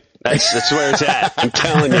 baby. That's where it's at. I'm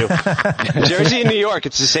telling you. Jersey and New York,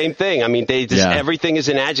 it's the same thing. I mean, everything is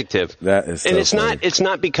an adjutive. That is so funny. It's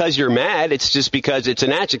not because you're mad, it's just because it's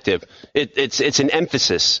an adjective. It's an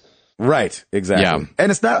emphasis. Right, exactly. Yeah.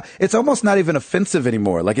 And it's almost not even offensive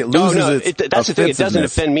anymore. It loses that's the thing, it doesn't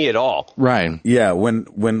offend me at all. Right. Yeah, when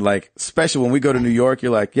especially when we go to New York,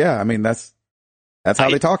 you're like, yeah, I mean, that's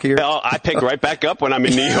how they talk here. I pick right back up when I'm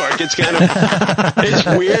in New York. It's kind of, it's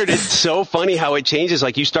weird. It's so funny how it changes.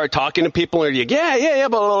 You start talking to people and you're like, yeah,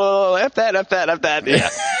 blah, blah, blah, F that. Yeah,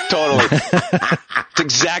 totally. It's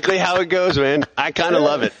exactly how it goes, man. I kind of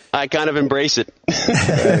love it. I kind of embrace it.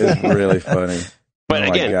 That is really funny. But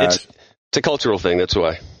again, it's a cultural thing. That's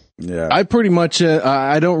why. Yeah. I pretty much,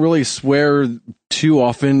 I don't really swear too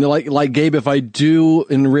often. Like Gabe, if I do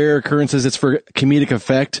in rare occurrences, it's for comedic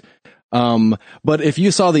effect. But if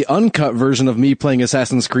you saw the uncut version of me playing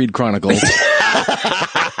Assassin's Creed Chronicles,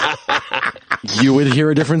 you would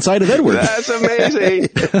hear a different side of Edward. That's amazing.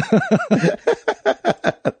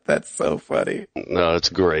 That's so funny. No, it's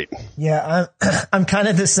great. Yeah, I'm kind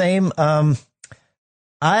of the same.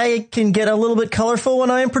 I can get a little bit colorful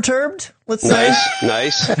when I am perturbed, let's say.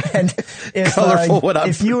 Nice. And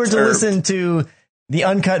if you were to listen to the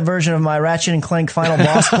uncut version of my Ratchet and Clank final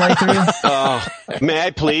boss playthrough. Oh, may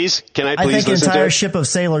I please? Can I please listen to it? I think an entire ship of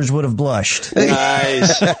sailors would have blushed.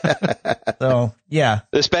 Nice. So, yeah.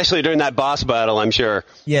 Especially during that boss battle, I'm sure.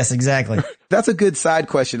 Yes, exactly. That's a good side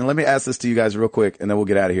question. And let me ask this to you guys real quick, and then we'll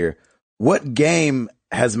get out of here. What game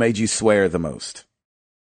has made you swear the most?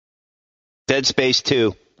 Dead Space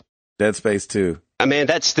 2. Dead Space 2. I mean,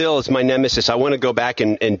 that still is my nemesis. I want to go back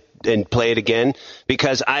and play it again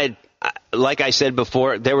because like I said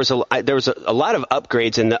before, there was a lot of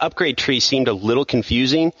upgrades, and the upgrade tree seemed a little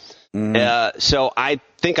confusing. So I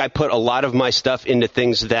think I put a lot of my stuff into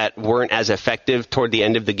things that weren't as effective toward the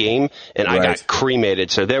end of the game, and I got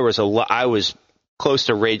cremated. So there was I was close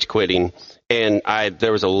to rage quitting, and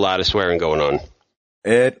there was a lot of swearing going on.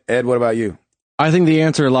 Ed, what about you? I think the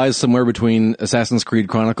answer lies somewhere between Assassin's Creed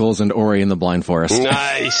Chronicles and Ori and the Blind Forest.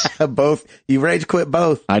 Nice. Both. You rage quit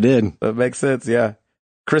both. I did. That makes sense, yeah.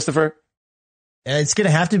 Christopher? It's going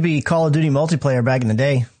to have to be Call of Duty multiplayer back in the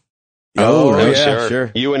day. Oh, yeah,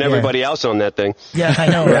 sure. You and everybody else on that thing. Yeah, I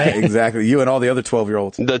know, right? Exactly. You and all the other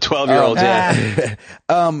 12-year-olds. The 12-year-olds, yeah.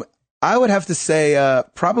 I would have to say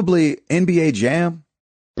probably NBA Jam.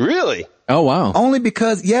 Really? Oh, wow. Only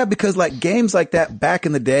because like games like that back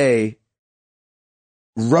in the day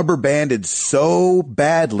rubber banded so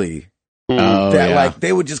badly that like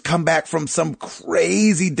they would just come back from some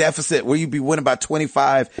crazy deficit where you'd be winning by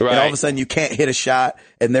 25 and all of a sudden you can't hit a shot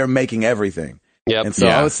and they're making everything. Yep. And so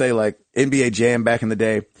I would say like NBA Jam back in the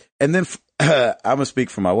day. And then I'm going to speak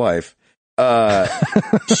for my wife.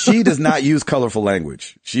 She does not use colorful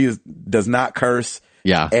language. She does not curse.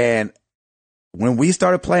 Yeah. And when we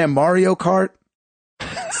started playing Mario Kart,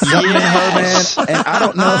 something in her, man, and I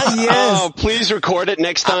don't know. Oh, please record it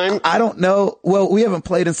next time. I don't know. Well, we haven't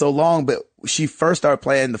played in so long, but she first started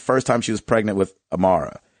playing the first time she was pregnant with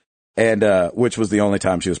Amara, and which was the only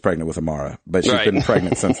time she was pregnant with Amara, but she's been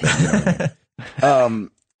pregnant since then. You know what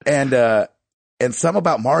I mean? And some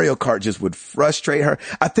about Mario Kart just would frustrate her.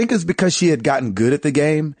 I think it's because she had gotten good at the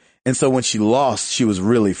game. And so when she lost, she was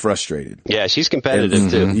really frustrated. Yeah, she's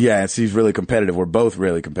competitive too. Yeah, she's really competitive. We're both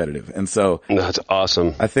really competitive. And so that's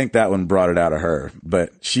awesome. I think that one brought it out of her.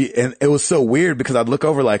 But and it was so weird because I'd look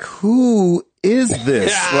over like, who is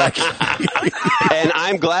this? Like, and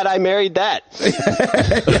I'm glad I married that. She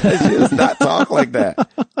does not talk like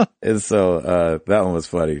that. And so that one was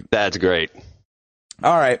funny. That's great.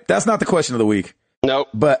 All right. That's not the question of the week. Nope.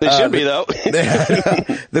 But it should be though.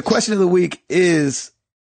 The question of the week is,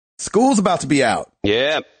 school's about to be out.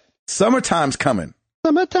 Yeah. Summertime's coming.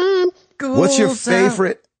 Summertime. What's your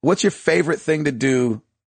favorite thing to do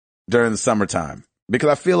during the summertime? Because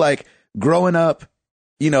I feel like growing up,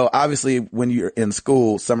 you know, obviously when you're in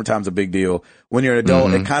school, summertime's a big deal. When you're an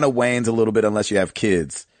adult, it kind of wanes a little bit unless you have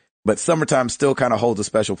kids. But summertime still kind of holds a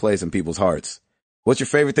special place in people's hearts. What's your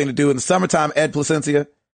favorite thing to do in the summertime, Ed Placencia?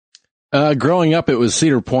 Growing up, it was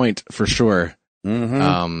Cedar Point for sure.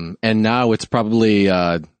 And now it's probably,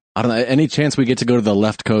 I don't know, any chance we get to go to the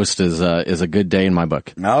left coast is a good day in my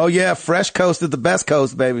book. Oh yeah. Fresh coast is the best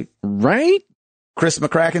coast, baby. Right? Chris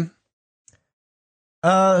McCracken?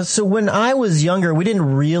 So when I was younger, we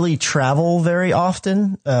didn't really travel very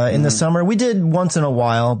often, in the summer. We did once in a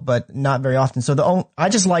while, but not very often. So I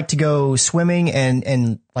just like to go swimming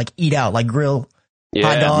and like eat out, like grill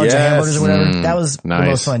hot dogs or hamburgers or whatever. That was the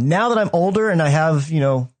most fun. Now that I'm older and I have,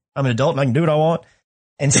 I'm an adult and I can do what I want.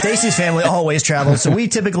 And Stacy's family always travels, so we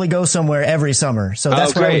typically go somewhere every summer. So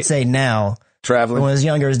that's what I would say now. Traveling. When I was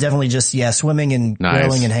younger, it was definitely just, swimming and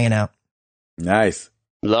grilling and hanging out. Nice.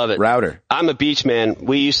 Love it. Router. I'm a beach man.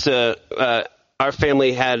 We used to, our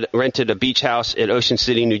family had rented a beach house at Ocean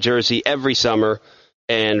City, New Jersey every summer.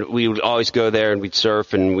 And we would always go there and we'd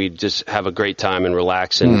surf and we'd just have a great time and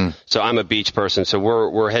relax. And so I'm a beach person. So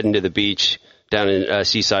we're heading to the beach down in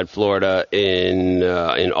Seaside, Florida in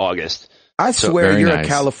August. I swear you're a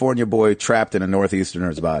California boy trapped in a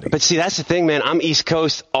Northeasterner's body. But see, that's the thing, man. I'm East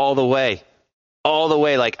Coast all the way. All the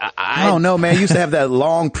way. Like I don't know, man. You used to have that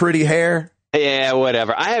long, pretty hair. Yeah,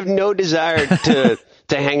 whatever. I have no desire to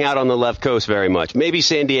hang out on the left coast very much. Maybe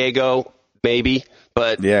San Diego, maybe.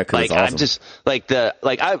 But yeah, like awesome. I'm just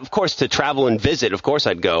of course to travel and visit, of course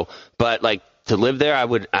I'd go. But like to live there,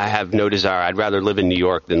 I have no desire. I'd rather live in New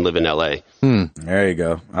York than live in LA. There you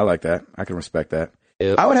go. I like that. I can respect that.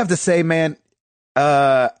 Yep. I would have to say, man,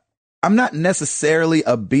 I'm not necessarily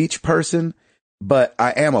a beach person, but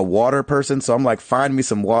I am a water person. So I'm like, find me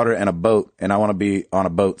some water and a boat, and I want to be on a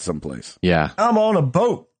boat someplace. Yeah. I'm on a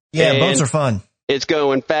boat. Yeah, boats are fun. It's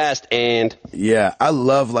going fast, and yeah, I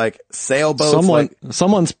love like sailboats.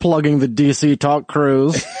 Someone's plugging the DC Talk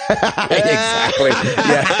Cruise. Exactly.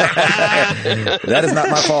 Yeah. That is not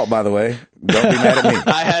my fault, by the way. Don't be mad at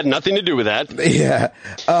me. I had nothing to do with that. Yeah.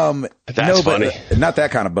 That's funny. Not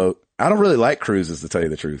that kind of boat. I don't really like cruises, to tell you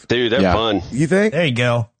the truth. Dude, they're fun. You think? There you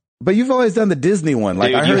go. But you've always done the Disney one.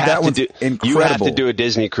 Like, I heard that one's incredible. You have to do a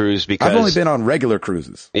Disney cruise because I've only been on regular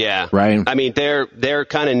cruises. Yeah. Right. I mean, they're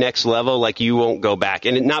kind of next level. Like, you won't go back.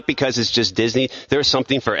 And not because it's just Disney. There's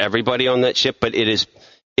something for everybody on that ship, but it is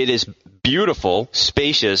beautiful,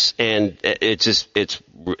 spacious, and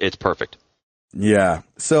it's perfect. Yeah.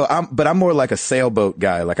 So I'm more like a sailboat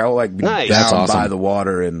guy. Like, I would like be down by the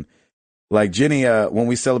water. And like Jenny, when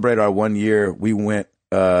we celebrated our 1 year, we went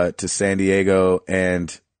to San Diego,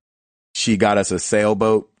 and she got us a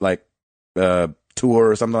sailboat like tour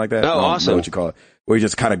or something like that. Oh, awesome! I don't know what you call it? Where you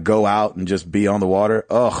just kind of go out and just be on the water.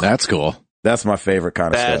 Oh, that's cool. That's my favorite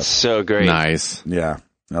kind of stuff. That's so great. Nice. Yeah,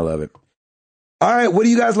 I love it. All right, what do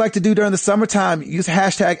you guys like to do during the summertime? Use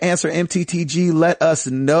 #AnswerMTTG. Let us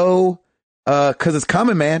know. Cause it's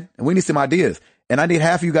coming, man. And we need some ideas. And I need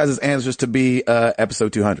half of you guys' answers to be,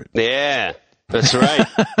 episode 200. Yeah, that's right.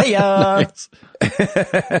 Hey, nice.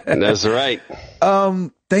 That's right.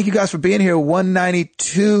 Thank you guys for being here.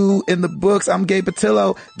 192 in the books. I'm Gabe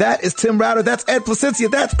Patillo. That is Tim Router. That's Ed Placencia.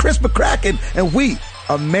 That's Chris McCracken. And we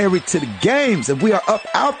are married to the games, and we are up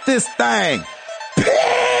out this thing. Peace!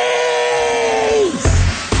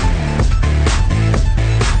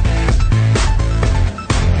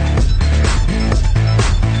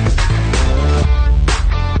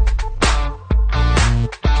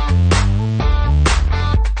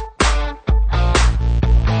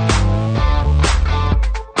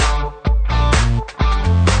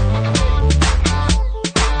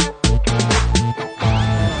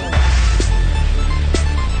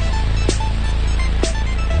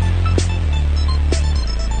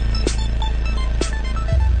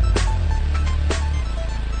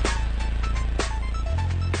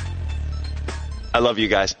 I love you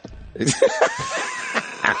guys.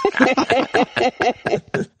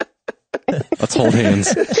 Let's hold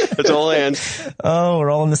hands. Let's hold hands. Oh,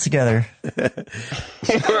 we're all in this together.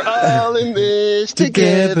 We're all in this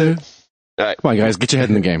together. All right. Come on, guys. Get your head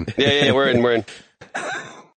in the game. Yeah, we're in.